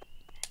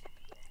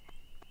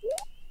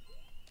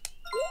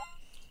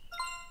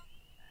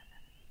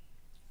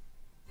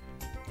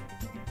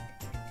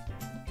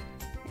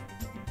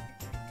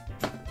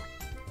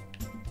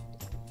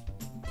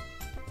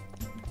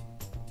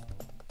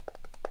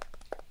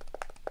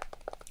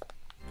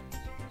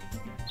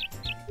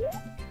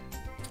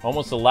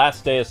 Almost the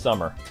last day of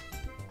summer.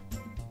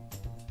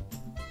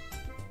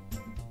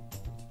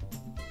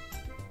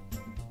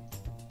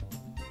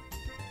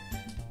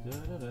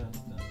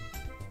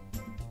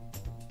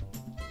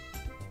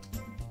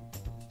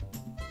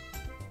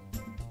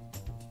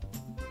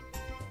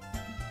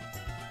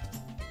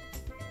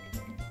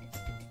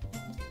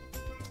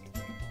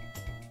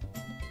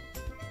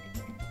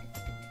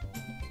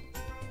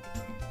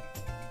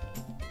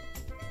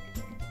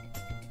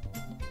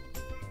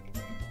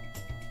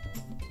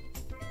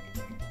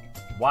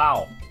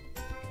 Wow.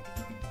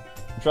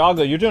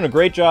 Drago, you're doing a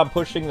great job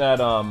pushing that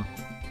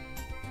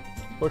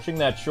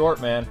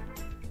short, man.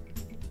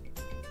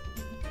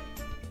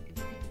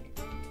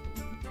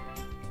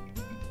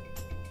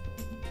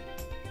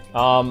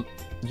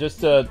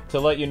 Just to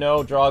let you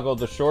know, Drago,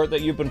 the short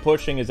that you've been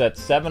pushing is at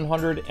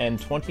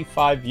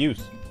 725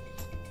 views.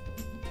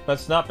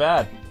 That's not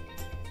bad.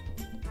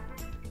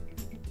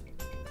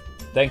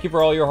 Thank you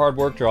for all your hard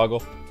work,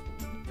 Drago.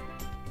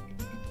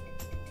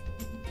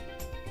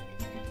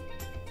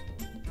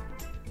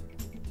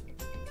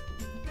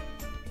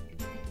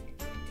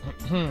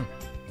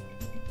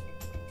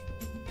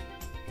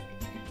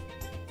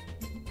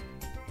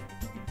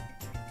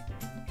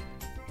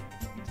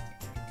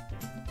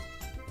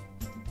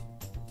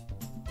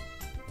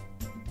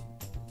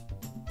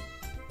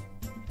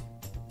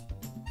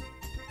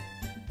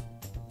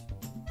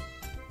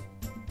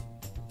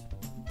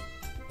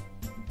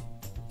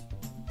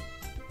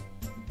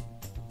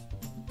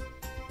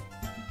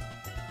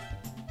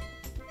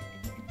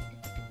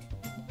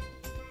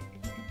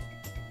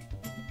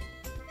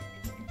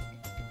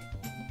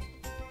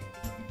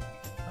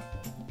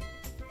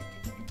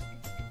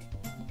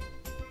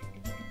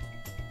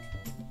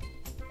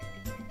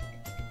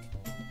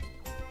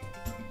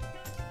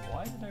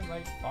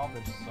 my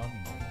father's son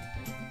moment.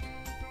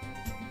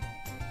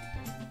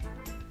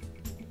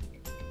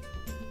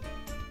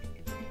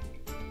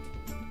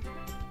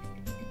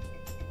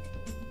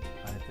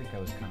 I think I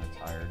was kind of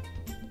tired.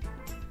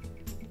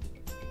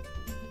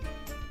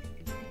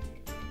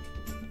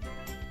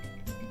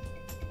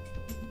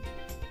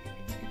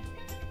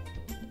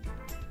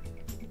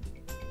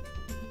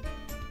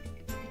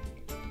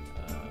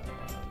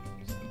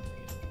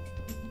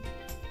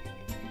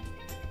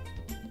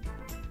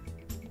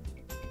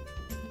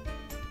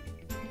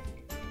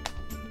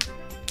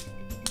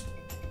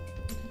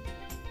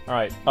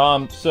 Alright,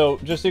 so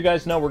just so you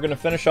guys know, we're gonna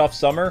finish off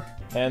summer,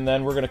 and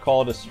then we're gonna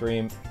call it a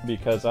stream,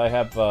 because I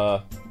have,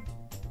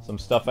 some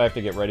stuff I have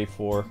to get ready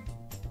for.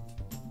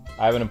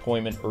 I have an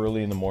appointment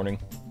early in the morning.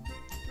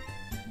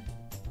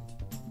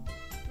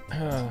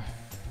 I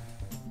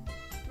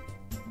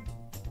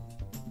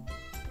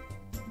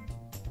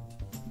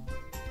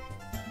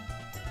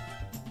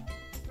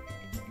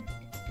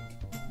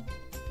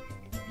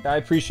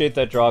appreciate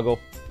that, Droggle.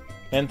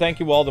 And thank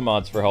you all the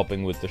mods for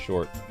helping with the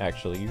short,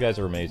 actually. You guys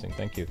are amazing.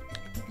 Thank you.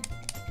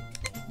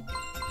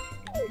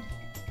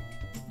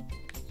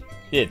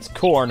 It's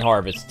corn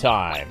harvest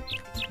time.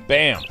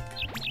 Bam.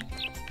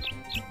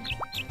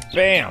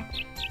 Bam.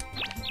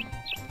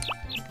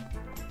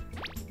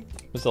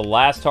 This is the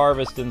last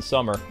harvest in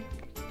summer.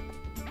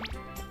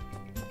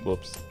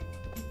 Whoops.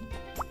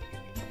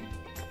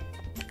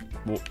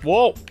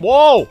 Whoa!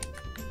 Whoa!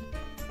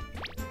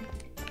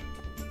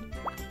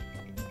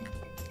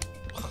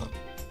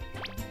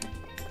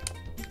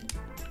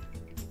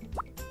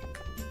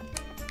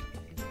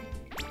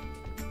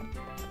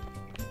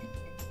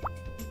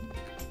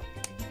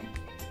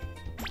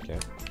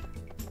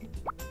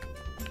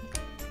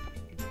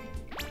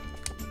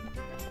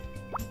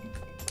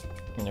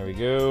 There we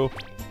go.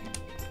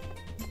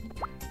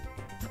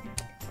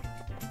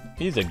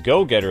 He's a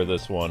go-getter,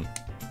 this one.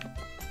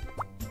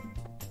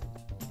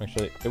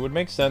 Actually, it would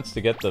make sense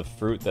to get the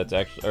fruit that's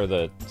actually, or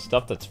the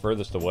stuff that's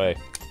furthest away.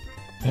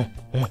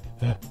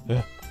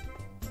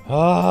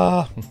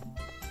 Ah!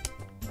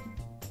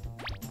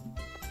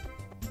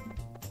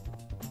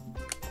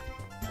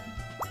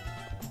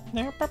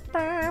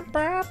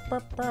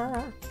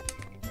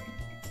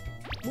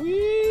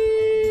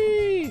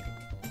 Whee!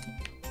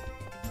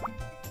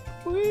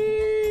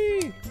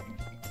 Whee!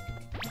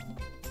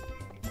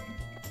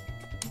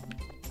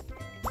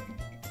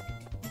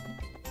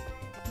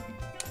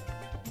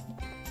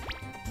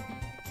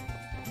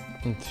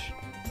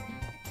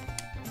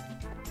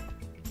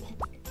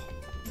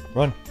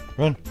 Run,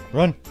 run,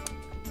 run!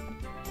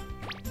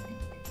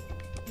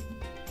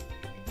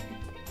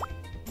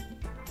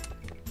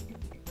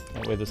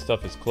 That way the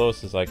stuff is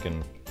close as I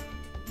can...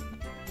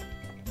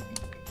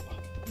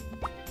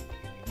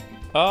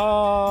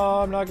 Oh,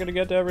 I'm not gonna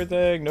get to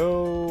everything.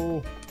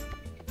 No.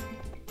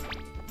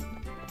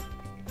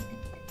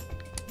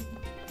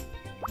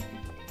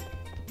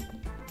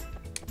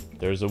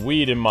 There's a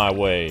weed in my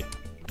way.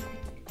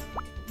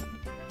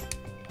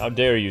 How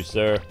dare you,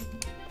 sir?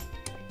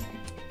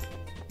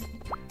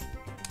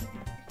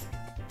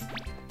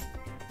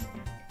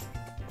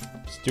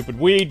 Stupid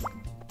weed.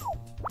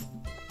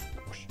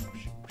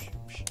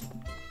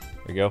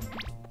 There we go.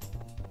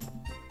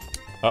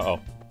 Uh-oh.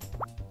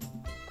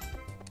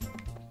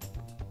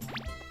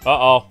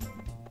 Uh-oh.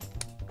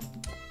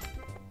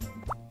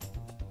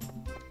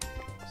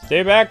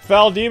 Stay back,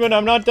 foul demon.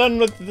 I'm not done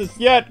with this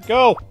yet.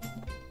 Go.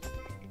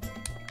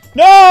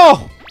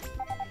 No!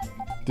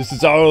 This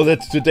is all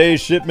that's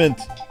today's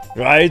shipment,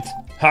 right?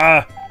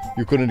 Ha!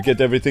 You couldn't get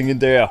everything in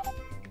there.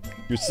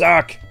 You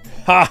suck.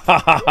 Ha ha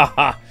ha ha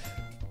ha.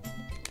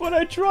 But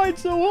I tried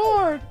so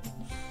hard.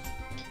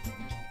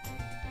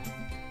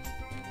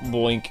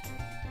 Boink.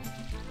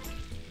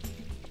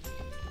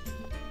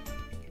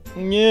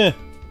 Yeah.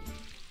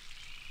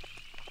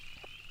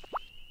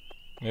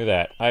 Look at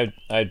that. I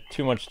had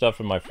too much stuff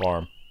in my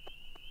farm.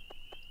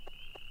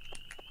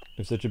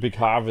 There's such a big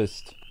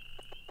harvest.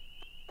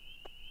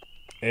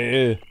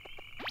 Did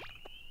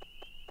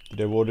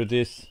I water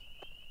this?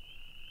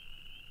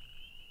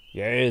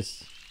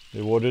 Yes.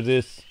 Did I water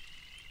this?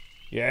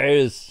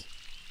 Yes.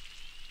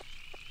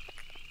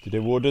 Did I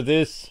water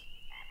this?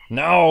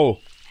 No!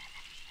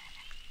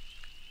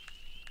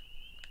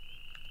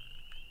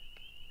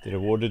 Did I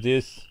water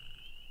this?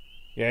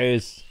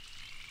 Yes.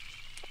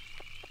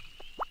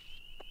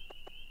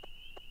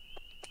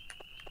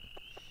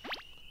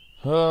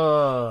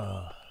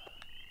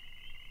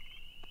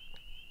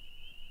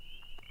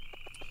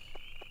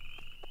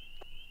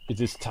 It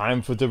is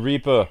time for the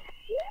Reaper.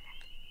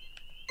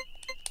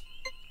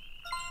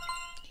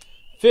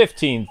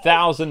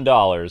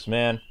 $15,000,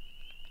 man.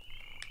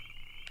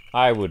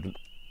 I would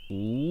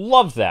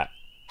love that.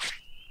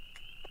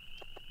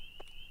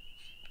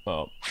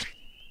 Oh.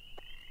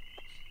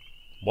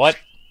 What?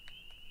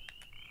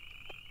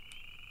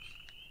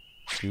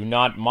 Do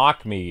not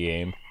mock me,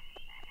 game.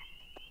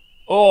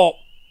 Oh!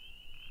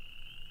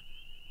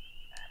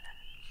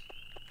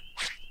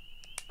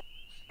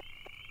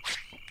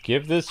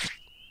 Give this...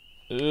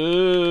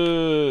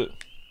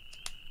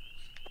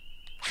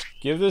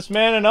 Give this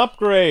man an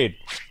upgrade.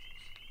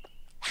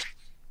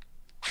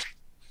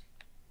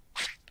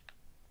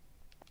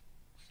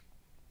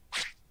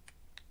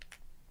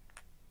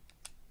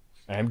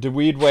 I'm the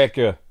weed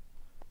whacker.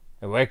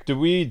 I whack the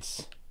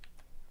weeds.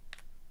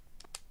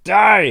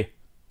 Die!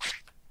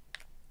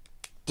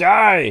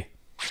 Die!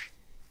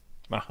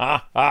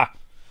 Ha ha!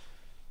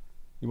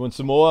 You want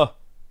some more?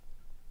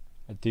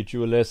 I teach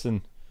you a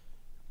lesson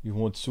you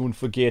won't soon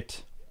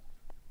forget.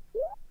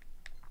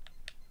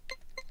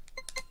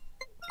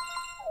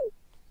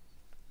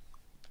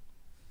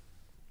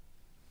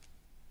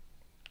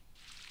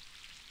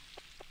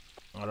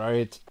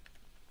 Alright.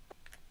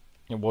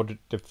 And what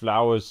the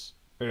flowers?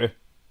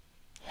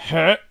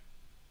 Huh?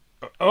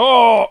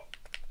 Oh!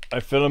 I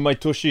fell in my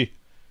tushy.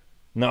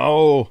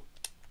 No!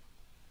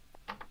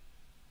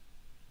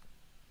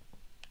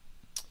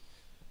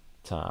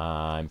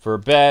 Time for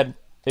bed.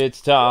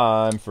 It's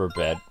time for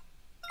bed.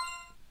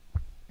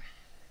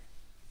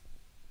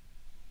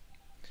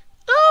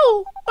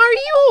 Oh, are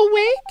you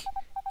awake?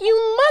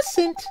 You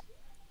mustn't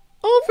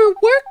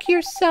overwork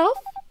yourself.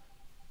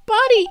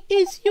 Body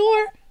is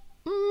your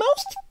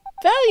most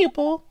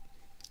valuable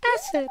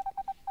asset.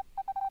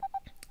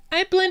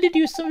 I blended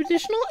you some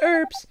additional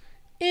herbs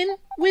in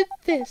with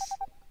this.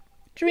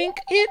 Drink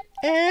it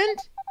and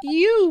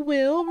you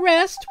will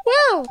rest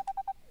well.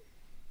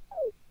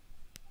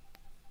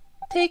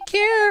 Take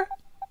care.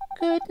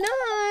 Good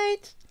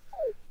night.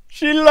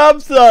 She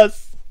loves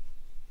us.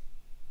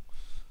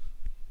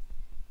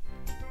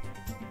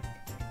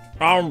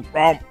 Go.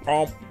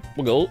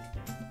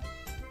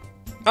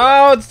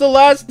 Oh, it's the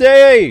last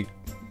day.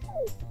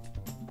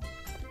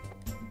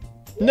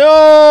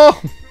 No.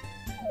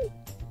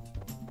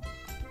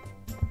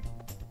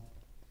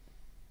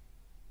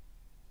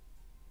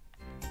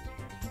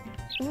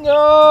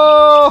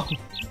 No.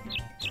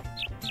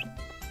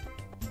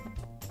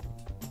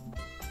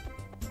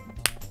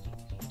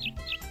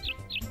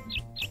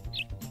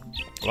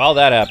 Well,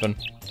 that happened.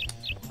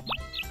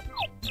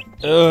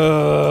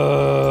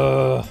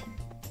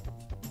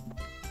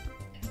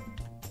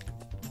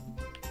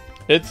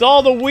 It's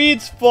all the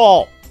weed's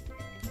fault.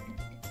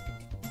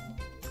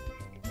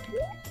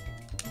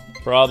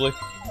 Probably.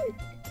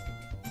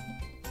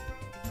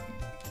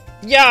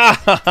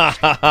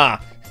 Yeah!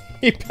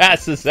 He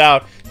passes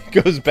out.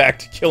 Goes back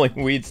to killing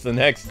weeds the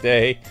next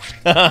day.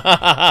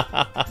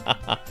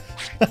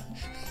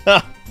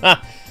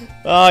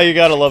 Oh, you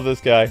gotta love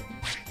this guy.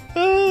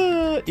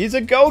 He's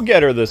a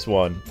go-getter, this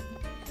one.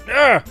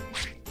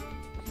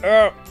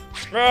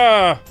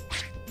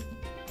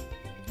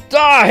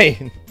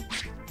 Die!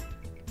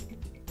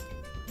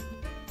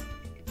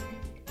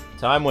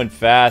 Time went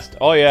fast.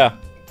 Oh, yeah.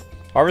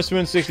 Harvest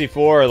Moon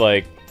 64,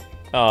 like,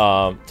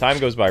 time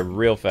goes by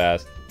real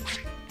fast.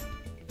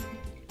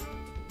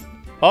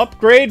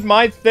 Upgrade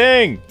my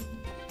thing!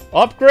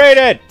 Upgrade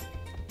it!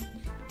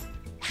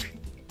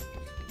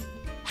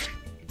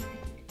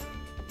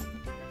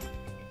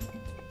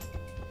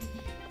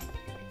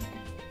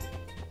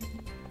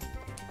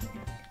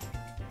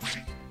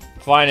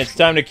 Fine, it's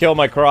time to kill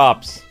my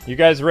crops. You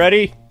guys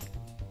ready?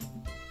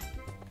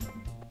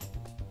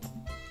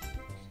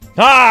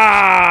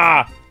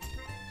 Ah!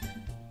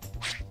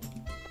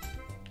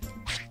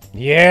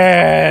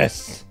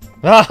 Yes!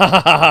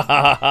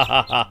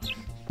 Ah!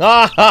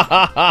 Ah!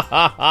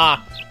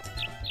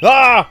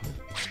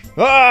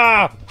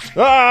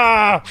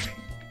 Ah!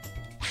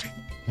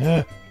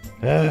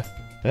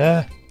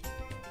 Ah!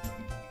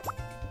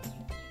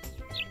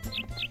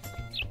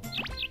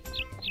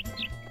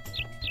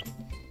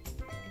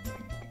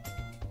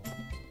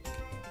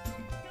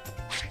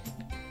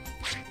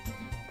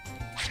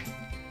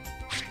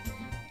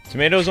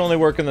 Tomatoes only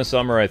work in the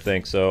summer, I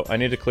think, so I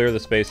need to clear the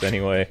space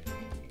anyway.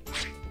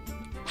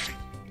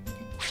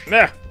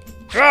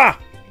 Ah!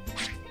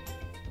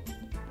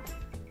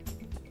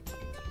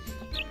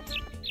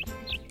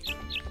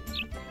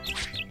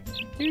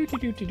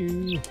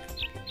 Do.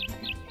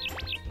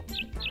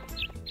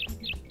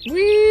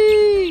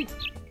 Whee!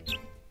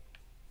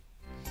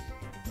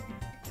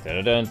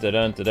 Da-da-dun,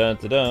 da-dun, da-dun,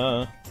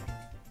 da-dun.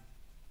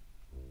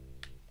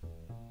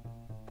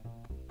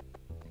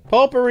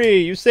 Potpourri,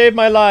 you saved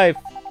my life!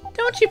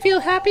 Don't you feel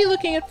happy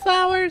looking at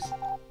flowers?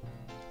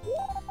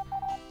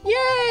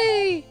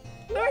 Yay!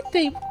 Aren't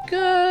they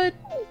good?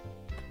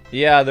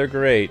 Yeah, they're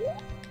great.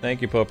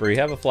 Thank you, Potpourri.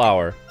 Have a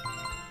flower.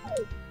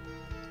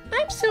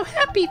 I'm so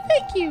happy,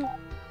 thank you!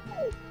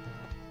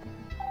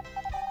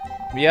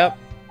 Yep.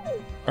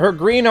 Her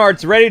green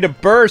heart's ready to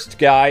burst,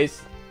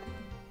 guys.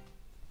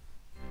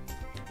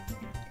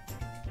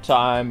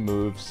 Time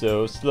moves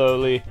so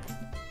slowly.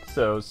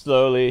 So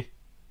slowly.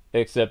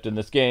 Except in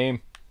this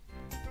game.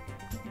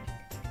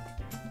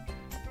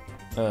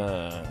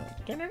 Well,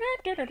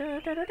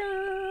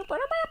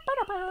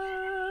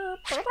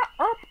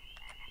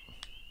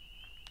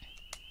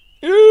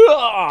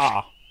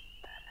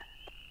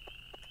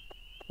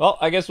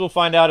 I guess we'll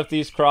find out if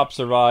these crops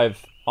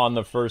survive on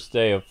the first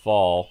day of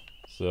fall.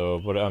 So,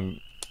 but I'm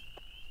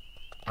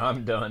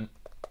done.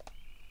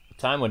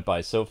 Time went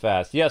by so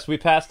fast. Yes, we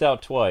passed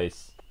out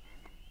twice.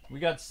 We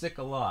got sick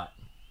a lot.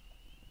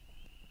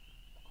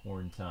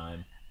 Corn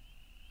time.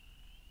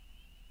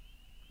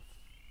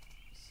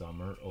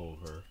 Summer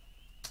over.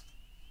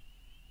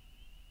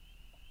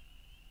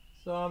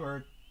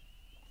 Summer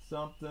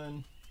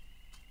something.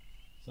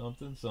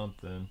 Something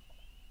something.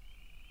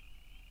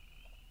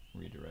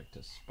 Redirect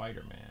to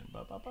Spider-Man.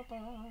 Ba, ba, ba, ba.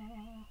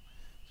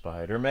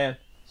 Spider-Man.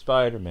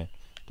 Spider-Man.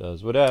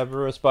 Does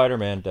whatever a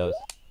Spider-Man does.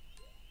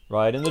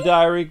 Write in the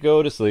diary,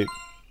 go to sleep.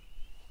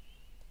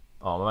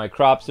 All my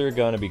crops are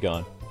gonna be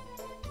gone.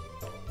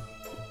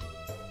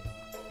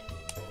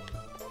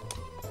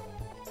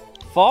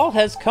 Fall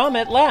has come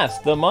at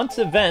last. The month's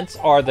events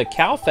are the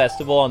Cow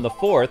Festival on the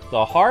 4th,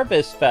 the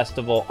Harvest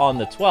Festival on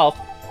the 12th,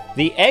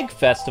 the Egg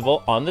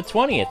Festival on the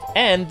 20th,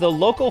 and the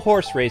local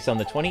horse race on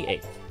the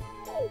 28th.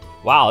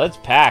 Wow, that's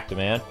packed,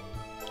 man.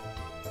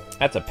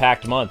 That's a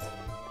packed month.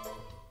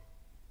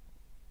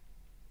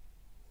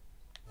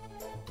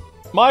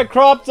 My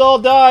crops all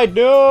died!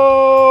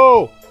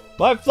 No!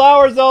 My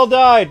flowers all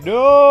died!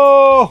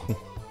 No!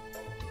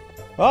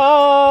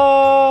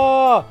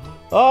 Ah!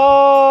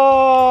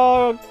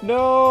 Oh,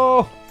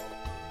 no!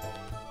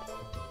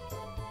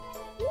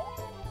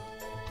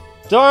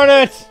 Darn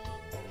it!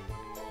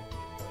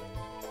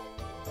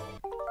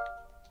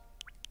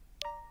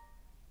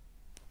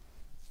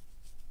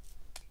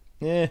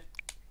 Eh.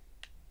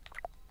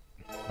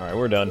 Alright,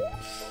 we're done.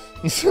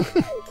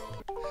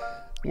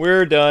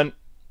 We're done.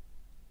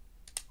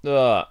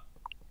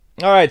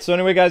 Alright, so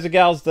anyway, guys and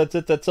gals, that's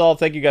it. That's all.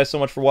 Thank you guys so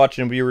much for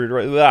watching. Be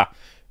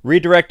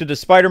redirected to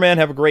Spider-Man.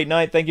 Have a great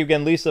night. Thank you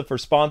again, Lisa, for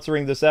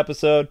sponsoring this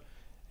episode.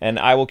 And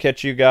I will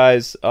catch you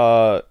guys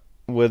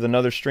with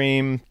another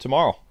stream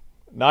tomorrow.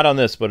 Not on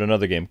this, but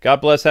another game. God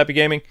bless. Happy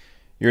gaming.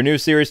 Your new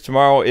series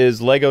tomorrow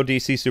is Lego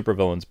DC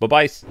Supervillains.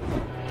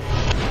 Bye-bye.